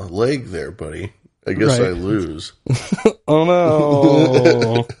in the leg there, buddy. I guess I lose. Oh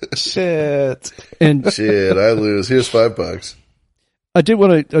no. Shit. Shit, I lose. Here's $5. I did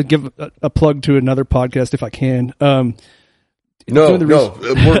want to give a plug to another podcast if I can. No,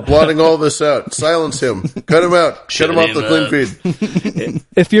 we're blotting all this out. Silence him. Cut him out. Shut him off the clean feed.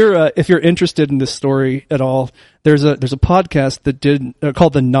 If you're interested in this story at all, there's a podcast that did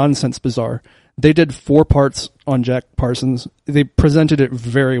called The Nonsense Bazaar. They did 4 parts on Jack Parsons. They presented it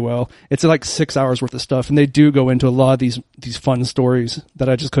very well. It's like 6 hours worth of stuff, and they do go into a lot of these fun stories that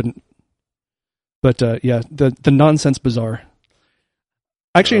I just couldn't But yeah, the Nonsense Bazaar.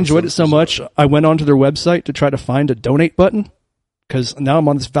 I actually enjoyed it so much, I went onto their website to try to find a donate button, because now I'm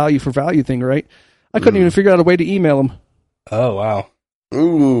on this value for value thing, right? I couldn't even figure out a way to email them. Oh, wow.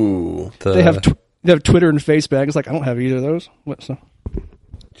 Ooh. They have Twitter and Facebook. It's like, I don't have either of those.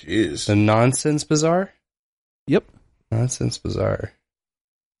 Jeez. The Nonsense Bazaar? Yep. Nonsense Bazaar.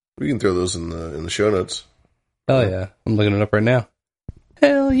 We can throw those in the show notes. Oh, yeah. I'm looking it up right now.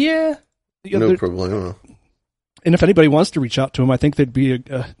 Hell yeah. No problem. And if anybody wants to reach out to them, I think they'd be a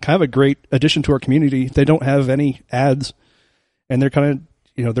kind of a great addition to our community. They don't have any ads, and they're kind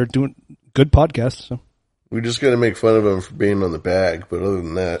of, they're doing good podcasts. So we just got to make fun of them for being on the bag, but other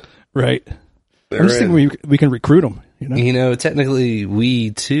than that, right? I'm just thinking we can recruit them. Technically,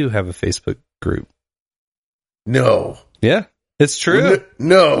 we too have a Facebook group. No. Yeah, it's true.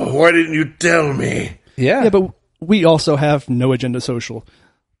 No, why didn't you tell me? Yeah, but we also have No Agenda Social.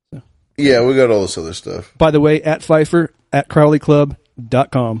 Yeah, we got all this other stuff. By the way, at Pfeiffer, at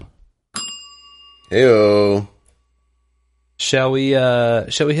CrowleyClub.com. Heyo. Shall we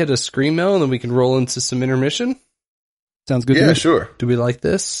hit a screen mail and then we can roll into some intermission? Sounds good to me. Yeah, sure. Do we like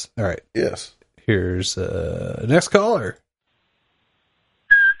this? All right. Yes. Here's next caller.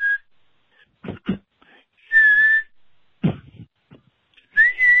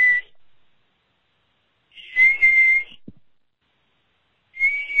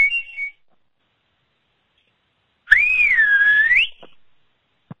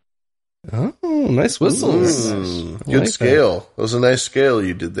 Oh, nice whistles. Good like scale. That was a nice scale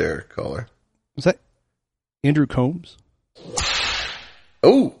you did there, caller. Was that Andrew Combs?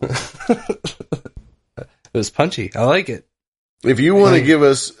 Oh. It was punchy. I like it. If you want to give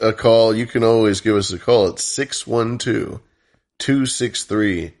us a call, you can always give us a call at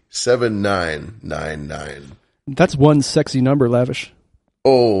 612-263-7999. That's one sexy number, Lavish.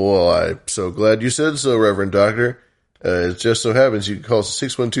 Oh, well, I'm so glad you said so, Reverend Doctor. It just so happens you can call us at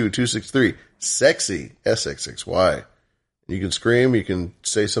 612-263-SEXY, SXXY. You can scream, you can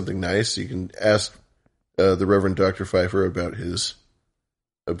say something nice, you can ask the Reverend Dr. Pfeiffer about his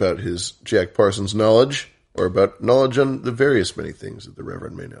Jack Parsons knowledge, or about knowledge on the various many things that the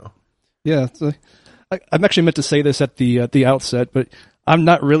Reverend may know. Yeah, I'm actually meant to say this at the outset, but I'm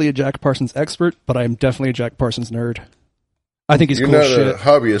not really a Jack Parsons expert, but I'm definitely a Jack Parsons nerd. I think he's You're cool not shit. a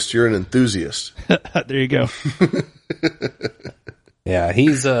hobbyist, you're an enthusiast. There you go. Yeah,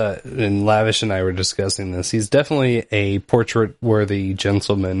 he's and Lavish and I were discussing this. He's definitely a portrait-worthy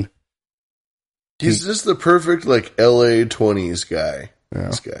gentleman. He's just the perfect, LA 20s guy. Yeah.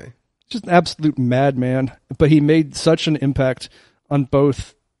 This guy. Just an absolute madman, but he made such an impact on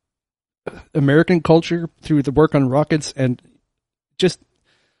both American culture through the work on rockets, and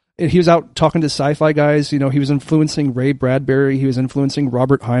he was out talking to sci-fi guys. He was influencing Ray Bradbury. He was influencing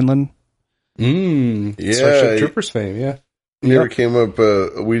Robert Heinlein. Yeah. Starship Troopers fame, yeah. You never came up,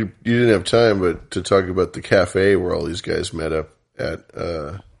 you didn't have time, but to talk about the cafe where all these guys met up at,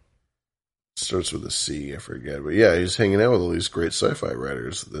 starts with a C, I forget. But yeah, he's hanging out with all these great sci-fi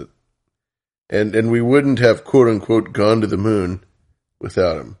writers and we wouldn't have quote unquote gone to the moon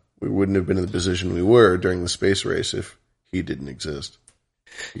without him. We wouldn't have been in the position we were during the space race if he didn't exist.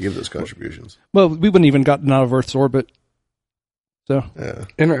 He gave those contributions. Well, we wouldn't even gotten out of Earth's orbit. So, yeah.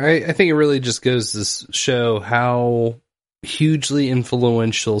 And I think it really just goes to show how hugely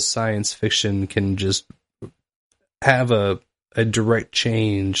influential science fiction can just have a direct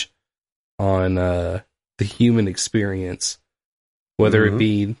change on the human experience. Whether it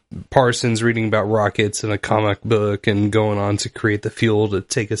be Parsons reading about rockets in a comic book and going on to create the fuel to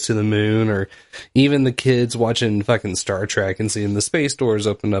take us to the moon, or even the kids watching fucking Star Trek and seeing the space doors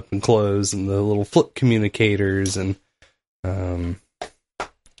open up and close and the little flip communicators, and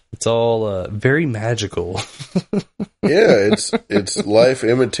it's all very magical. Yeah, it's life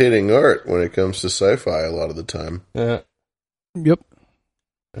imitating art when it comes to sci-fi a lot of the time. Yeah. Yep.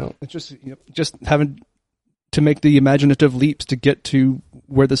 Well, it's just having to make the imaginative leaps to get to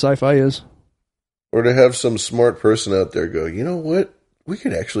where the sci-fi is. Or to have some smart person out there go, you know what? We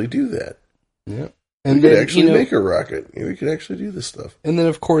could actually do that. Yeah. And we could actually make a rocket. We could actually do this stuff. And then,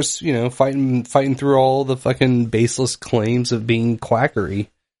 of course, fighting through all the fucking baseless claims of being quackery.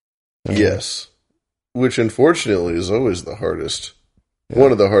 Yes. Which, unfortunately, is always the hardest. Yeah.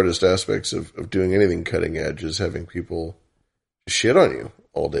 One of the hardest aspects of doing anything cutting edge is having people shit on you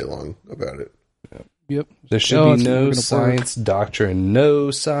all day long about it. Yep. There should be no science doctrine.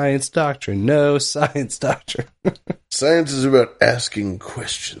 No science doctrine. No science doctrine. Science is about asking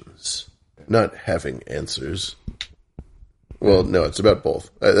questions, not having answers. Well, no, it's about both.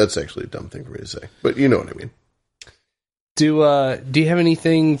 That's actually a dumb thing for me to say, but you know what I mean. Do you have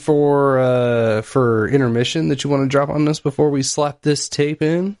anything for intermission that you want to drop on us before we slap this tape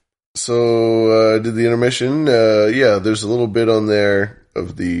in? So, did the intermission? Yeah, there's a little bit on there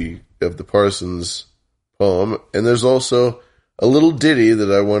of the Parsons poem, and there's also a little ditty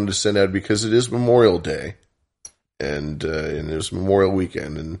that I wanted to send out because it is Memorial Day, and it was Memorial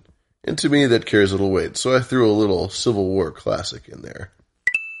Weekend, and to me that carries a little weight. So I threw a little Civil War classic in there.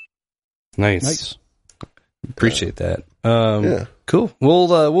 Nice. Appreciate that. Yeah. Cool.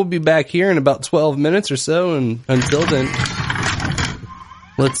 We'll be back here in about 12 minutes or so, and until then,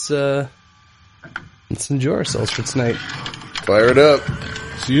 let's enjoy ourselves for tonight. Fire it up.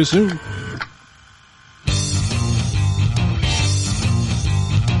 See you soon.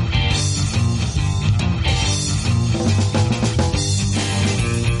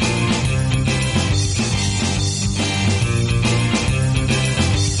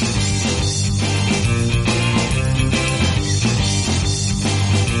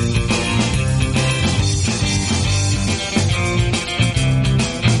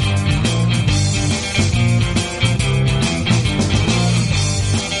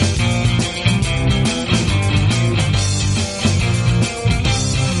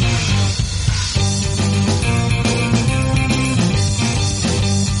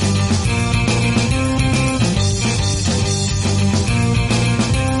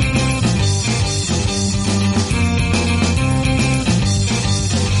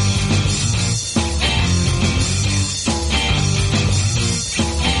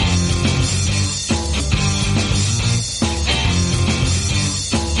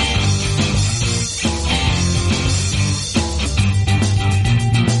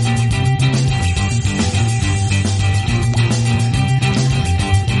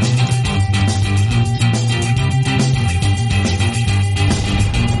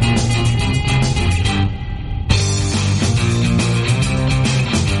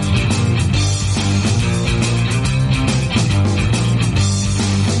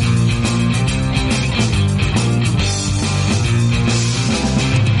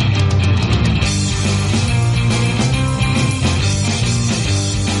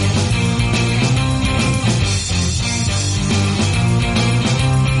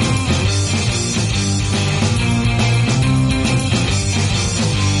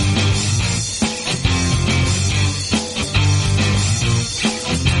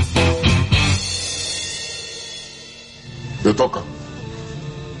 Te toca.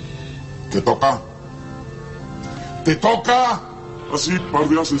 Te toca. Te toca. Así, par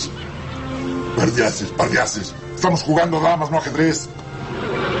de haces. Par de haces, par de haces. Estamos jugando damas, no ajedrez.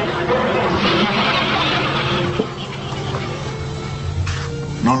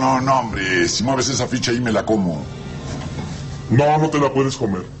 No, hombre. Si mueves esa ficha ahí me la como. No, no te la puedes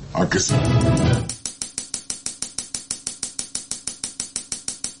comer. ¿A que sí?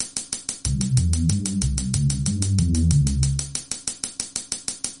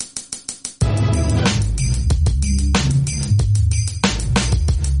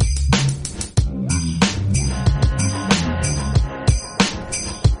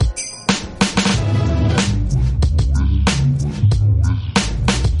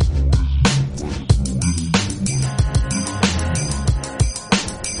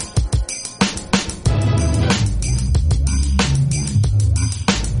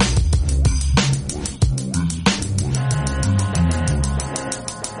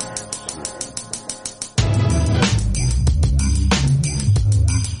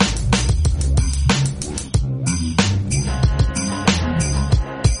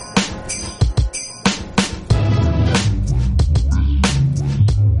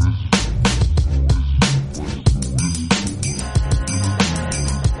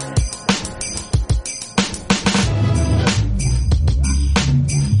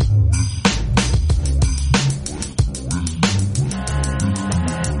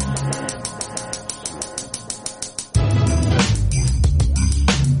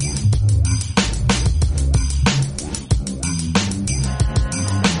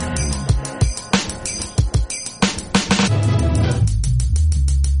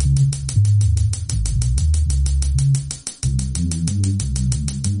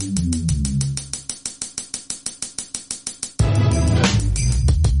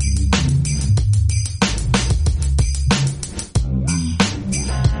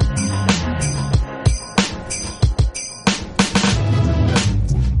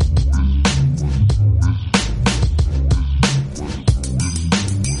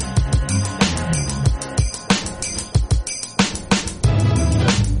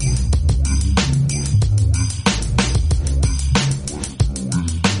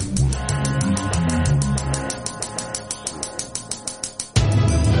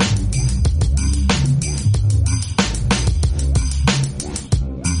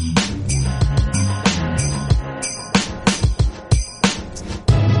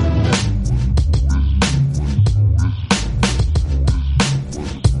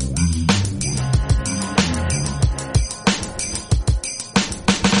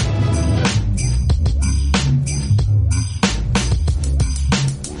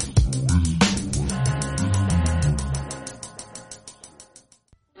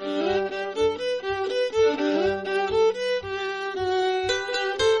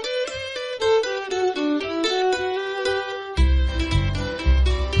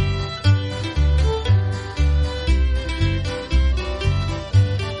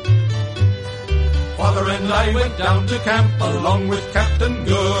 and I went down to camp along with Captain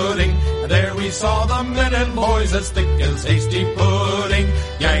Gooding. And there we saw the men and boys as thick as hasty pudding.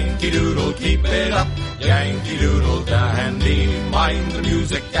 Yankee Doodle, keep it up, Yankee Doodle dandy. Mind the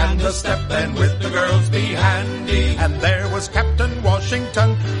music and the step, and with the girls be handy. And there was Captain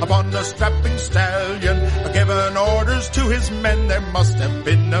Washington upon a strapping stallion, giving orders to his men, there must have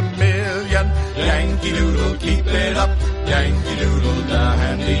been a million. Yankee Doodle, keep it up, Yankee Doodle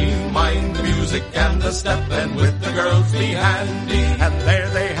dandy. Mind the music and the step, and with the girls be handy. And there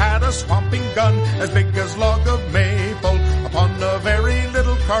they had a swamping gun as big as log of maple, upon a very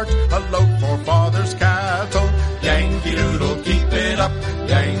little cart, a load for father's cattle. Yankee Doodle, keep it up,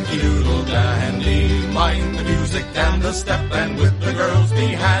 Yankee Doodle dandy. Mind the music and the step, and with the girls be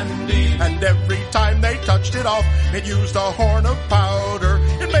handy. And every time they touched it off, it used a horn of powder.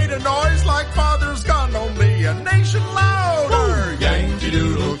 It made a noise like father's gun, only a nation louder. Yankee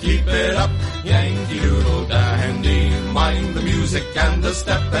Doodle, keep it up, Yankee Doodle dandy. Mind the music and the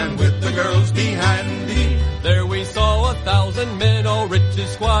step, and with the girls be handy. There we saw 1,000 men, all rich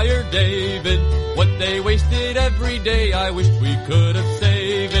as Squire David. What they wasted every day, I wished we could have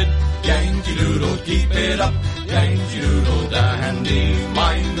saved it. Yankee Doodle, keep it up, Yankee Doodle dandy.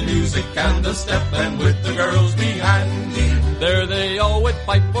 Mind the music and the step, and with the girls be handy. There they all would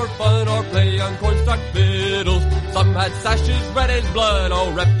fight for fun or play on cornstalk fiddles. Some had sashes red as blood,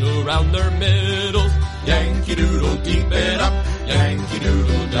 all wrapped around their middles. Yankee Doodle, keep it up, Yankee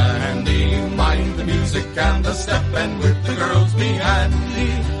Doodle dandy. Mind the music and the step, and with the girls be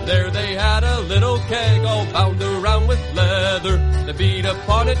handy. There they had a little keg all bound around with leather. They beat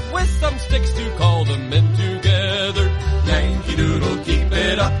upon it with some sticks to call the men together. Yankee Doodle, keep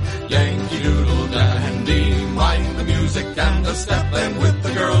it up, Yankee Doodle dandy. Mind the music and the step, and with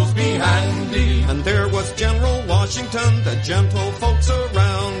the girls be handy. And there was General Washington, the gentle folks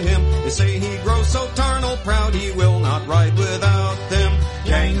around him. They say he grows so tarnal proud he will not ride without them.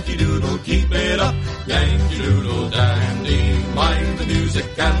 Yankee Doodle, keep it up, Yankee Doodle dandy. Mind the music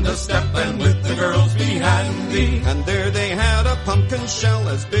and the step, and with the girls be handy. And there they had a pumpkin shell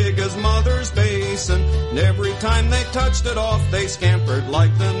as big as Mother's basin. And every time they touched it off, they scampered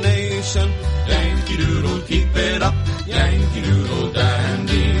like the nation. Yankee Doodle, keep it up, Yankee Doodle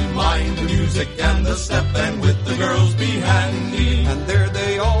dandy. Mind the music and the step, and with the girls be handy. And there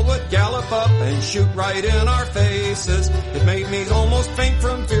they all would gallop up and shoot right in our faces. It made me almost faint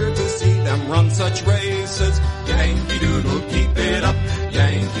from fear to see them run such races. Yankee Doodle, keep it up,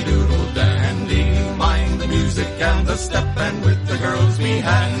 Yankee Doodle dandy. Mind the music and the step, and with the girls be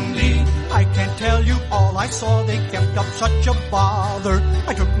handy. I can't tell you all I saw, they kept up such a bother.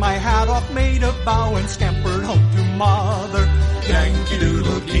 I took my hat off, made a bow, and scampered home to mother. Yankee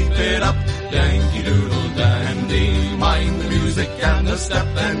Doodle, keep it up, Yankee Doodle dandy. Mind the music and the step,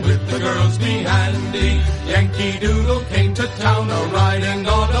 and with the girls be handy. Yankee Doodle came to town a-riding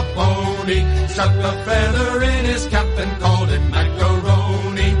on a pony. Stuck a feather in his cap and called it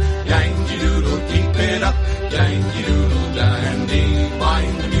macaroni. Yankee Doodle, keep it up, Yankee Doodle dandy.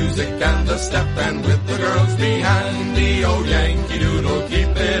 Mind the music and the step, and with the girls be handy. Oh, Yankee Doodle,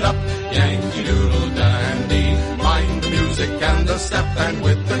 keep it up, Yankee Doodle dandy. Mind the music and the step, and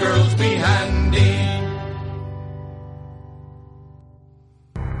with the girls be handy.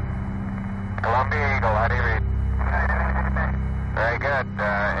 Columbia Eagle, how do you read? Very good.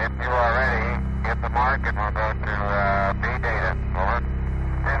 If you are ready, get the mark and we'll go to B data. Over.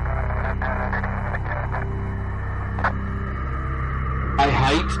 I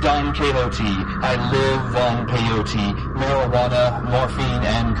hate Don Quixote. I live on peyote, marijuana, morphine,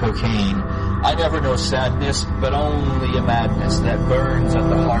 and cocaine. I never know sadness, but only a madness that burns at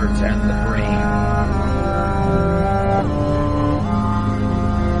the heart and the brain.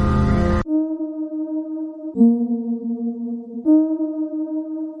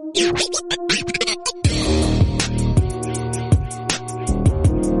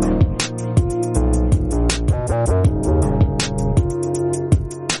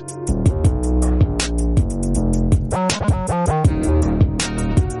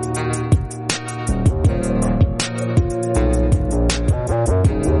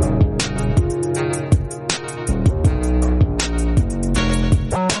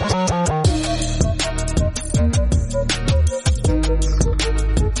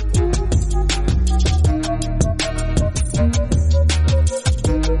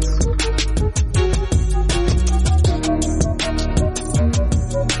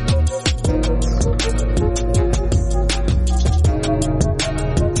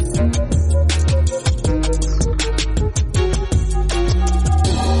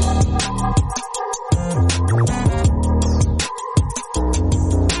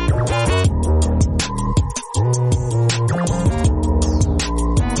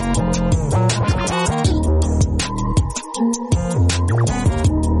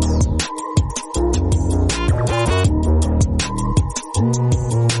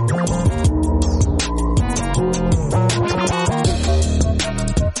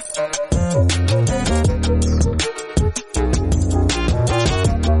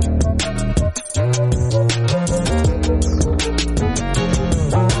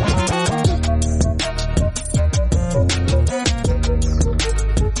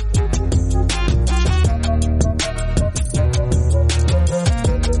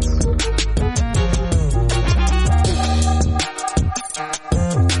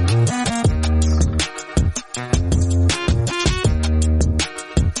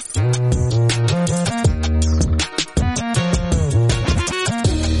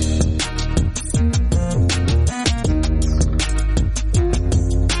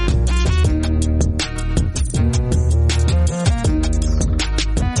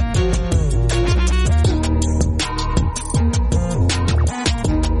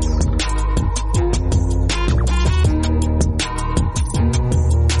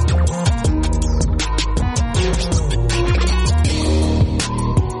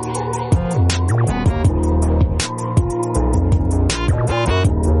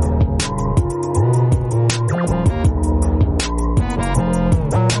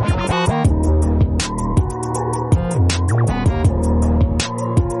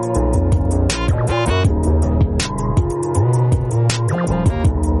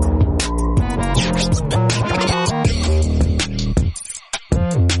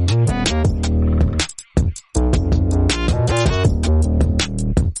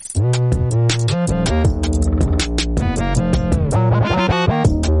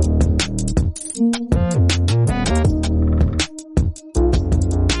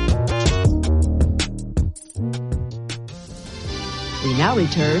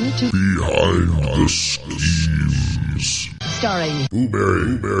 return to Behind the Schemes. starring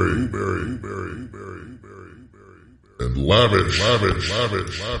Blueberry, and Lavish.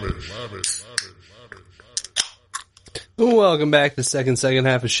 Welcome back to the second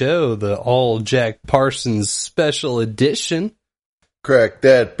half of the show, the all Jack Parsons special edition. Crack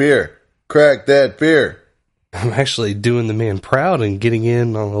that beer. I'm actually doing the man proud and getting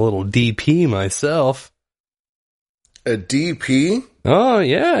in on a little DP myself. A DP? Oh,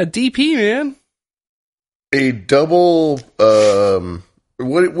 yeah, a DP, man. A double,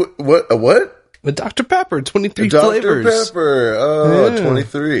 what? A Dr. Pepper, 23 Dr. flavors. Dr. Pepper, oh, Yeah.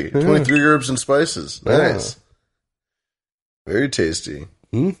 23. Yeah. 23 herbs and spices. Nice. Very tasty.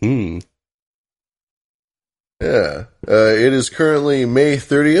 Mm-hmm. Yeah. It is currently May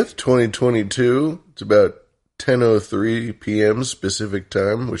 30th, 2022. It's about 10:03 p.m. Pacific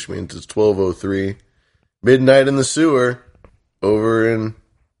time, which means it's 12:03. Midnight in the sewer over in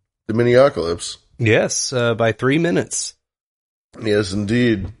the Minneapolis. Yes, by 3 minutes. Yes,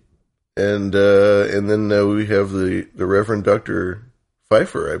 indeed. And then we have the Reverend Dr.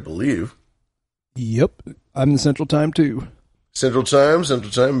 Pfeiffer, I believe. Yep. I'm the Central Time, too. Central Time,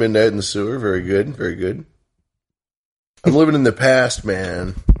 midnight in the sewer. Very good, very good. I'm living in the past,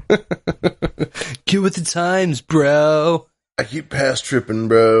 man. Get with the times, bro. I keep past tripping,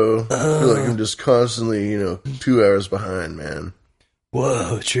 bro. I feel like I'm just constantly, 2 hours behind, man.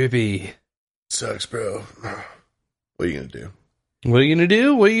 Whoa, trippy. Sucks, bro. What are you going to do? What are you going to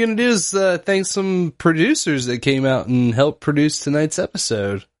do? What you're going to do is thank some producers that came out and helped produce tonight's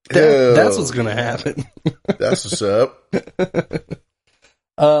episode. That's what's going to happen. That's what's up.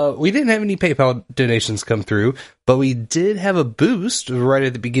 We didn't have any PayPal donations come through, but we did have a boost right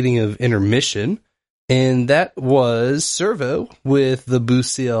at the beginning of intermission, and that was Servo with the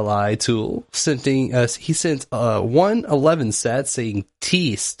Boost CLI tool. He sent 111 sat saying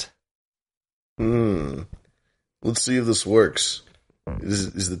teased. Let's see if this works.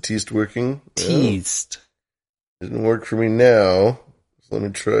 Is the teased working? Teased. Didn't work for me now. So let me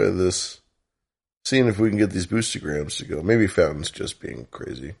try this. Seeing if we can get these boostergrams to go. Maybe Fountain's just being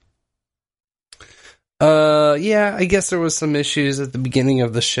crazy. Yeah, I guess there was some issues at the beginning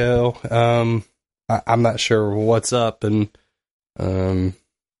of the show. I'm not sure what's up, and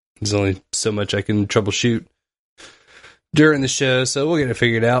there's only so much I can troubleshoot during the show, so we'll get it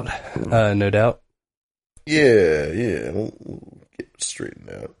figured out, no doubt. Yeah, we'll get it straightened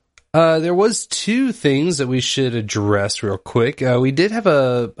out. There was two things that we should address real quick. We did have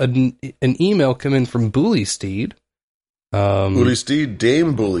an email come in from Bully Steed. Bully Steed,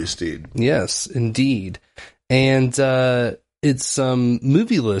 Dame Bully Steed. Yes, indeed. And it's some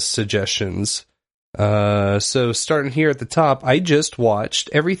movie list suggestions. So starting here at the top, I just watched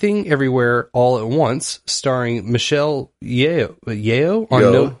Everything Everywhere All at Once, starring Michelle Yeoh. I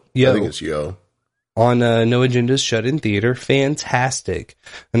think it's Yeoh. On No Agenda's Shut-In Theater. Fantastic.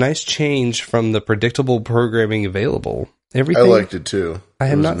 A nice change from the predictable programming available. Everything. I liked it too. I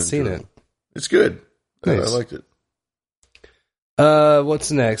have not seen it. It's good. Nice. I liked it.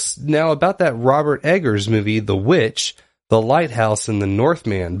 What's next? Now about that Robert Eggers movie, The Witch, The Lighthouse, and The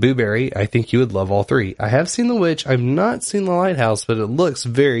Northman. Booberry, I think you would love all three. I have seen The Witch. I've not seen The Lighthouse, but it looks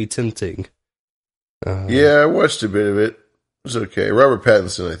very tempting. Yeah, I watched a bit of it. It was okay. Robert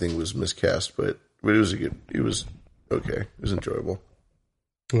Pattinson, I think, was miscast, but it was okay. It was enjoyable.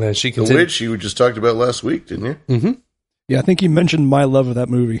 The Witch you just talked about last week, didn't you? Mm-hmm. Yeah, I think you mentioned my love of that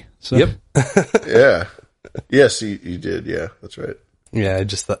movie. So. Yep. Yeah. Yes, you did. Yeah, that's right. Yeah,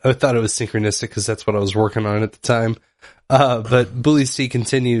 I thought it was synchronistic because that's what I was working on at the time. But Bully C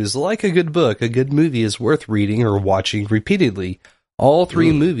continues, like a good book, a good movie is worth reading or watching repeatedly. All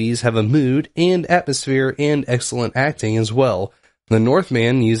three movies have a mood and atmosphere and excellent acting as well. The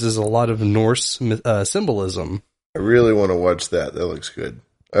Northman uses a lot of Norse symbolism. I really want to watch that. That looks good.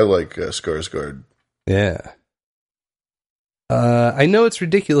 I like Skarsgård. Yeah. I know it's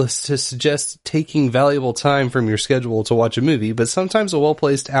ridiculous to suggest taking valuable time from your schedule to watch a movie, but sometimes a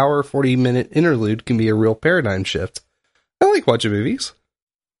well-placed hour, 40-minute interlude can be a real paradigm shift. I like watching movies.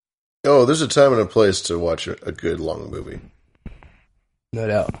 Oh, there's a time and a place to watch a good long movie. No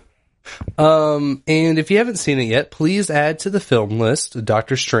doubt. And if you haven't seen it yet, please add to the film list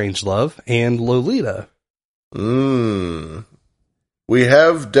Doctor Strangelove and Lolita. We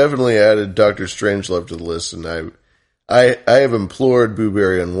have definitely added Doctor Strangelove to the list, and I have implored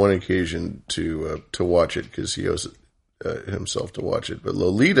Booberry on one occasion to watch it because he owes it himself to watch it. But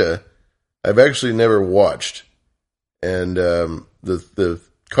Lolita, I've actually never watched, and the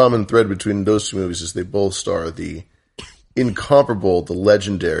common thread between those two movies is they both star the incomparable, the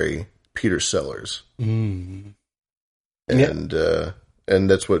legendary Peter Sellers. And And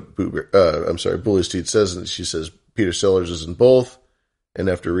that's what Bully Steed says. And she says Peter Sellers is in both. And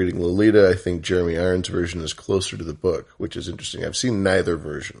after reading Lolita, I think Jeremy Irons' version is closer to the book, which is interesting. I've seen neither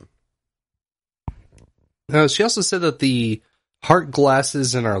version. Now, she also said that the heart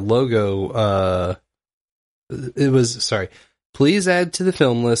glasses in our logo, please add to the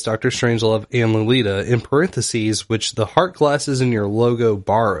film list Dr. Strangelove and Lolita, in parentheses, which the heart glasses in your logo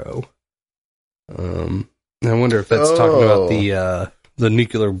borrow. I wonder if that's talking about the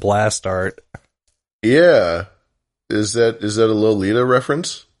nuclear blast art. Yeah. Is that a Lolita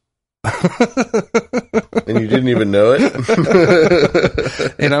reference? And you didn't even know it?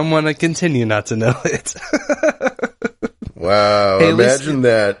 And I'm going to continue not to know it. Wow. Hey, imagine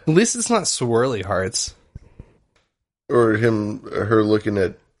that. At least it's not swirly hearts. Or her looking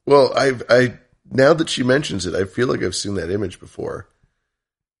at... Well, I now that she mentions it, I feel like I've seen that image before.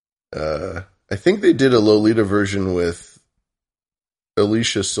 I think they did a Lolita version with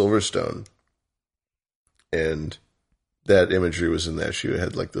Alicia Silverstone. And that imagery was in that. She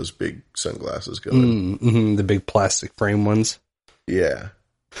had like those big sunglasses going. The big plastic frame ones. Yeah.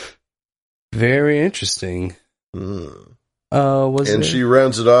 Very interesting. She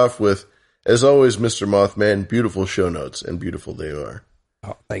rounds it off with, as always, Mr. Mothman, beautiful show notes, and beautiful they are.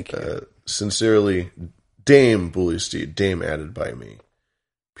 Oh, thank you. Sincerely, Dame Bully Steed, Dame added by me.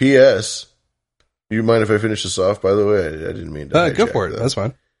 P.S. You mind if I finish this off, by the way? I didn't mean to. Go for it. That's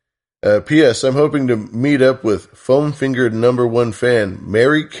fine. P.S. I'm hoping to meet up with foam-fingered #1 fan,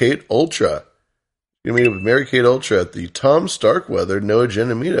 Mary Kate Ultra. You're going to meet up with Mary Kate Ultra at the Tom Starkweather No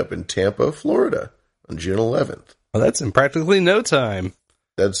Agenda Meetup in Tampa, Florida on June 11th. Well, that's in practically no time.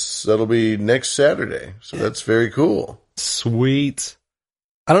 That'll be next Saturday, so that's very cool. Sweet.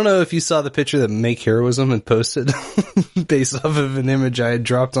 I don't know if you saw the picture that Make Heroism had posted based off of an image I had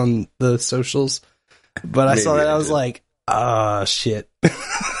dropped on the socials, but I saw that I was like, shit.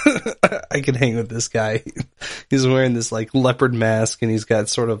 I could hang with this guy. He's wearing this like leopard mask, and he's got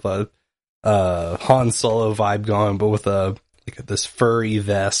sort of a Han Solo vibe going, but with this furry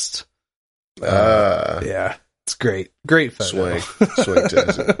vest. Yeah, it's great. Great photo. Swag.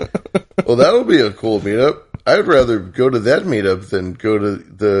 Well, that'll be a cool meetup. I'd rather go to that meetup than go to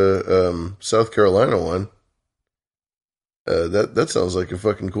the South Carolina one. That sounds like a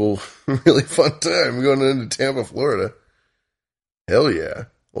fucking cool, really fun time going into Tampa, Florida. Hell yeah.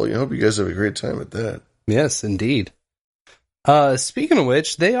 Well, I hope you guys have a great time at that. Yes, indeed. Speaking of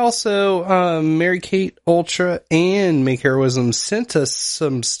which, they also, Mary Kate Ultra and Make Heroism sent us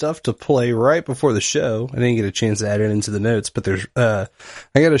some stuff to play right before the show. I didn't get a chance to add it into the notes, but there's, I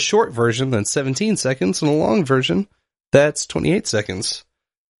got a short version that's 17 seconds and a long version that's 28 seconds.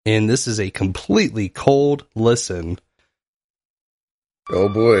 And this is a completely cold listen. Oh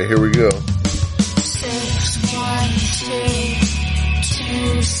boy, here we go. 6, 1, 2,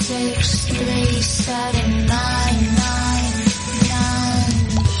 2, 6, 3, 7, 9, 9.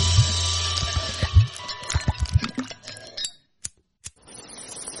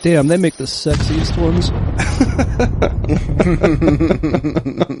 Damn, they make the sexiest ones.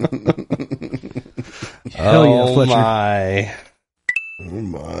 Hell yeah, Fletcher. Oh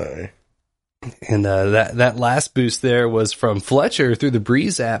my. And that last boost there was from Fletcher through the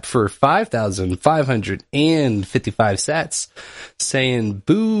Breeze app for 5,555 sats, saying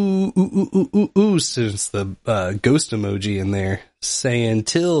boo, ooh, since the ghost emoji in there, saying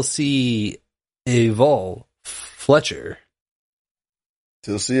till see evol Fletcher.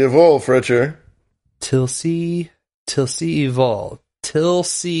 Till see evol, Fletcher. Till see evol. Till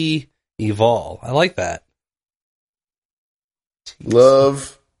see evol. I like that.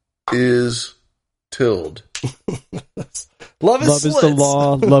 Love is tilled. Love is the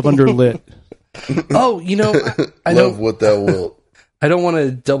law. Love under lit. Oh, I love what thou wilt. I don't want to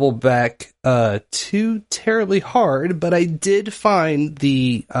double back too terribly hard, but I did find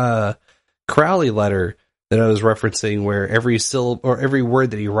the Crowley letter that I was referencing, where every syllable or every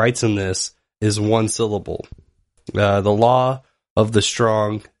word that he writes in this is one syllable. The law of the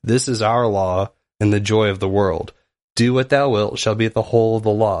strong, this is our law, and the joy of the world. Do what thou wilt shall be the whole of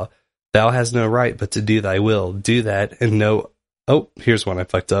the law. Thou hast no right but to do thy will. Do that, and no... Oh, here's one I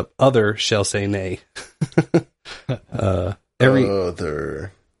fucked up. Other shall say nay.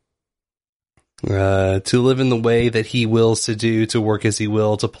 Other. To live in the way that he wills to do, to work as he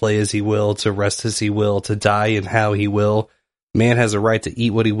will, to play as he will, to rest as he will, to die in how he Man has a right to eat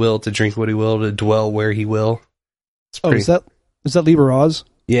what he will, to drink what he will, to dwell where he will. Is that Liber Oz?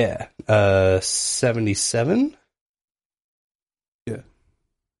 Yeah. 77? Yeah.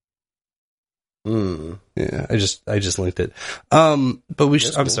 Yeah, I just linked it. But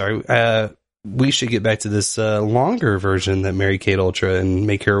I'm sorry. we should get back to this longer version that Mary Kate Ultra and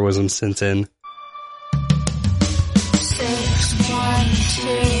Make Heroism sent in. 6, 1,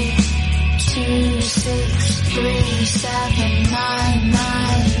 2, 2, 6, 3, 7, 9, 9,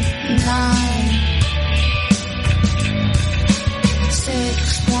 9.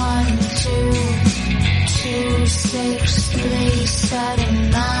 6, 1, 2, 2, 6, 3, 7,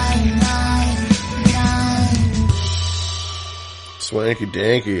 9, 9, 9. Swanky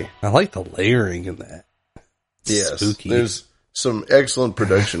danky. I like the layering in that. Yes. Spooky. There's some excellent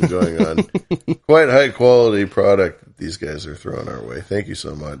production going on. Quite high quality product that these guys are throwing our way. Thank you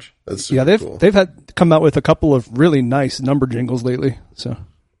so much. That's super cool. They've had come out with a couple of really nice number jingles lately. So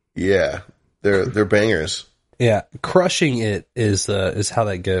yeah, they're bangers. Yeah, crushing it is how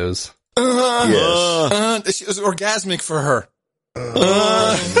that goes. She was orgasmic for her.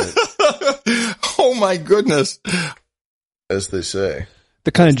 Oh my goodness. As they say.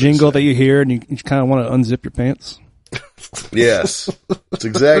 The kind of jingle that you hear and you kind of want to unzip your pants. Yes. It's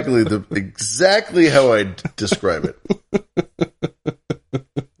exactly how I describe it.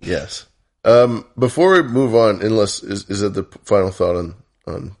 Yes. Before we move on, unless is that the final thought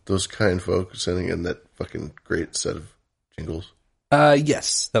on those kind folk sending in that fucking great set of jingles?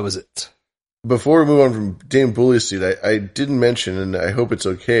 Yes, that was it. Before we move on from Dame Bully's Seat, I didn't mention, and I hope it's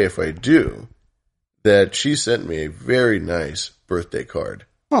okay if I do, that she sent me a very nice birthday card.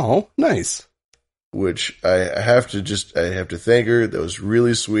 Oh, nice. Which I have to thank her. That was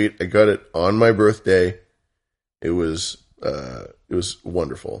really sweet. I got it on my birthday. It was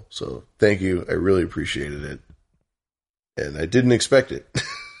wonderful. So thank you. I really appreciated it. And I didn't expect it.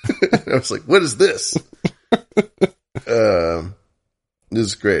 I was like, what is this? This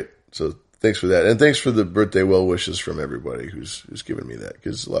is great. So thanks for that. And thanks for the birthday well wishes from everybody who's given me that,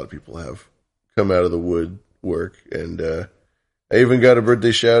 because a lot of people have come out of the woodwork. And I even got a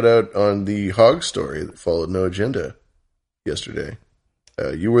birthday shout out on the Hog story that followed No Agenda yesterday.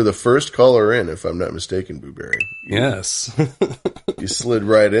 You were the first caller in, if I'm not mistaken, Booberry. Yes. You slid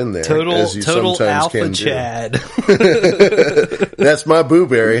right in there. as you total sometimes alpha can Chad. That's my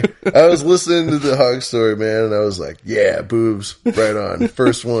Booberry. I was listening to the Hog story, man, and I was like, yeah, boobs, right on.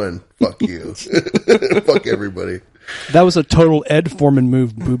 First one. Fuck you. Fuck everybody. That was a total Ed Foreman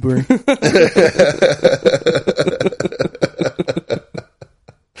move, Booberry.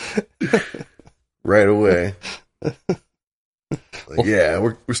 Right away. Like, yeah,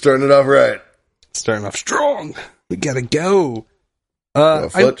 we're starting it off right. Starting off strong. We gotta go.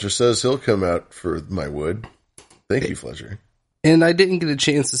 Fletcher says he'll come out for my wood. Thank you, Fletcher. And I didn't get a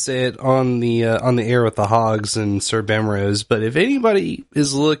chance to say it on the air with the Hogs and Sir Bemrose, but if anybody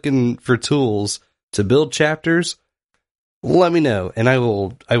is looking for tools to build chapters, let me know, and I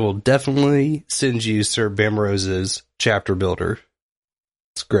will definitely send you Sir Bemrose's chapter builder.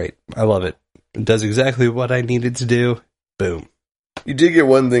 It's great. I love it. It does exactly what I needed to do. Boom. You did get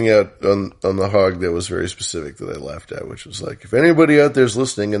one thing out on the Hog that was very specific that I laughed at, which was like, if anybody out there's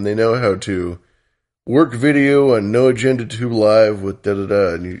listening and they know how to work video on No Agenda Tube Live with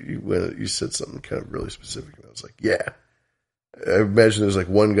da-da-da, and you said something kind of really specific, and I was like, yeah. I imagine there's like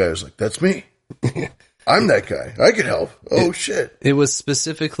one guy who's like, that's me. I'm that guy. I can help. Oh, shit. It was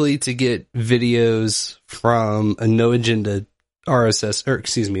specifically to get videos from a No Agenda RSS, or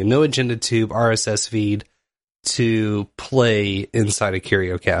excuse me, a No Agenda Tube RSS feed to play inside a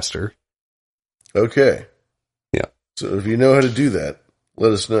CurioCaster. Okay. Yeah. So if you know how to do that,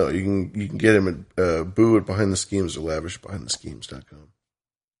 let us know. You can get him at Boo at Behind the Schemes or lavishbehindtheschemes.com.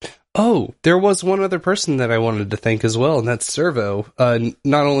 Oh, there was one other person that I wanted to thank as well, and that's Servo.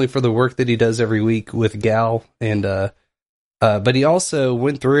 Not only for the work that he does every week with Gal, and but he also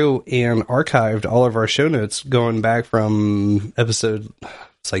went through and archived all of our show notes going back from episode,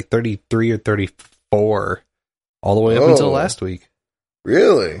 it's like 33 or 34, all the way up until last week.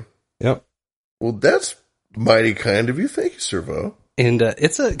 Really? Yep. Well, that's mighty kind of you. Thank you, Servo. And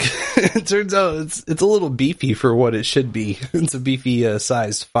it turns out it's a little beefy for what it should be. It's a beefy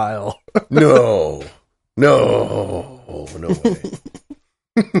sized file. No way.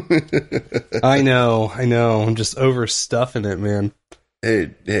 I know. I'm just overstuffing it, man.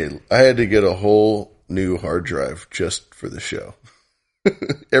 Hey, I had to get a whole new hard drive just for the show.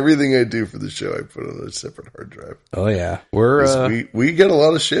 Everything I do for the show, I put on a separate hard drive. Oh yeah, we get a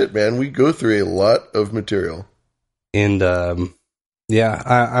lot of shit, man. We go through a lot of material, and yeah,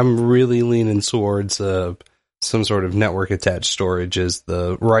 I'm really leaning towards some sort of network attached storage is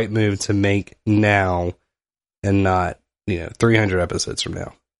the right move to make now, and not 300 episodes from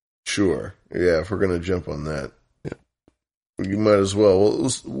now. Sure, yeah. If we're gonna jump on that, yeah, you might as well.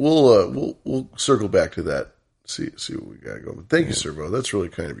 We'll circle back to that. See what we got going. Thank you, Servo. That's really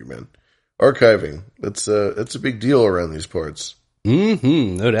kind of you, man. archiving. That's a big deal around these parts.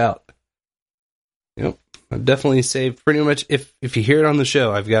 No doubt. Yep. I've definitely saved pretty much, if you hear it on the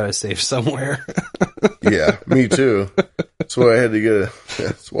show, I've got to save somewhere. Yeah, me too. That's why I had to get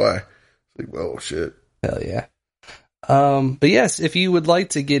that's why. Like, oh shit. Hell yeah. But yes, if you would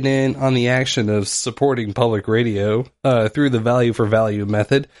like to get in on the action of supporting public radio through the value for value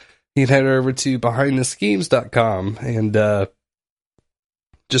method, you can head over to behindtheschemes.com and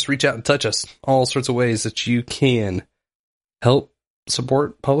just reach out and touch us. All sorts of ways that you can help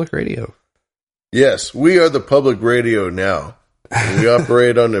support public radio. Yes, we are the public radio now. We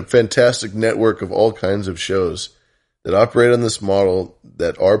operate on a fantastic network of all kinds of shows that operate on this model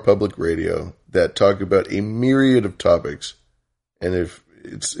that are public radio, that talk about a myriad of topics. And if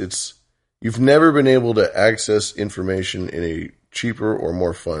it's you've never been able to access information in a cheaper or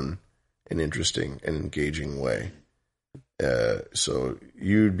more fun and interesting and engaging way. So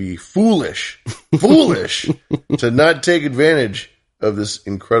you'd be foolish to not take advantage of this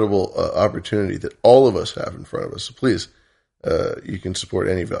incredible opportunity that all of us have in front of us. So please, you can support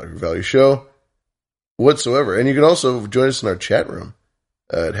any value show whatsoever. And you can also join us in our chat room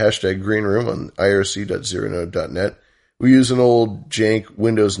at #greenroom on irc.zeronode.net. We use an old jank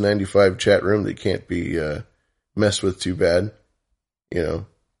Windows 95 chat room that can't be messed with too bad. You know,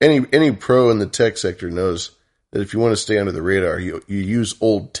 any pro in the tech sector knows that if you want to stay under the radar, you use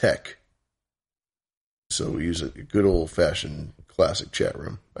old tech. So we use a good old-fashioned classic chat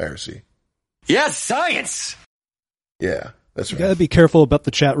room, IRC. Yes, science! Yeah, that's right. You gotta be careful about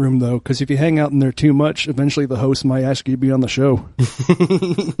the chat room, though, because if you hang out in there too much, eventually the host might ask you to be on the show.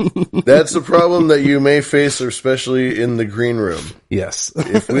 That's the problem that you may face, especially in the green room. Yes.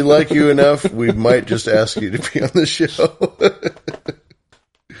 If we like you enough, we might just ask you to be on the show.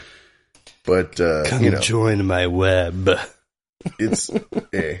 But, come join my web.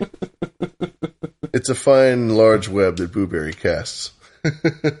 It's a fine, large web that Booberry casts.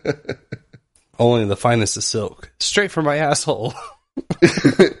 Only the finest of silk. Straight from my asshole.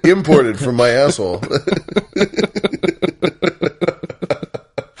 Imported from my asshole.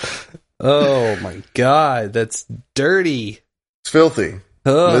 Oh my god, that's dirty. It's filthy.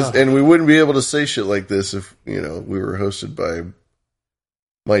 And we wouldn't be able to say shit like this if, we were hosted by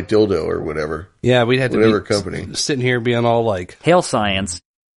My Dildo or whatever. Yeah, we'd have to whatever company. Sitting here being all like, hail science.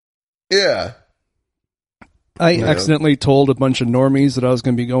 Yeah. I accidentally told a bunch of normies that I was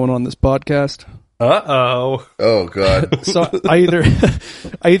going to be going on this podcast. Uh-oh. Oh, God. So I either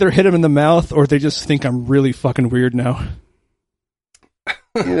hit them in the mouth or they just think I'm really fucking weird now.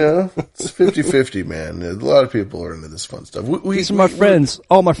 It's 50-50, man. A lot of people are into this fun stuff. These are my friends.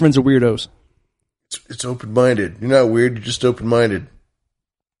 All my friends are weirdos. It's open-minded. You're not weird. You're just open-minded.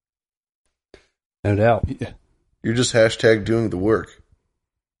 No doubt. Yeah. You're just # doing the work.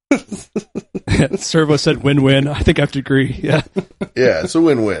 Servo said win-win. I think I have to agree. Yeah. Yeah, it's a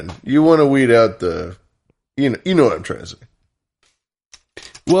win-win. You want to weed out the... You know what I'm trying to say.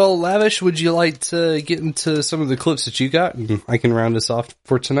 Well, Lavish, would you like to get into some of the clips that you got? I can round us off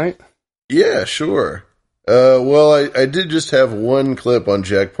for tonight. Yeah, sure. Well, I did just have one clip on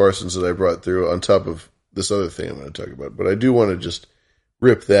Jack Parsons that I brought through on top of this other thing I'm going to talk about. But I do want to just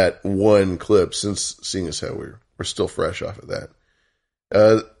rip that one clip, seeing as how we're still fresh off of that.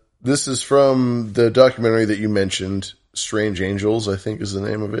 This is from the documentary that you mentioned, Strange Angels, I think is the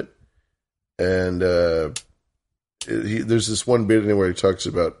name of it. And there's this one bit in there where he talks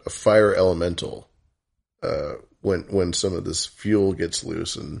about a fire elemental when some of this fuel gets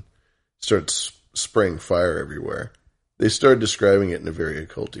loose and starts spraying fire everywhere. They started describing it in a very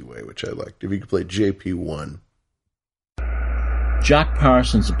occulty way, which I liked. If you could play JP1. Jack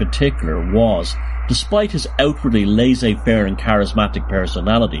Parsons in particular was, despite his outwardly laissez-faire and charismatic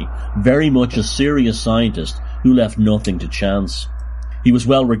personality, very much a serious scientist who left nothing to chance. He was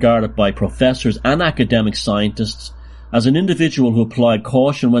well regarded by professors and academic scientists as an individual who applied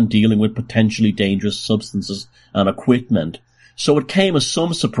caution when dealing with potentially dangerous substances and equipment. So it came as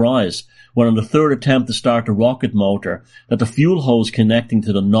some surprise when on the third attempt to start the rocket motor that the fuel hose connecting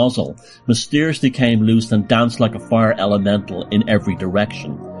to the nozzle mysteriously came loose and danced like a fire elemental in every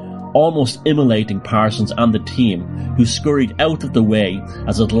direction, almost immolating Parsons and the team, who scurried out of the way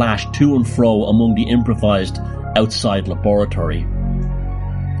as it lashed to and fro among the improvised outside laboratory.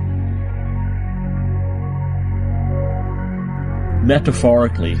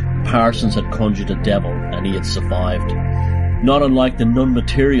 Metaphorically, Parsons had conjured a devil and he had survived. Not unlike the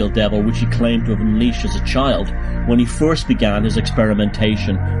non-material devil which he claimed to have unleashed as a child when he first began his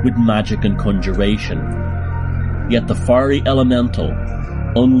experimentation with magic and conjuration. Yet the fiery elemental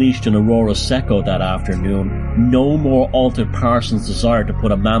Unleashed in Aurora Seco that afternoon, no more altered Parsons' desire to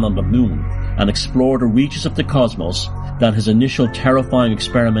put a man on the moon and explore the reaches of the cosmos than his initial terrifying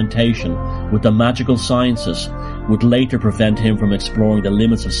experimentation with the magical sciences would later prevent him from exploring the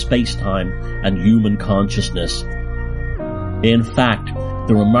limits of space-time and human consciousness. In fact,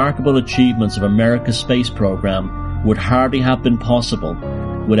 the remarkable achievements of America's space program would hardly have been possible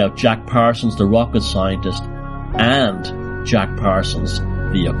without Jack Parsons, the rocket scientist, and Jack Parsons,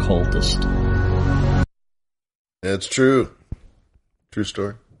 the occultist. That's true. True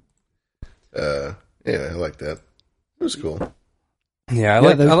story. Yeah, I like that. It was cool. Yeah, I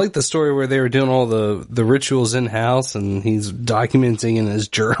like the story where they were doing all the rituals in house, and he's documenting in his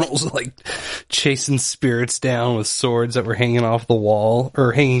journals, like chasing spirits down with swords that were hanging off the wall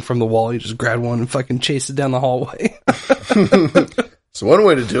or hanging from the wall. He just grabbed one and fucking chased it down the hallway. It's one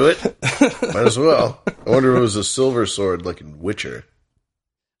way to do it. Might as well. I wonder if it was a silver sword like in Witcher.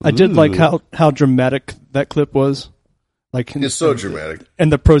 I did like how dramatic that clip was. Like it's so dramatic,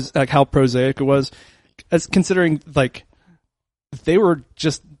 and how prosaic it was. As considering like they were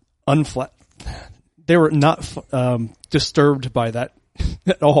just they were not disturbed by that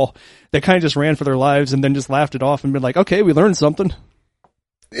at all. They kind of just ran for their lives and then just laughed it off and been like, "Okay, we learned something."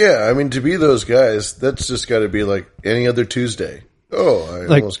 Yeah, I mean, to be those guys, that's just got to be like any other Tuesday. Oh,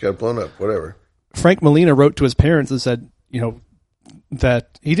 I almost got blown up. Whatever. Frank Molina wrote to his parents and said,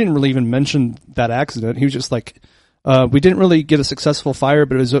 that he didn't really even mention that accident. He was just like, we didn't really get a successful fire,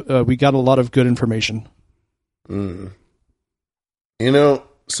 but it was, we got a lot of good information. Mm.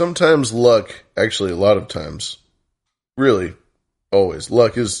 Sometimes luck, actually a lot of times, really, always,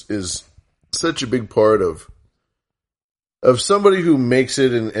 luck is such a big part of somebody who makes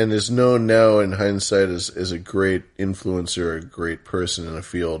it and is known now in hindsight as a great influencer, a great person in a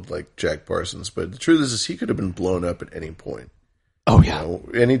field like Jack Parsons. But the truth is he could have been blown up at any point. Oh, yeah.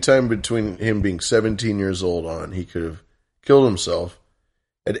 Any time between him being 17 years old on, he could have killed himself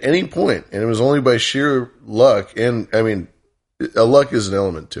at any point. And it was only by sheer luck. And, I mean, luck is an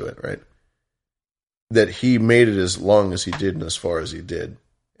element to it, right? That he made it as long as he did and as far as he did.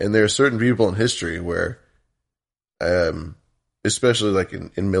 And there are certain people in history where, especially like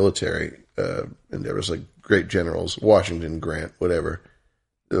in military endeavors, like great generals, Washington, Grant, whatever.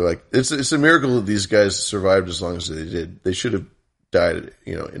 They're like, it's a miracle that these guys survived as long as they did. They should have died,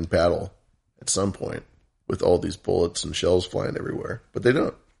 in battle at some point with all these bullets and shells flying everywhere, but they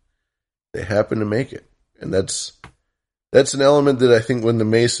don't. They happen to make it, and that's an element that I think when the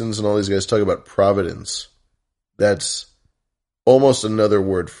Masons and all these guys talk about providence, that's almost another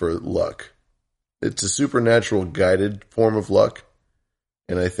word for luck. It's a supernatural guided form of luck,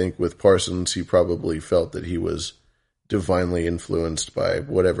 and I think with Parsons, he probably felt that he was divinely influenced by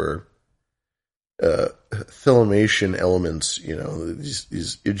whatever Thelmation elements,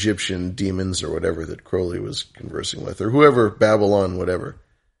 these Egyptian demons or whatever that Crowley was conversing with, or whoever, Babylon, whatever.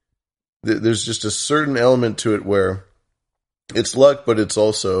 There's just a certain element to it where it's luck, but it's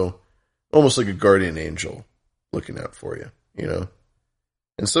also almost like a guardian angel looking out for you,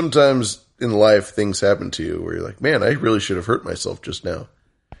 And sometimes in life, things happen to you where you're like, man, I really should have hurt myself just now.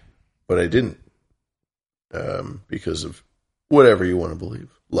 But I didn't. Because of whatever you want to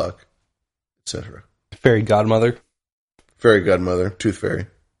believe. Luck, etc. Fairy godmother. Tooth fairy.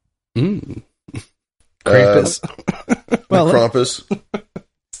 Krampus. Krampus.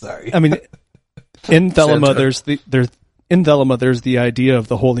 Sorry. I mean, in Thelema, there's the idea of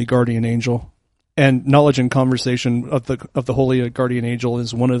the holy guardian angel, and knowledge and conversation of the holy guardian angel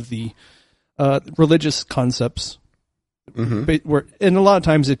is one of the religious concepts. Mm-hmm. And a lot of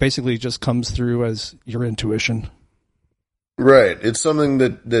times it basically just comes through as your intuition. Right. It's something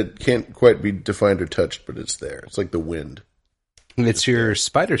that can't quite be defined or touched, but it's there. It's like the wind. It's your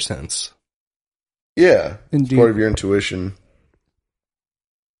spider sense. Yeah. Indeed. It's part of your intuition.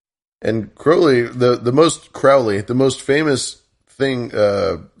 And Crowley, the most famous thing,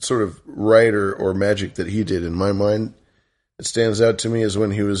 sort of writer or magic that he did in my mind, it stands out to me is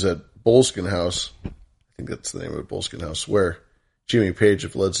when he was at Boleskine House. I think that's the name of it, Boleskine House, where Jimmy Page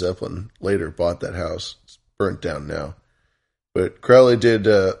of Led Zeppelin later bought that house. It's burnt down now. But Crowley did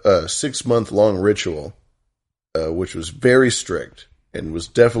a 6-month-long ritual, which was very strict and was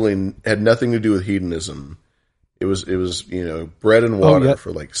definitely had nothing to do with hedonism. It was bread and water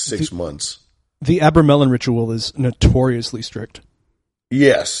for like 6 months. The Abramelin ritual is notoriously strict.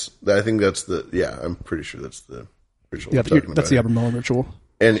 Yes, I think that's I'm pretty sure that's the ritual. Yeah, that's the Abramelin ritual.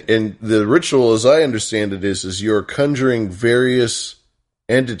 And the ritual, as I understand it, is you're conjuring various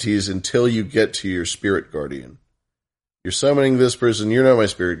entities until you get to your spirit guardian. You're summoning this person, you're not my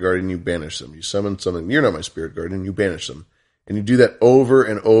spirit guardian, you banish them. You summon something, you're not my spirit guardian, you banish them. And you do that over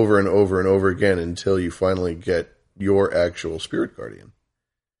and over and over and over again until you finally get your actual spirit guardian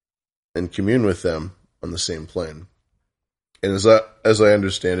and commune with them on the same plane. And as I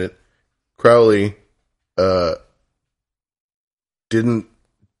understand it, Crowley didn't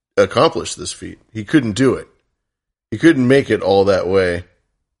accomplish this feat. He couldn't do it. He couldn't make it all that way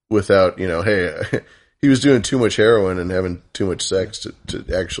without, he was doing too much heroin and having too much sex to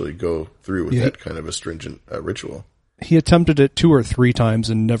actually go through with that kind of a stringent ritual. He attempted it 2 or 3 times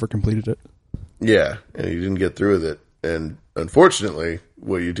and never completed it. Yeah, and he didn't get through with it. And unfortunately,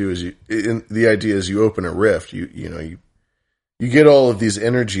 what you do is the idea is you open a rift. You get all of these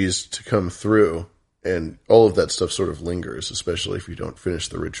energies to come through, and all of that stuff sort of lingers, especially if you don't finish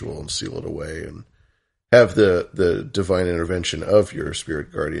the ritual and seal it away and have the divine intervention of your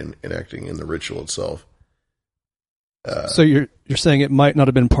spirit guardian enacting in the ritual itself. So you're saying it might not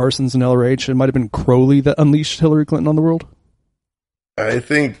have been Parsons and LRH, it might have been Crowley that unleashed Hillary Clinton on the world? I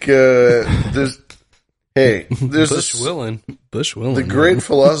think there's Bush willing. The great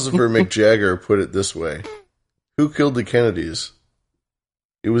philosopher Mick Jagger put it this way: who killed the Kennedys?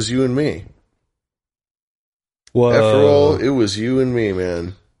 It was you and me. Whoa. After all, it was you and me,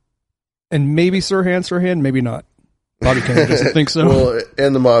 man. And maybe Sirhan, maybe not. Bobby Kennedy doesn't think so. Well,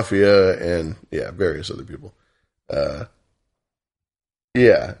 and the Mafia, and various other people.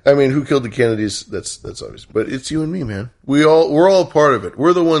 I mean, who killed the Kennedys? That's obvious. But it's you and me, man. We're all part of it.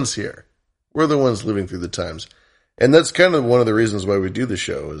 We're the ones here. We're the ones living through the times. And that's kind of one of the reasons why we do the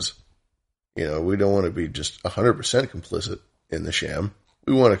show is, we don't want to be just 100% complicit in the sham.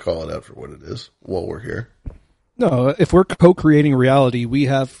 We want to call it out for what it is while we're here. No, if we're co-creating reality, we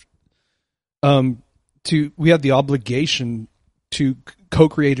have the obligation to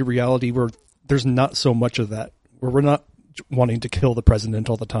co-create a reality where there's not so much of that, where we're not wanting to kill the president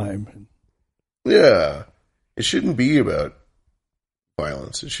all the time. Yeah. It shouldn't be about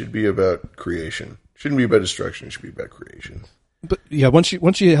violence. It should be about creation. It shouldn't be about destruction. It should be about creation. But yeah, once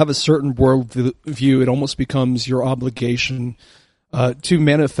you have a certain world view, it almost becomes your obligation to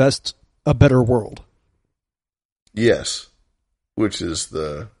manifest a better world. Yes. Which is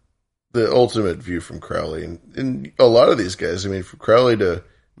the ultimate view from Crowley. And a lot of these guys, I mean, from Crowley to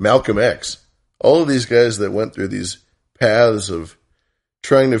Malcolm X, all of these guys that went through these paths of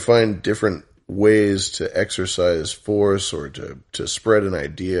trying to find different ways to exercise force or to spread an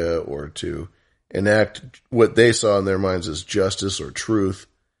idea or to enact what they saw in their minds as justice or truth.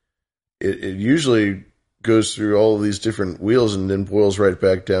 It usually goes through all of these different wheels and then boils right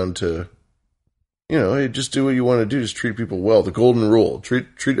back down to, hey, just do what you want to do. Just treat people well. The golden rule.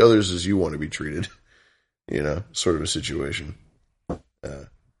 Treat others as you want to be treated. Sort of a situation.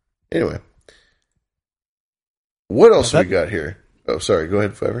 Anyway. What else we got here? Oh, sorry. Go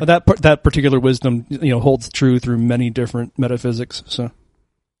ahead, Fiverr. That particular wisdom, holds true through many different metaphysics. So,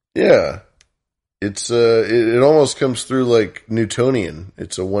 yeah, it's it almost comes through like Newtonian.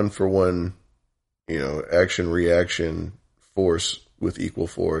 It's a 1-for-1, action reaction force with equal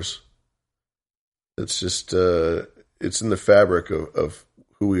force. It's just it's in the fabric of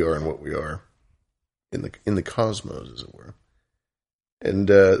who we are and what we are in the cosmos, as it were. And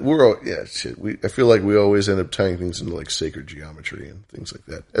we're all I feel like we always end up tying things into like sacred geometry and things like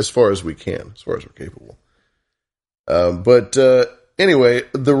that, as far as we can, as far as we're capable. But anyway,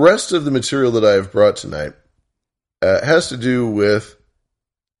 the rest of the material that I've brought tonight has to do with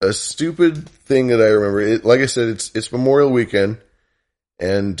a stupid thing that I remember. Like I said, it's Memorial Weekend,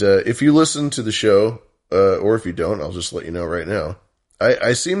 and if you listen to the show, or if you don't, I'll just let you know right now.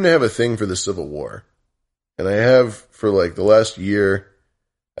 I seem to have a thing for the Civil War, and I have for like the last year.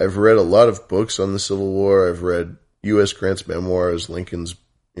 I've read a lot of books on the Civil War. I've read U.S. Grant's memoirs, Lincoln's,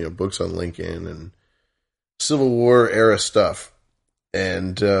 books on Lincoln and Civil War era stuff.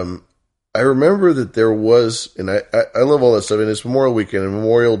 And I remember that there was, and I love all that stuff, and it's Memorial Weekend, and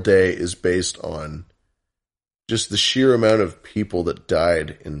Memorial Day is based on just the sheer amount of people that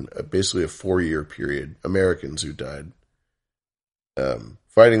died in basically a 4-year period, Americans who died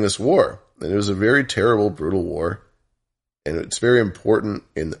fighting this war. And it was a very terrible, brutal war. And it's very important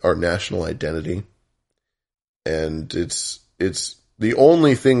in our national identity. And it's the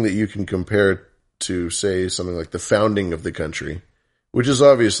only thing that you can compare to, say, something like the founding of the country, which is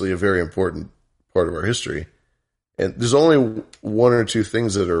obviously a very important part of our history. And there's only 1 or 2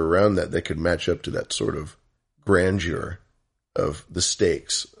 things that are around that could match up to that sort of grandeur of the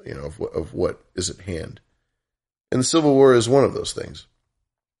stakes, of what is at hand. And the Civil War is one of those things.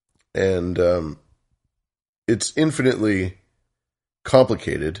 And it's infinitely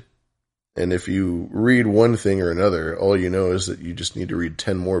complicated, and if you read one thing or another, all you know is that you just need to read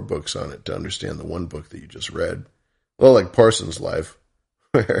 10 more books on it to understand the one book that you just read. well, like Parsons' life,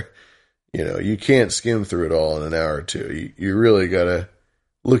 where, you can't skim through it all in an hour or two. You really got to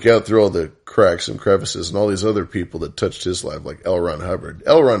look out through all the cracks and crevices and all these other people that touched his life, like L. Ron Hubbard.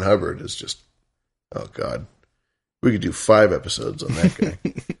 L. Ron Hubbard is just, oh God, we could do 5 episodes on that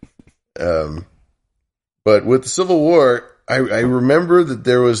guy. But with the Civil War, I remember that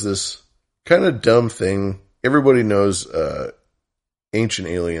there was this kind of dumb thing. Everybody knows Ancient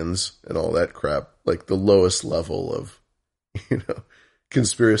Aliens and all that crap, like the lowest level of,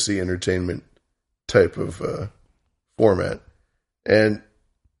 conspiracy entertainment type of format. And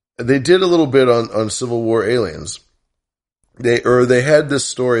they did a little bit on Civil War aliens. They had this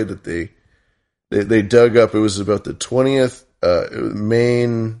story that they dug up. It was about the 20th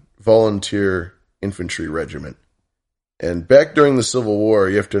Maine Volunteer Infantry Regiment. And back during the Civil War,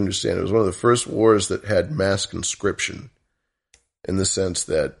 you have to understand, it was one of the first wars that had mass conscription, in the sense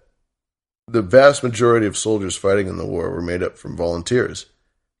that the vast majority of soldiers fighting in the war were made up from volunteers.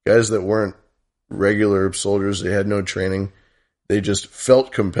 Guys that weren't regular soldiers, they had no training. They just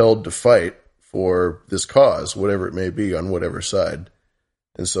felt compelled to fight for this cause, whatever it may be, on whatever side.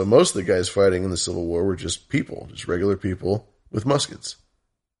 And so most of the guys fighting in the Civil War were just people, just regular people with muskets.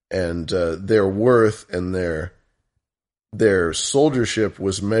 And their worth and their soldiership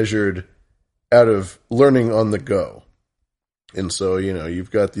was measured out of learning on the go. And so,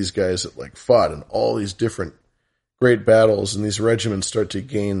 you've got these guys that fought in all these different great battles, and these regiments start to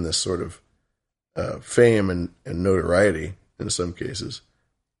gain this sort of fame and notoriety in some cases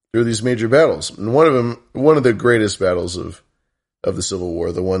through these major battles. And one of the greatest battles of the Civil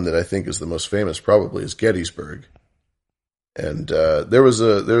War, the one that I think is the most famous probably, is Gettysburg. And there was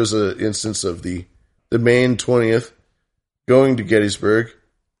a instance of the Maine 20th going to Gettysburg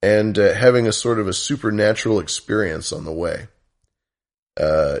and having a sort of a supernatural experience on the way.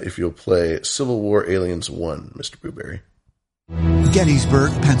 If you'll play Civil War Aliens 1, Mr. Booberry.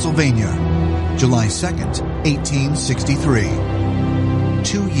 Gettysburg, Pennsylvania, July 2nd, 1863.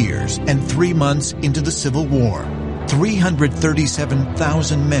 2 years and 3 months into the Civil War,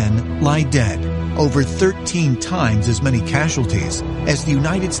 337,000 men lie dead, over 13 times as many casualties as the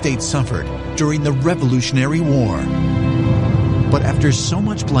United States suffered during the Revolutionary War. But after so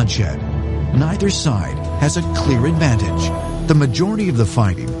much bloodshed, neither side has a clear advantage. The majority of the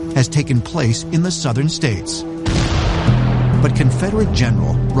fighting has taken place in the southern states. But Confederate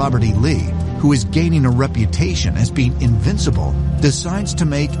General Robert E. Lee, who is gaining a reputation as being invincible, decides to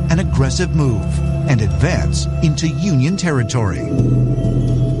make an aggressive move and advance into Union territory.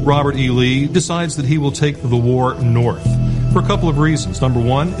 Robert E. Lee decides that he will take the war north for a couple of reasons. Number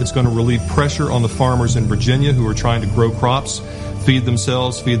one, it's going to relieve pressure on the farmers in Virginia who are trying to grow crops, feed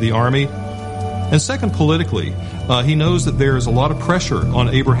themselves, feed the army. And second, politically, he knows that there is a lot of pressure on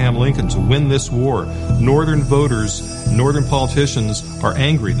Abraham Lincoln to win this war. Northern voters, Northern politicians are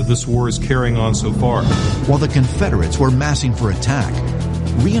angry that this war is carrying on so far. While the Confederates were massing for attack,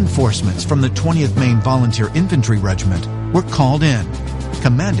 reinforcements from the 20th Maine Volunteer Infantry Regiment were called in,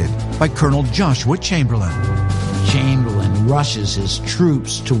 commanded by Colonel Joshua Chamberlain. Chamberlain rushes his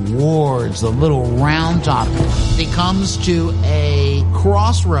troops towards the Little Round Top. He comes to a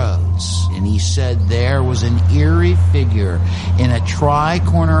crossroads, and he said there was an eerie figure in a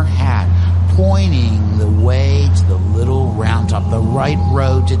tri-corner hat pointing the way to the Little Round Top, the right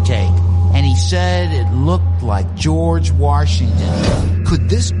road to take. And he said it looked like George Washington. Could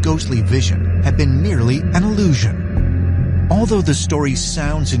this ghostly vision have been merely an illusion? Although the story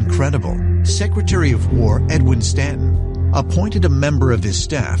sounds incredible, Secretary of War Edwin Stanton appointed a member of his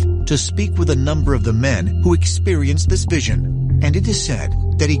staff to speak with a number of the men who experienced this vision, and it is said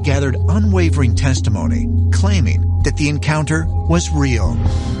that he gathered unwavering testimony claiming that the encounter was real.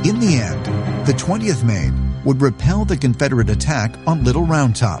 In the end, the 20th Maine would repel the Confederate attack on Little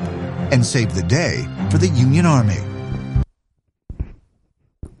Round Top and save the day for the Union Army.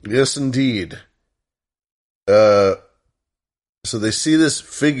 Yes, indeed. So they see this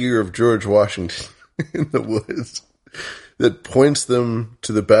figure of George Washington in the woods that points them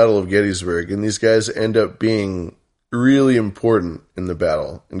to the Battle of Gettysburg, and these guys end up being really important in the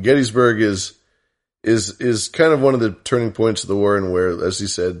battle. And Gettysburg is kind of one of the turning points of the war, and where, as he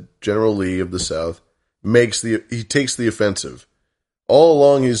said, General Lee of the South he takes the offensive. All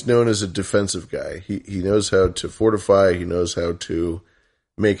along, he's known as a defensive guy. He knows how to fortify. He knows how to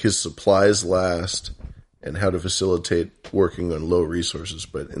make his supplies last, and how to facilitate working on low resources.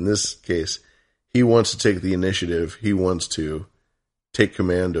 But in this case, he wants to take the initiative. He wants to take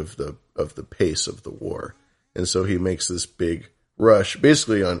command of the pace of the war. And so he makes this big rush.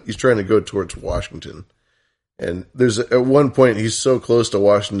 Basically, he's trying to go towards Washington. And at one point, he's so close to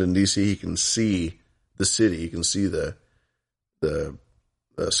Washington, D.C., he can see the city. You can see the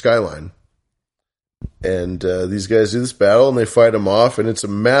skyline. And these guys do this battle, and they fight them off, and it's a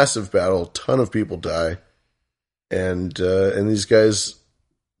massive battle. A ton of people die, and these guys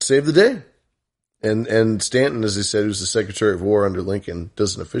save the day. And Stanton, as I said, who's the Secretary of War under Lincoln,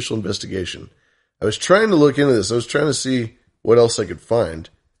 does an official investigation. I was trying to look into this. I was trying to see what else I could find.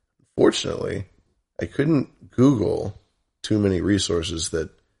 Fortunately, I couldn't Google too many resources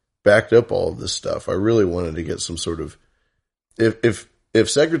that backed up all of this stuff. I really wanted to get some sort of... If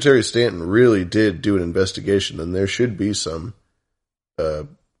Secretary Stanton really did do an investigation, then there should be some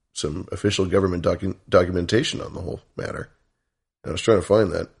official government documentation on the whole matter. And I was trying to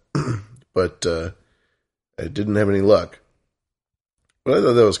find that, but I didn't have any luck. But I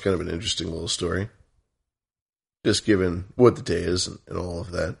thought that was kind of an interesting little story, just given what the day is and all of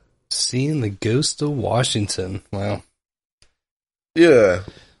that. Seeing the ghost of Washington. Wow. Yeah.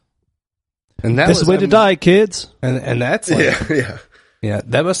 And that's the way to die, kids. And that's like... Yeah,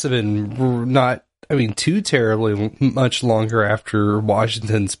 that must have been not, too terribly much longer after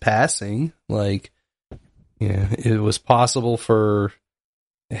Washington's passing. Like, yeah, it was possible for,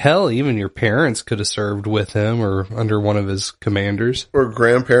 hell, even your parents could have served with him or under one of his commanders. Or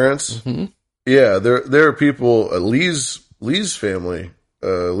grandparents. Mm-hmm. Yeah, there are people, Lee's family,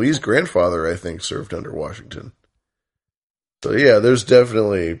 Lee's grandfather, I think, served under Washington. So yeah, there's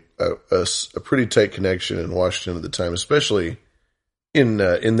definitely a pretty tight connection in Washington at the time, especially in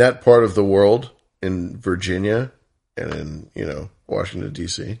that part of the world, in Virginia and in, Washington,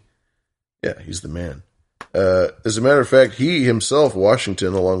 D.C. Yeah, he's the man. As a matter of fact, he himself,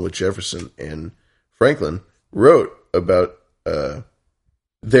 Washington, along with Jefferson and Franklin, wrote about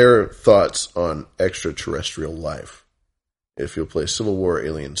their thoughts on extraterrestrial life. If you'll play Civil War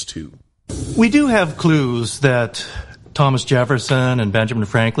Aliens 2. We do have clues that Thomas Jefferson and Benjamin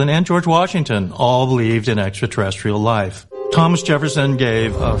Franklin and George Washington all believed in extraterrestrial life. Thomas Jefferson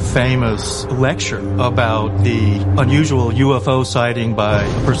gave a famous lecture about the unusual UFO sighting by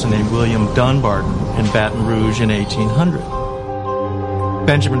a person named William Dunbarton in Baton Rouge in 1800.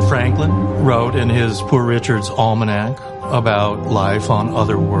 Benjamin Franklin wrote in his Poor Richard's Almanac about life on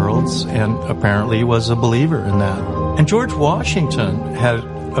other worlds, and apparently was a believer in that. And George Washington had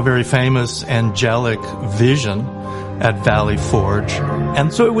a very famous angelic vision at Valley Forge.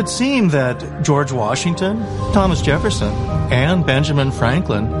 And so it would seem that George Washington, Thomas Jefferson, and Benjamin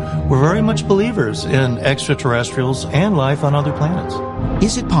Franklin were very much believers in extraterrestrials and life on other planets.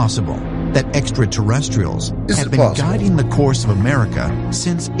 Is it possible that extraterrestrials have been guiding the course of America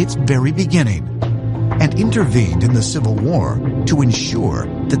since its very beginning and intervened in the Civil War to ensure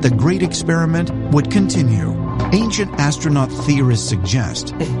that the great experiment would continue? Ancient astronaut theorists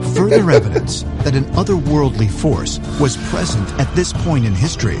suggest further evidence that an otherworldly force was present at this point in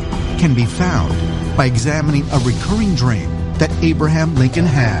history can be found by examining a recurring dream that Abraham Lincoln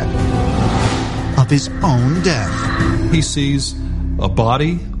had of his own death. He sees a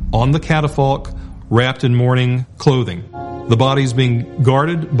body on the catafalque wrapped in mourning clothing. The body's being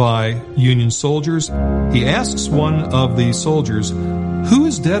guarded by Union soldiers. He asks one of the soldiers, "Who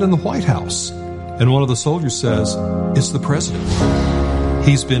is dead in the White House?" And one of the soldiers says, "It's the president.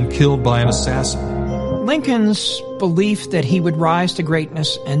 He's been killed by an assassin." Lincoln's belief that he would rise to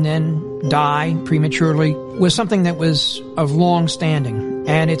greatness and then die prematurely was something that was of long standing.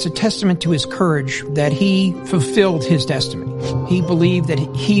 And it's a testament to his courage that he fulfilled his destiny. He believed that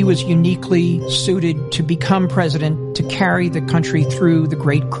he was uniquely suited to become president, to carry the country through the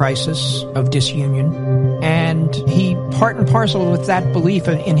great crisis of disunion. And he, part and parcel with that belief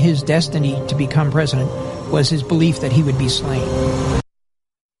in his destiny to become president, was his belief that he would be slain.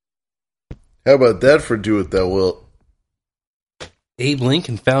 How about that for Do It Thou Wilt? Abe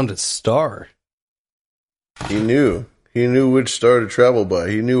Lincoln found a star. He knew. He knew which star to travel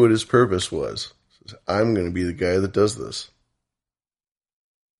by. He knew what his purpose was. He says, I'm going to be the guy that does this.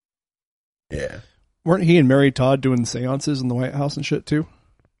 Yeah. Weren't he and Mary Todd doing seances in the White House and shit too?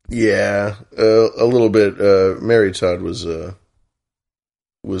 Yeah, a little bit. Mary Todd was a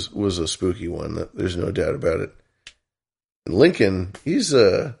spooky one. There's no doubt about it. And Lincoln, he's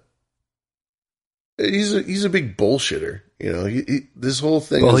a big bullshitter. You know, this whole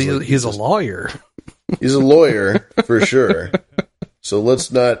thing. Well, he's a lawyer. He's a lawyer for sure. So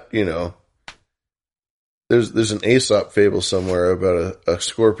let's not, there's an Aesop fable somewhere about a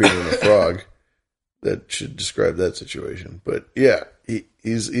scorpion and a frog that should describe that situation. But yeah,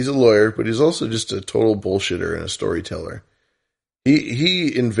 he's a lawyer, but he's also just a total bullshitter and a storyteller.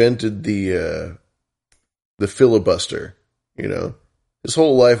 He invented the filibuster. His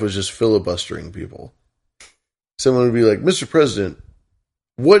whole life was just filibustering people. Someone would be like, "Mr. President,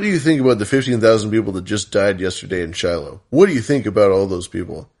 What do you think about the 15,000 people that just died yesterday in Shiloh? What do you think about all those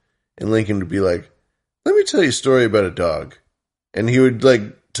people? And Lincoln would be like, let me tell you a story about a dog. And he would like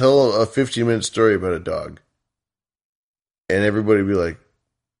tell a 15-minute story about a dog. And everybody would be like,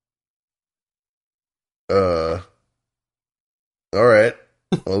 all right.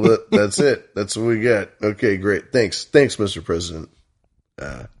 Well, that's it. That's what we got. Okay, great. Thanks, Mr. President.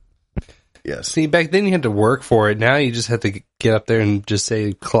 Yes. See, back then you had to work for it. Now you just have to get up there and just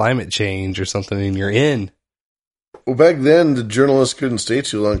say climate change or something and you're in. Well, back then the journalists couldn't stay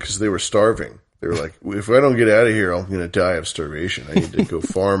too long because they were starving. They were like, if I don't get out of here, I'm going to die of starvation. I need to go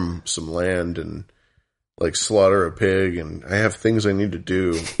farm some land and like slaughter a pig, and I have things I need to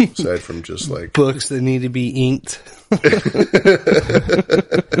do aside from just like books that need to be inked.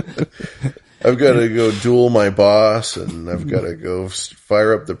 I've got to go duel my boss, and I've got to go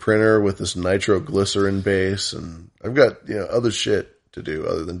fire up the printer with this nitroglycerin base, and I've got other shit to do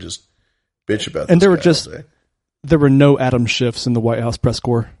other than just bitch about. And there were no Adam Schiffs in the White House press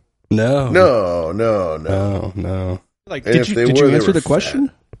corps. No. Like, did you answer the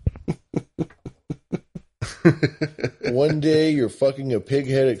question? One day you're fucking a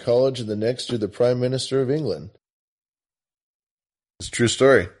pighead at college, and the next you're the Prime Minister of England. It's a true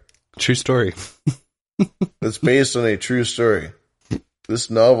story. True story. It's based on a true story. This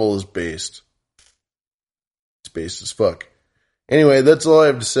novel is based. It's based as fuck. Anyway, that's all I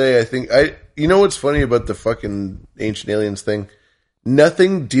have to say. I think you know what's funny about the fucking Ancient Aliens thing?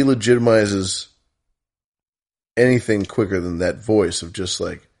 Nothing delegitimizes anything quicker than that voice of just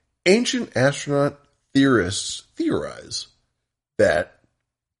like ancient astronaut theorists theorize. That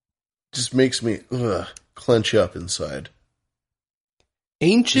just makes me clench up inside.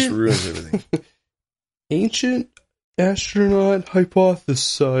 Ancient just ruins everything. Ancient astronaut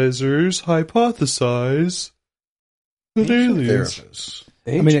hypothesizers hypothesize that aliens.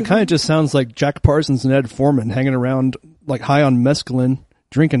 I mean, it kind of just sounds like Jack Parsons and Ed Foreman hanging around like high on mescaline,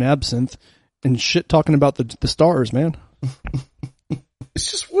 drinking absinthe, and shit talking about the stars, man. It's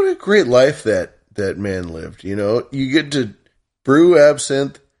just what a great life that man lived. You get to brew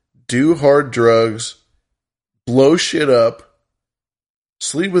absinthe, do hard drugs, blow shit up,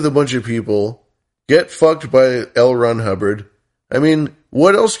 sleep with a bunch of people, get fucked by L. Ron Hubbard. I mean,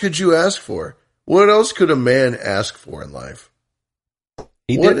 what else could you ask for? What else could a man ask for in life?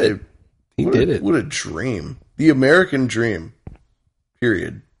 He did it. What a dream. The American dream.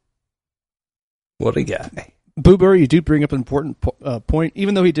 Period. What a guy. Boober, you do bring up an important point.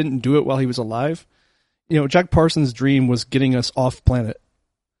 Even though he didn't do it while he was alive, Jack Parsons' dream was getting us off planet.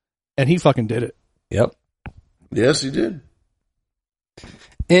 And he fucking did it. Yep. Yes, he did.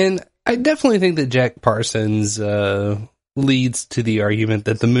 And I definitely think that Jack Parsons leads to the argument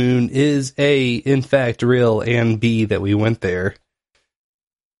that the moon is A, in fact, real, and B, that we went there.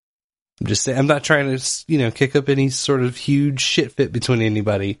 I'm just saying, I'm not trying to, kick up any sort of huge shit fit between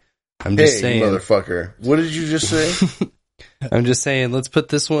anybody. I'm just saying. Motherfucker. What did you just say? I'm just saying, let's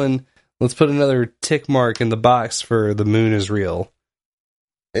put another tick mark in the box for the moon is real.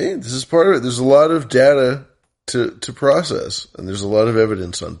 Hey, this is part of it. There's a lot of data to process, and there's a lot of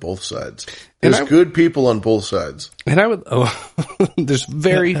evidence on both sides. There's good people on both sides. And there's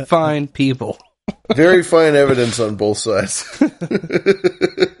very fine people. Very fine evidence on both sides.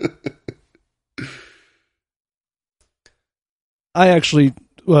 I actually,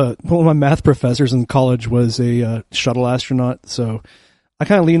 one of my math professors in college was a shuttle astronaut, so I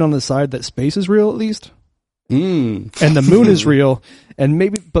kind of lean on the side that space is real, at least. And the moon is real, and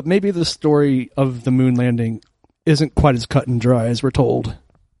maybe the story of the moon landing isn't quite as cut and dry as we're told.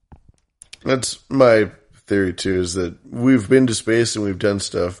 That's my theory too, is that we've been to space and we've done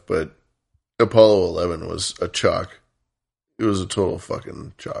stuff, but Apollo 11 was a chalk. It was a total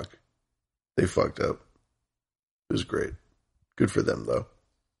fucking chalk. They fucked up. It was great. Good for them, though.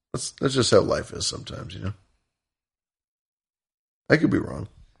 That's just how life is sometimes, I could be wrong.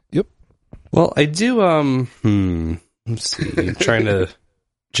 Yep. Well, I do, let's see, I'm trying to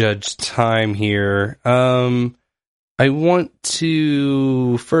judge time here. I want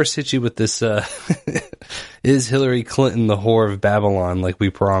to first hit you with this, is Hillary Clinton the whore of Babylon, like we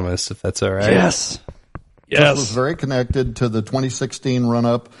promised, if that's all right? Yes. This was very connected to the 2016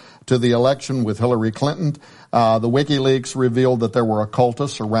 run-up to the election with Hillary Clinton. The WikiLeaks revealed that there were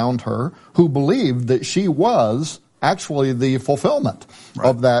occultists around her who believed that she was actually the fulfillment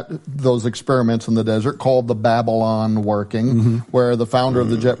of those experiments in the desert called the Babylon Working, where the founder of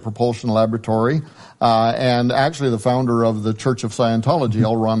the Jet Propulsion Laboratory and actually the founder of the Church of Scientology,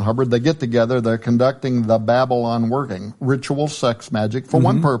 L. Ron Hubbard, they get together, they're conducting the Babylon Working, ritual sex magic, for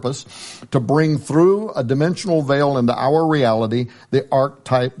one purpose, to bring through a dimensional veil into our reality the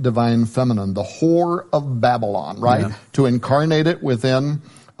archetype divine feminine, the whore of Babylon, right? Yeah. To incarnate it within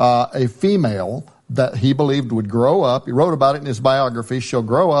a female that he believed would grow up. He wrote about it in his biography. She'll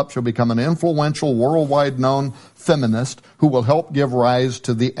grow up. She'll become an influential, worldwide known feminist who will help give rise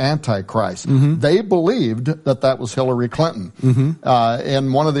to the Antichrist. They believed that was Hillary Clinton.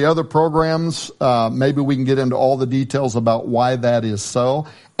 In one of the other programs, maybe we can get into all the details about why that is so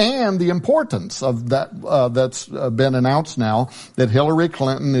and the importance of that that's been announced now, that Hillary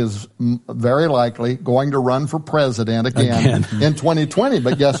Clinton is very likely going to run for president again. In 2020.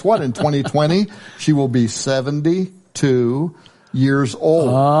 But guess what? In 2020, she will be 72 years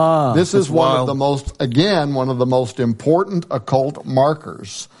old. This is one of the most important occult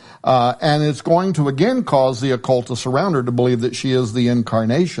markers. And it's going to again cause the occultists around her to believe that she is the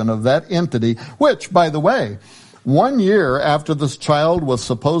incarnation of that entity, which, by the way, 1 year after this child was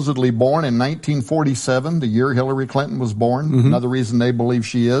supposedly born in 1947, the year Hillary Clinton was born, another reason they believe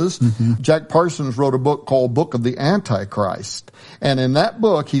she is, Jack Parsons wrote a book called Book of the Antichrist. And in that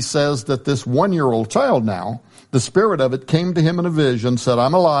book, he says that this 1-year-old child now, the spirit of it came to him in a vision, said,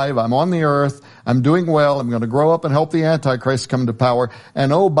 I'm alive, I'm on the earth, I'm doing well, I'm going to grow up and help the Antichrist come to power.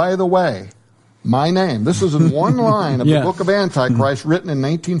 And oh, by the way, my name, this is in one line of the Book of Antichrist written in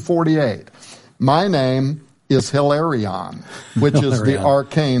 1948. My name is Hilarion, which is the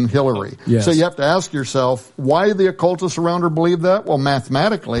arcane Hillary. So you have to ask yourself, why the occultists around her believe that? Well,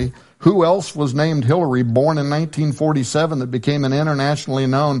 mathematically, who else was named Hillary, born in 1947, that became an internationally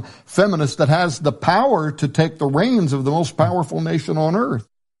known feminist that has the power to take the reins of the most powerful nation on earth?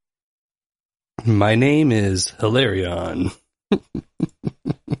 My name is Hilarion.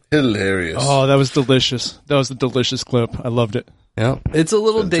 Hilarious. Oh, that was delicious. That was a delicious clip. I loved it. Yeah, it's a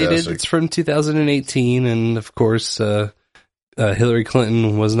little dated. It's from 2018, and of course, Hillary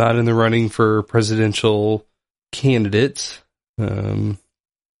Clinton was not in the running for presidential candidate. But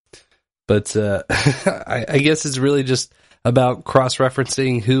I guess it's really just about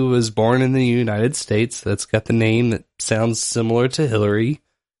cross-referencing who was born in the United States that's got the name that sounds similar to Hillary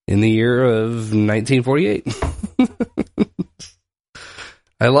in the year of 1948.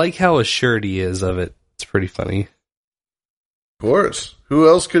 I like how assured he is of it. It's pretty funny. Of course. Who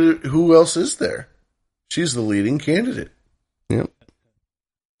else is there? She's the leading candidate. Yep.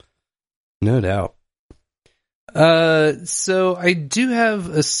 No doubt. So I do have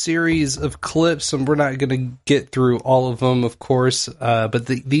a series of clips, and we're not going to get through all of them, of course. But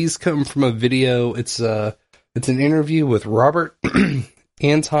these come from a video. It's an interview with Robert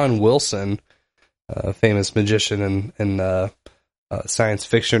Anton Wilson, a famous magician and science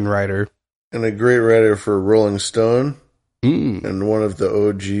fiction writer, and a great writer for Rolling Stone. And one of the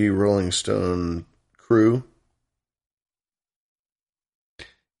OG Rolling Stone crew.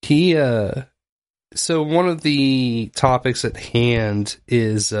 So one of the topics at hand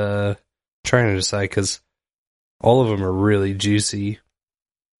is trying to decide, because all of them are really juicy.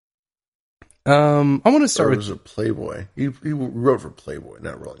 I want to start with... It was a Playboy. He wrote for Playboy,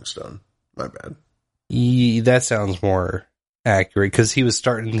 not Rolling Stone. My bad. That sounds more accurate, because he was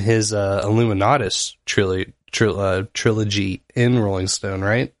starting his Illuminatus trilogy in Rolling Stone,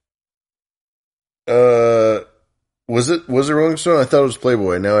 right? Was it Rolling Stone? I thought it was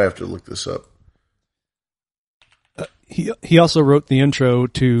Playboy. Now I have to look this up. He also wrote the intro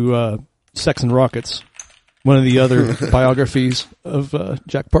to Sex and Rockets, one of the other biographies of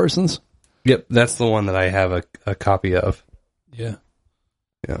Jack Parsons. Yep, that's the one that I have a copy of. Yeah.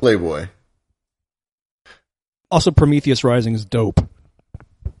 Playboy. Also, Prometheus Rising is dope.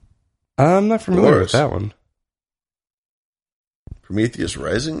 I'm not familiar with that one. Prometheus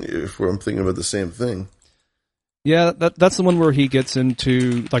Rising? If I'm thinking about the same thing. Yeah, that's the one where he gets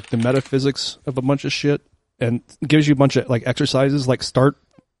into like the metaphysics of a bunch of shit and gives you a bunch of like exercises, like start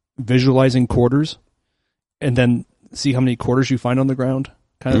visualizing quarters and then see how many quarters you find on the ground,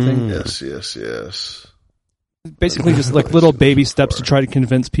 kind of thing. Yes. Basically just like little baby steps to try to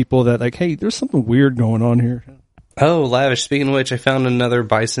convince people that like, hey, there's something weird going on here. Oh, Lavish, speaking of which, I found another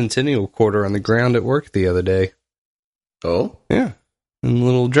bicentennial quarter on the ground at work the other day. Oh? Yeah. And a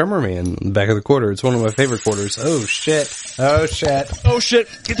little drummer man in the back of the quarter. It's one of my favorite quarters. Oh, shit. Oh, shit.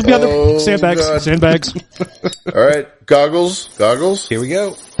 Get to be on the sandbags. All right. Goggles. Here we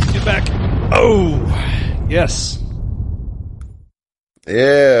go. Get back. Oh, yes.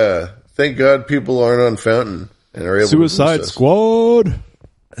 Yeah. Thank God people aren't on Fountain. And are able Suicide to Squad.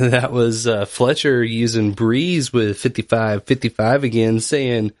 That was Fletcher using Breeze with 55-55 again,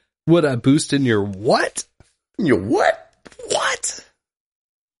 saying, "Would I boost in your what? Your what? What?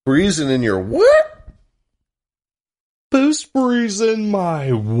 Breezing in your what? Boost Breeze in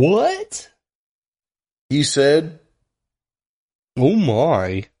my what?" He said. Oh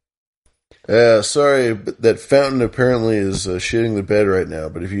my. Sorry, but that Fountain apparently is shitting the bed right now,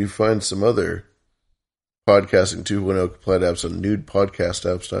 but if you find some other Podcasting 2.0 complete apps on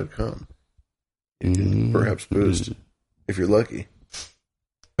nudepodcastapps.com, you can perhaps boost, if you're lucky.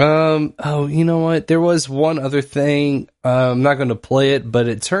 Oh, you know what? There was one other thing. I'm not going to play it, but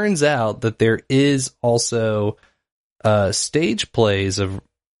it turns out that there is also stage plays of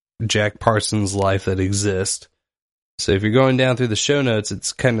Jack Parsons' life that exist. So if you're going down through the show notes,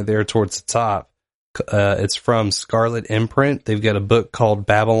 it's kind of there towards the top. It's from Scarlet Imprint. They've got a book called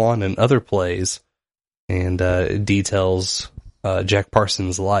Babylon and Other Plays, and it details Jack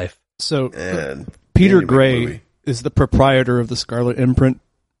Parsons' life. So Peter Gray is the proprietor of the Scarlet Imprint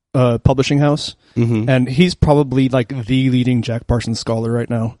publishing house, and he's probably like the leading Jack Parsons scholar right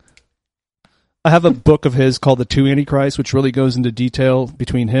now. I have a book of his called The Two Antichrists, which really goes into detail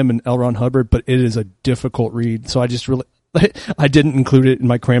between him and L. Ron Hubbard, but it is a difficult read, so I didn't include it in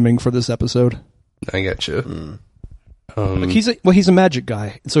my cramming for this episode. I got you. Like he's a magic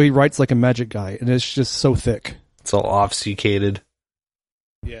guy, so he writes like a magic guy, and it's just so thick. It's all obfuscated.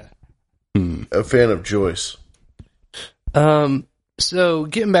 Yeah. A fan of Joyce. So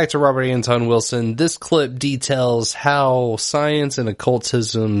getting back to Robert Anton Wilson, this clip details how science and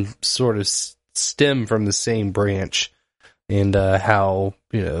occultism sort of stem from the same branch, and how,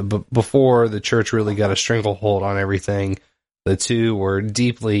 before the church really got a stranglehold on everything, the two were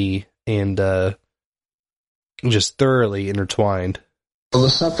deeply and just thoroughly intertwined. Well, the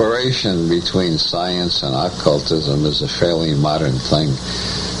separation between science and occultism is a fairly modern thing.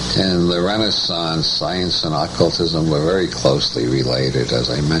 In the Renaissance, science and occultism were very closely related. As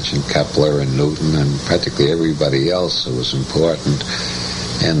I mentioned, Kepler and Newton and practically everybody else who was important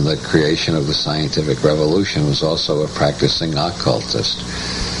in the creation of the scientific revolution was also a practicing occultist.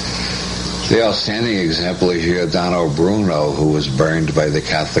 The outstanding example is Giordano Bruno, who was burned by the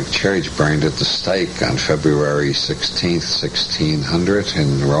Catholic Church, burned at the stake on February 16th, 1600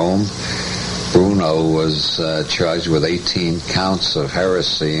 in Rome. Bruno was charged with 18 counts of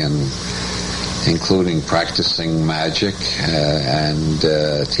heresy, and including practicing magic and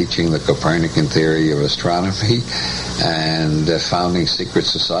teaching the Copernican theory of astronomy and founding secret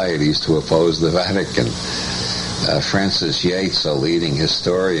societies to oppose the Vatican. Francis Yates, a leading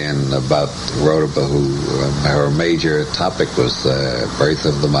historian, wrote about her major topic was the birth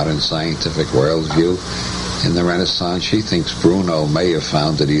of the modern scientific worldview. In the Renaissance, she thinks Bruno may have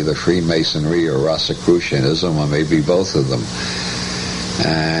founded either Freemasonry or Rosicrucianism, or maybe both of them.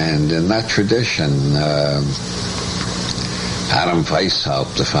 And in that tradition, Adam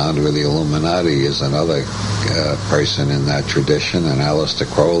Weishaupt, the founder of the Illuminati, is another person in that tradition, and Aleister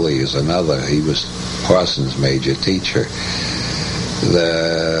Crowley is another. He was Parsons' major teacher.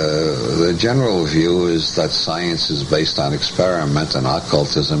 The general view is that science is based on experiment and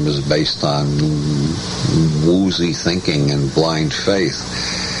occultism is based on woozy thinking and blind faith.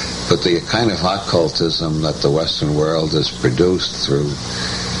 But the kind of occultism that the Western world has produced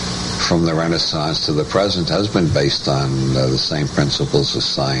from the Renaissance to the present has been based on the same principles as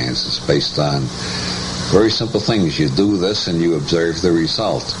science. It's based on very simple things. You do this and you observe the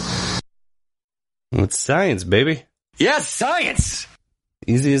result. It's science, baby. Yes, science!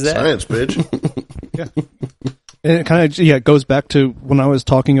 Easy as that. Science, bitch. Yeah. And it kind of, it goes back to when I was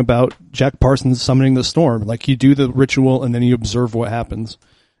talking about Jack Parsons summoning the storm. Like, you do the ritual and then you observe what happens.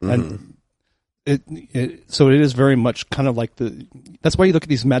 And so it is very much kind of like that's why you look at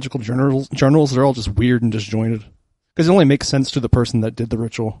these magical journals, they're all just weird and disjointed. Because it only makes sense to the person that did the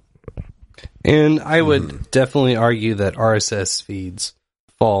ritual. And I would definitely argue that RSS feeds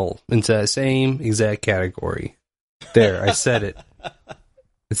fall into that same exact category. There, I said it.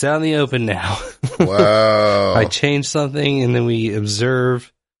 It's out in the open now. Wow. I change something and then we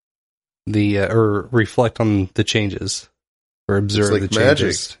observe or reflect on the changes. Or observe the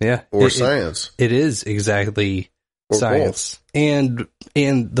changes. Magic. Yeah. Or science. It is exactly science. Both. And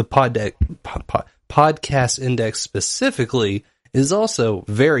the podcast index specifically is also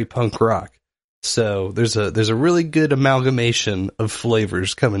very punk rock. So there's a really good amalgamation of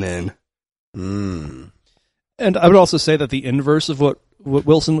flavors coming in. And I would also say that the inverse of what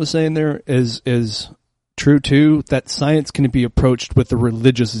Wilson was saying there is true too, that science can be approached with a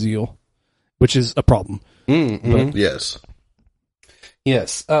religious zeal, which is a problem. Mm-hmm. Yes.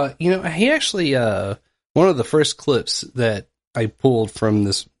 Yes. He actually one of the first clips that I pulled from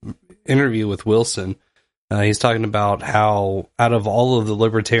this interview with Wilson, he's talking about how out of all of the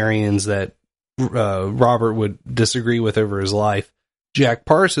libertarians that Robert would disagree with over his life, Jack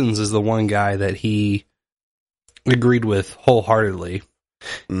Parsons is the one guy that he agreed with wholeheartedly.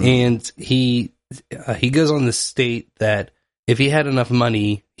 And he goes on to state that if he had enough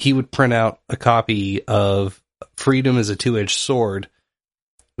money, he would print out a copy of Freedom is a Two-Edged Sword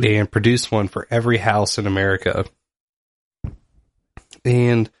and produce one for every house in America.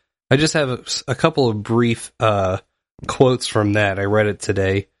 And I just have a couple of brief quotes from that. I read it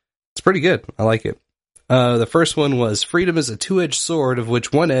today. It's pretty good. I like it. The first one was, freedom is a two-edged sword of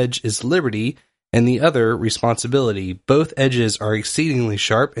which one edge is liberty and the other responsibility. Both edges are exceedingly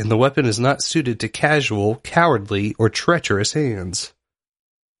sharp, and the weapon is not suited to casual, cowardly, or treacherous hands.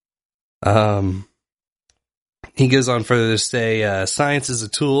 He goes on further to say, science is a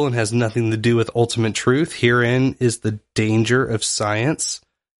tool and has nothing to do with ultimate truth. Herein is the danger of science.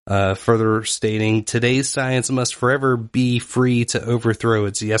 Further stating, today's science must forever be free to overthrow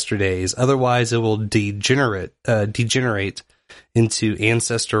its yesterdays. Otherwise, it will degenerate into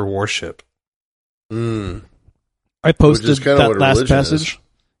ancestor worship. I posted that last passage.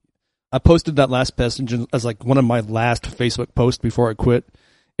 I posted that last passage as like one of my last Facebook posts before I quit.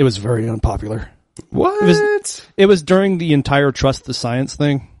 It was very unpopular. What? It was during the entire trust the science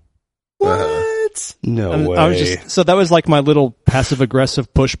thing. What? No way. I was so that was like my little passive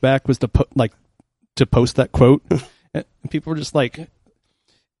aggressive pushback was to post that quote. And people were just like,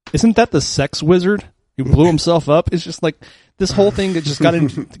 isn't that the sex wizard who blew himself up? It's just like this whole thing that just got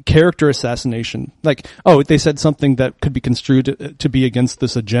into character assassination. Like, oh, they said something that could be construed to be against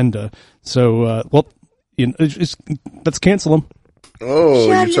this agenda. So, let's cancel them. Oh,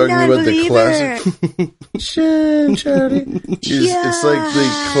 you're talking about the classic. It's like the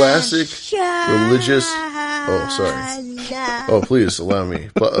classic religious. Oh, sorry. Oh, please allow me.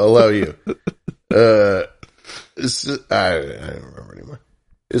 Allow you. I don't remember anymore.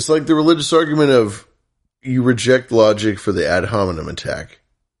 It's like the religious argument of you reject logic for the ad hominem attack.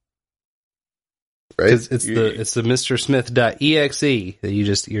 Right? It's the Mr. Smith.exe that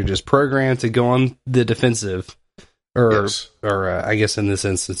you're just programmed to go on the defensive. Or I guess in this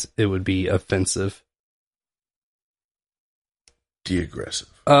instance, it would be offensive. De-aggressive.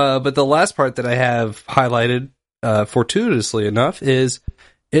 But the last part that I have highlighted, fortuitously enough, is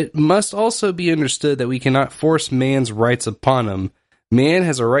it must also be understood that we cannot force man's rights upon him. Man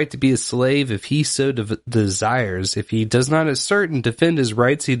has a right to be a slave if he so desires. If he does not assert and defend his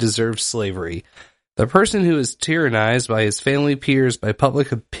rights, he deserves slavery. The person who is tyrannized by his family peers, by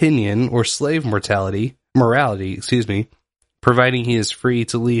public opinion, or slave morality, providing he is free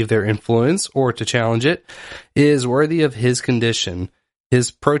to leave their influence or to challenge it, is worthy of his condition.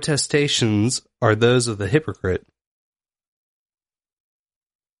 His protestations are those of the hypocrite.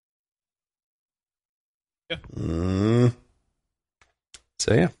 Yeah.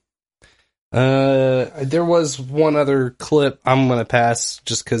 So, yeah. There was one other clip I'm going to pass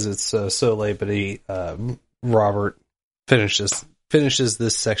just because it's so late, but Robert finishes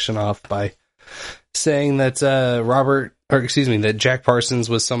this section off by saying that that Jack Parsons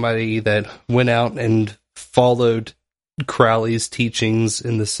was somebody that went out and followed Crowley's teachings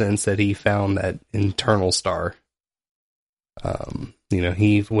in the sense that he found that internal star.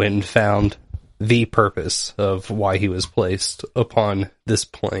 He went and found the purpose of why he was placed upon this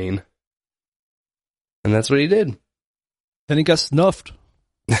plane. And that's what he did. Then he got snuffed.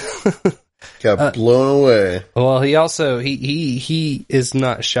 Got blown away. Well, he also he is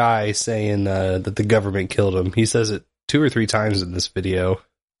not shy saying that the government killed him. He says it 2 or 3 times in this video.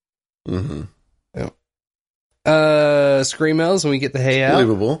 Mm-hmm. Yeah. Screamos when we get the hay out.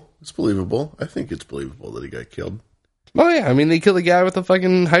 Believable. It's believable. I think it's believable that he got killed. Oh yeah, I mean they killed a guy with a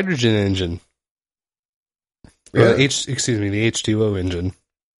fucking hydrogen engine. Yeah. The H2O engine.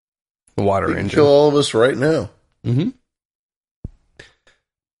 The water engine. Kill all of us right now. Mm-hmm.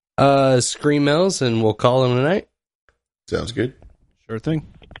 Screamos, and we'll call him tonight. Sounds good. Sure thing.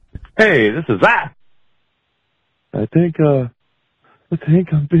 Hey, this is Zach. I think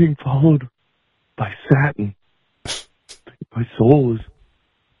I'm being followed by Satin. My soul is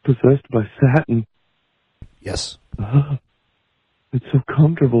possessed by Satin. Yes. It's so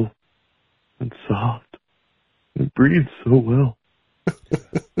comfortable and soft. It breathes so well.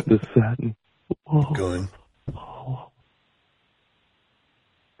 The Satin. Oh. Going. Oh.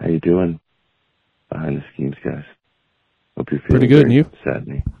 How you doing? Behind the schemes, guys. Hope you're feeling pretty good, and you?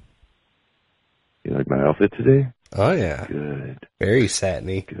 Satiny. You like my outfit today? Oh yeah. Good. Very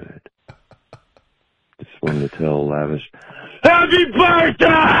satiny. Good. Just wanted to tell Lavish, Happy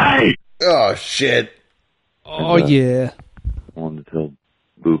birthday! Oh shit. Oh, yeah. I wanted to tell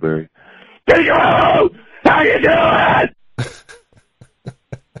Blueberry, Dingo! How you doing?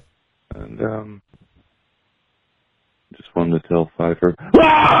 And, just wanted to tell Pfeiffer,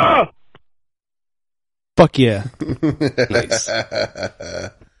 ah! Fuck yeah. Nice.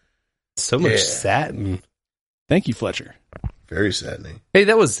 So much satin. Thank you, Fletcher. Very satiny. Hey,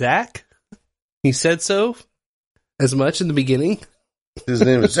 that was Zach? He said so as much in the beginning? His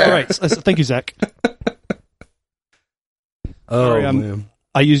name is Zach. All right. Thank you, Zach. Oh, Sorry, man.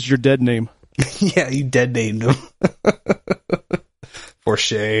 I used your dead name. Yeah, you dead named him. For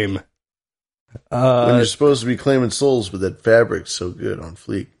shame. When you're supposed to be claiming souls with that fabric so good on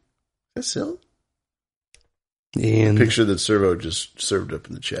fleek. That's silk. And picture that Servo just served up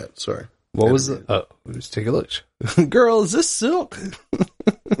in the chat. Sorry. What was it? Oh, let's take a look. Girl, is this silk?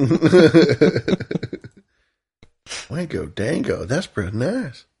 Wango dango. That's pretty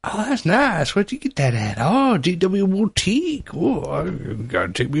nice. Oh, that's nice. Where'd you get that at? Oh, GW Boutique. Oh, you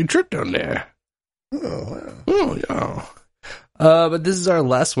gotta take me a trip down there. Oh, wow. Oh, yeah. But this is our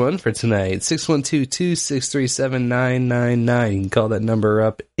last one for tonight. 612-263-7999. You can call that number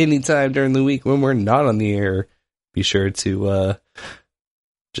up anytime during the week when we're not on the air. Be sure to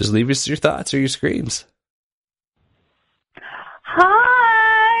just leave us your thoughts or your screams.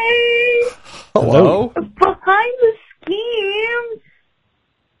 Hi! Hello? Behind the schemes.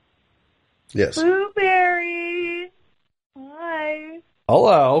 Yes. Blueberry. Hi.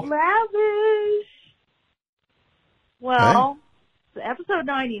 Hello. Lavish. Well, it's episode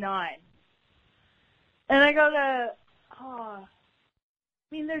 99. And I go to,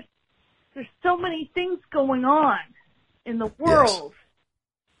 there's so many things going on in the world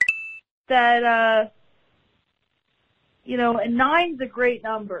that, and 9's a great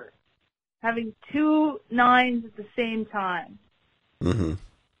number. Having 2 9s at the same time. Mm-hmm.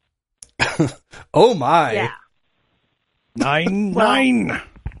 Oh, my. Yeah. 9.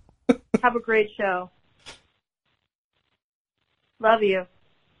 Have a great show. Love you.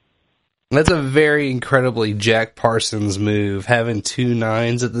 That's a very incredibly Jack Parsons move, having 2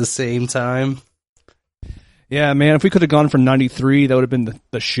 9s at the same time. Yeah, man, if we could have gone for 93, that would have been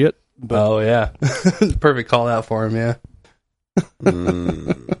the shit. But... Oh, yeah. Perfect call out for him, yeah.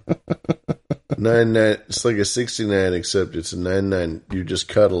 9. It's like a 69, except it's a 9. You're just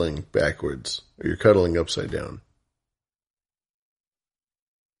cuddling backwards, or you're cuddling upside down.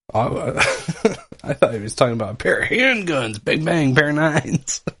 I thought he was talking about a pair of handguns. Big bang, pair of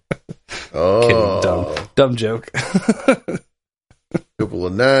 9s. Oh, kidding, dumb joke. Couple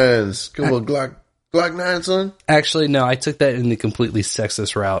of 9s, couple of Glock 9, son. Actually, no, I took that in the completely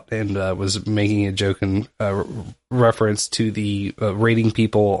sexist route and was making a joke in reference to the rating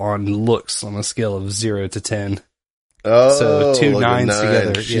people on looks on a scale of 0 to 10. Oh, so 2 like 9s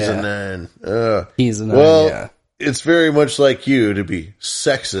together. She's a 9. He's a 9. Well, yeah. It's very much like you to be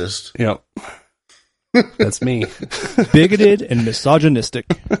sexist. Yep. That's me. Bigoted and misogynistic.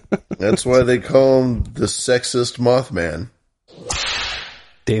 That's why they call him the sexist Mothman.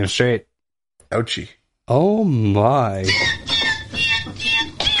 Damn straight. Ouchie. Oh my.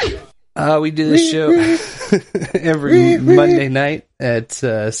 We do this show every Monday night at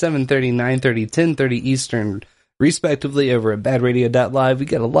 7:30, 9:30, 10:30 Eastern, respectively, over at badradio.live. We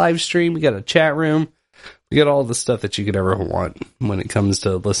got a live stream, we got a chat room. We got all the stuff that you could ever want when it comes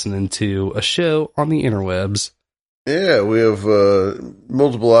to listening to a show on the interwebs. Yeah, we have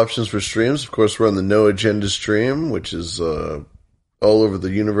multiple options for streams. Of course, we're on the No Agenda stream, which is all over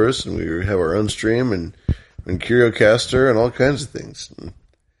the universe, and we have our own stream and CurioCaster and all kinds of things.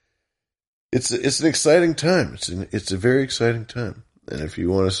 It's an exciting time. It's a very exciting time. And if you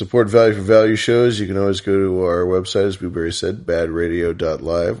want to support Value for Value shows, you can always go to our website, as Blueberry said,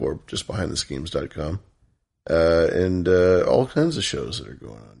 badradio.live, or just behindtheschemes.com. And all kinds of shows that are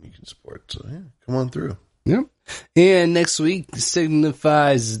going on you can support. So, yeah, come on through. Yep. And next week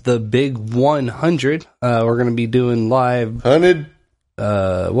signifies the big 100. We're going to be doing live 100.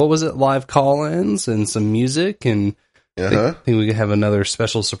 What was it? Live call-ins and some music, and I think we could have another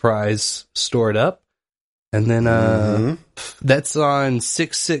special surprise stored up. And then that's on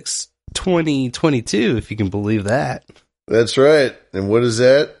 6/6/2022, if you can believe that. That's right. And what is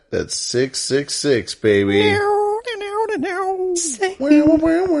that? That's 666, baby.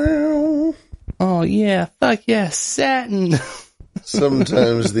 Oh yeah, fuck yeah, satin.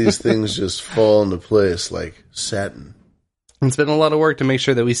 Sometimes these things just fall into place like satin. It's been a lot of work to make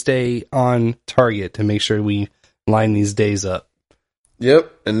sure that we stay on target, to make sure we line these days up.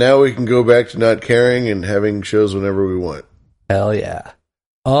 Yep, and now we can go back to not caring and having shows whenever we want. Hell yeah.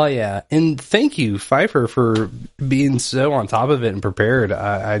 Oh yeah, and thank you, Pfeiffer, for being so on top of it and prepared.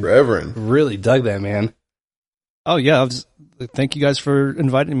 I Reverend. really dug that, man. Oh yeah, thank you guys for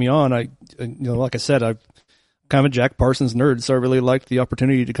inviting me on. Like I said, I'm kind of a Jack Parsons nerd, so I really liked the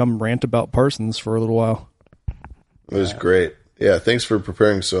opportunity to come rant about Parsons for a little while. It was great. Yeah, thanks for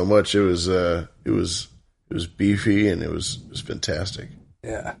preparing so much. It was beefy and it was fantastic.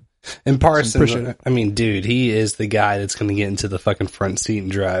 Yeah. And Parsons, I mean, dude, he is the guy that's going to get into the fucking front seat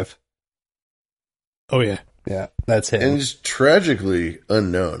and drive. Oh yeah. Yeah, that's him. And he's tragically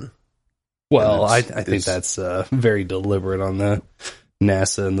unknown. Well, I think that's very deliberate on the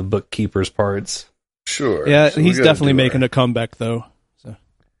NASA and the bookkeeper's parts. Sure. Yeah, so he's definitely making a comeback, though. So.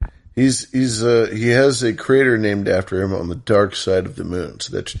 He has a crater named after him on the dark side of the moon,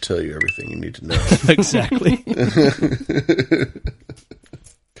 so that should tell you everything you need to know. Exactly.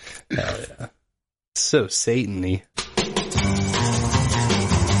 Hell yeah. So Satan-y.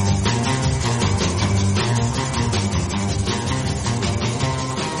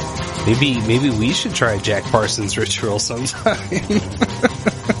 Maybe we should try Jack Parsons ritual sometime.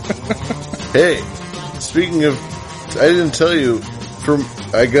 Hey, speaking of, I didn't tell you, for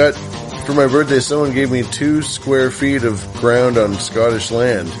my birthday, someone gave me 2 square feet of ground on Scottish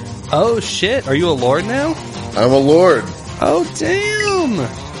land. Oh shit, are you a lord now? I'm a lord. Oh damn!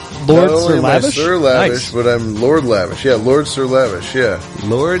 Lord Not Sir only Lavish? Sir Lavish, Nice. but I'm Lord Lavish. Yeah, Lord Sir Lavish, yeah.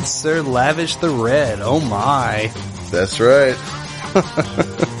 Lord Sir Lavish the Red, oh my. That's right.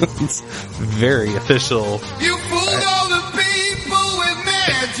 It's very official. You fooled all the people with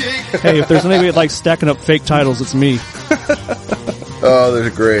magic. Hey, if there's anybody like stacking up fake titles, it's me. Oh, they're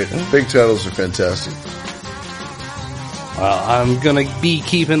great. Big titles are fantastic. Well, I'm gonna be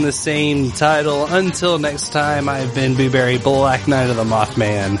keeping the same title until next time. I've been Booberry, Black Knight of the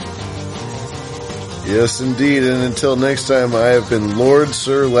Mothman. Yes, indeed. And until next time, I have been Lord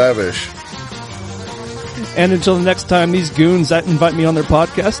Sir Lavish. And until the next time, these goons that invite me on their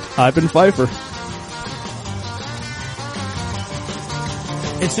podcast, I've been Pfeiffer.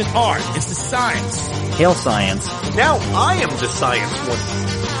 It's an art. It's a science. Hail science. Now I am the science one.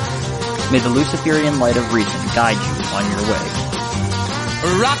 May the Luciferian light of reason guide you on your way.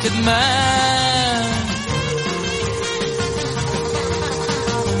 Rocket Man.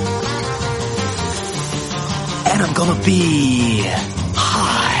 And I'm gonna be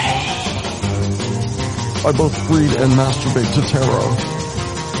high. I both breed and masturbate to tarot.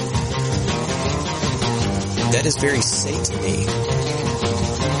 That is very Satan-y.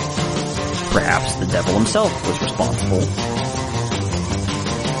 Perhaps the devil himself was responsible.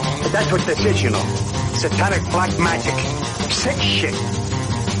 That's what this is, you know. Satanic black magic. Sick shit.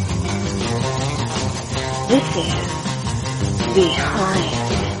 This is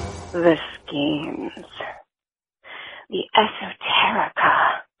behind the schemes. The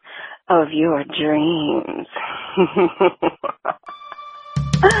esoterica of your dreams.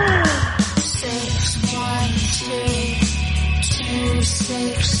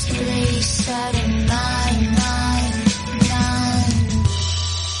 612263799.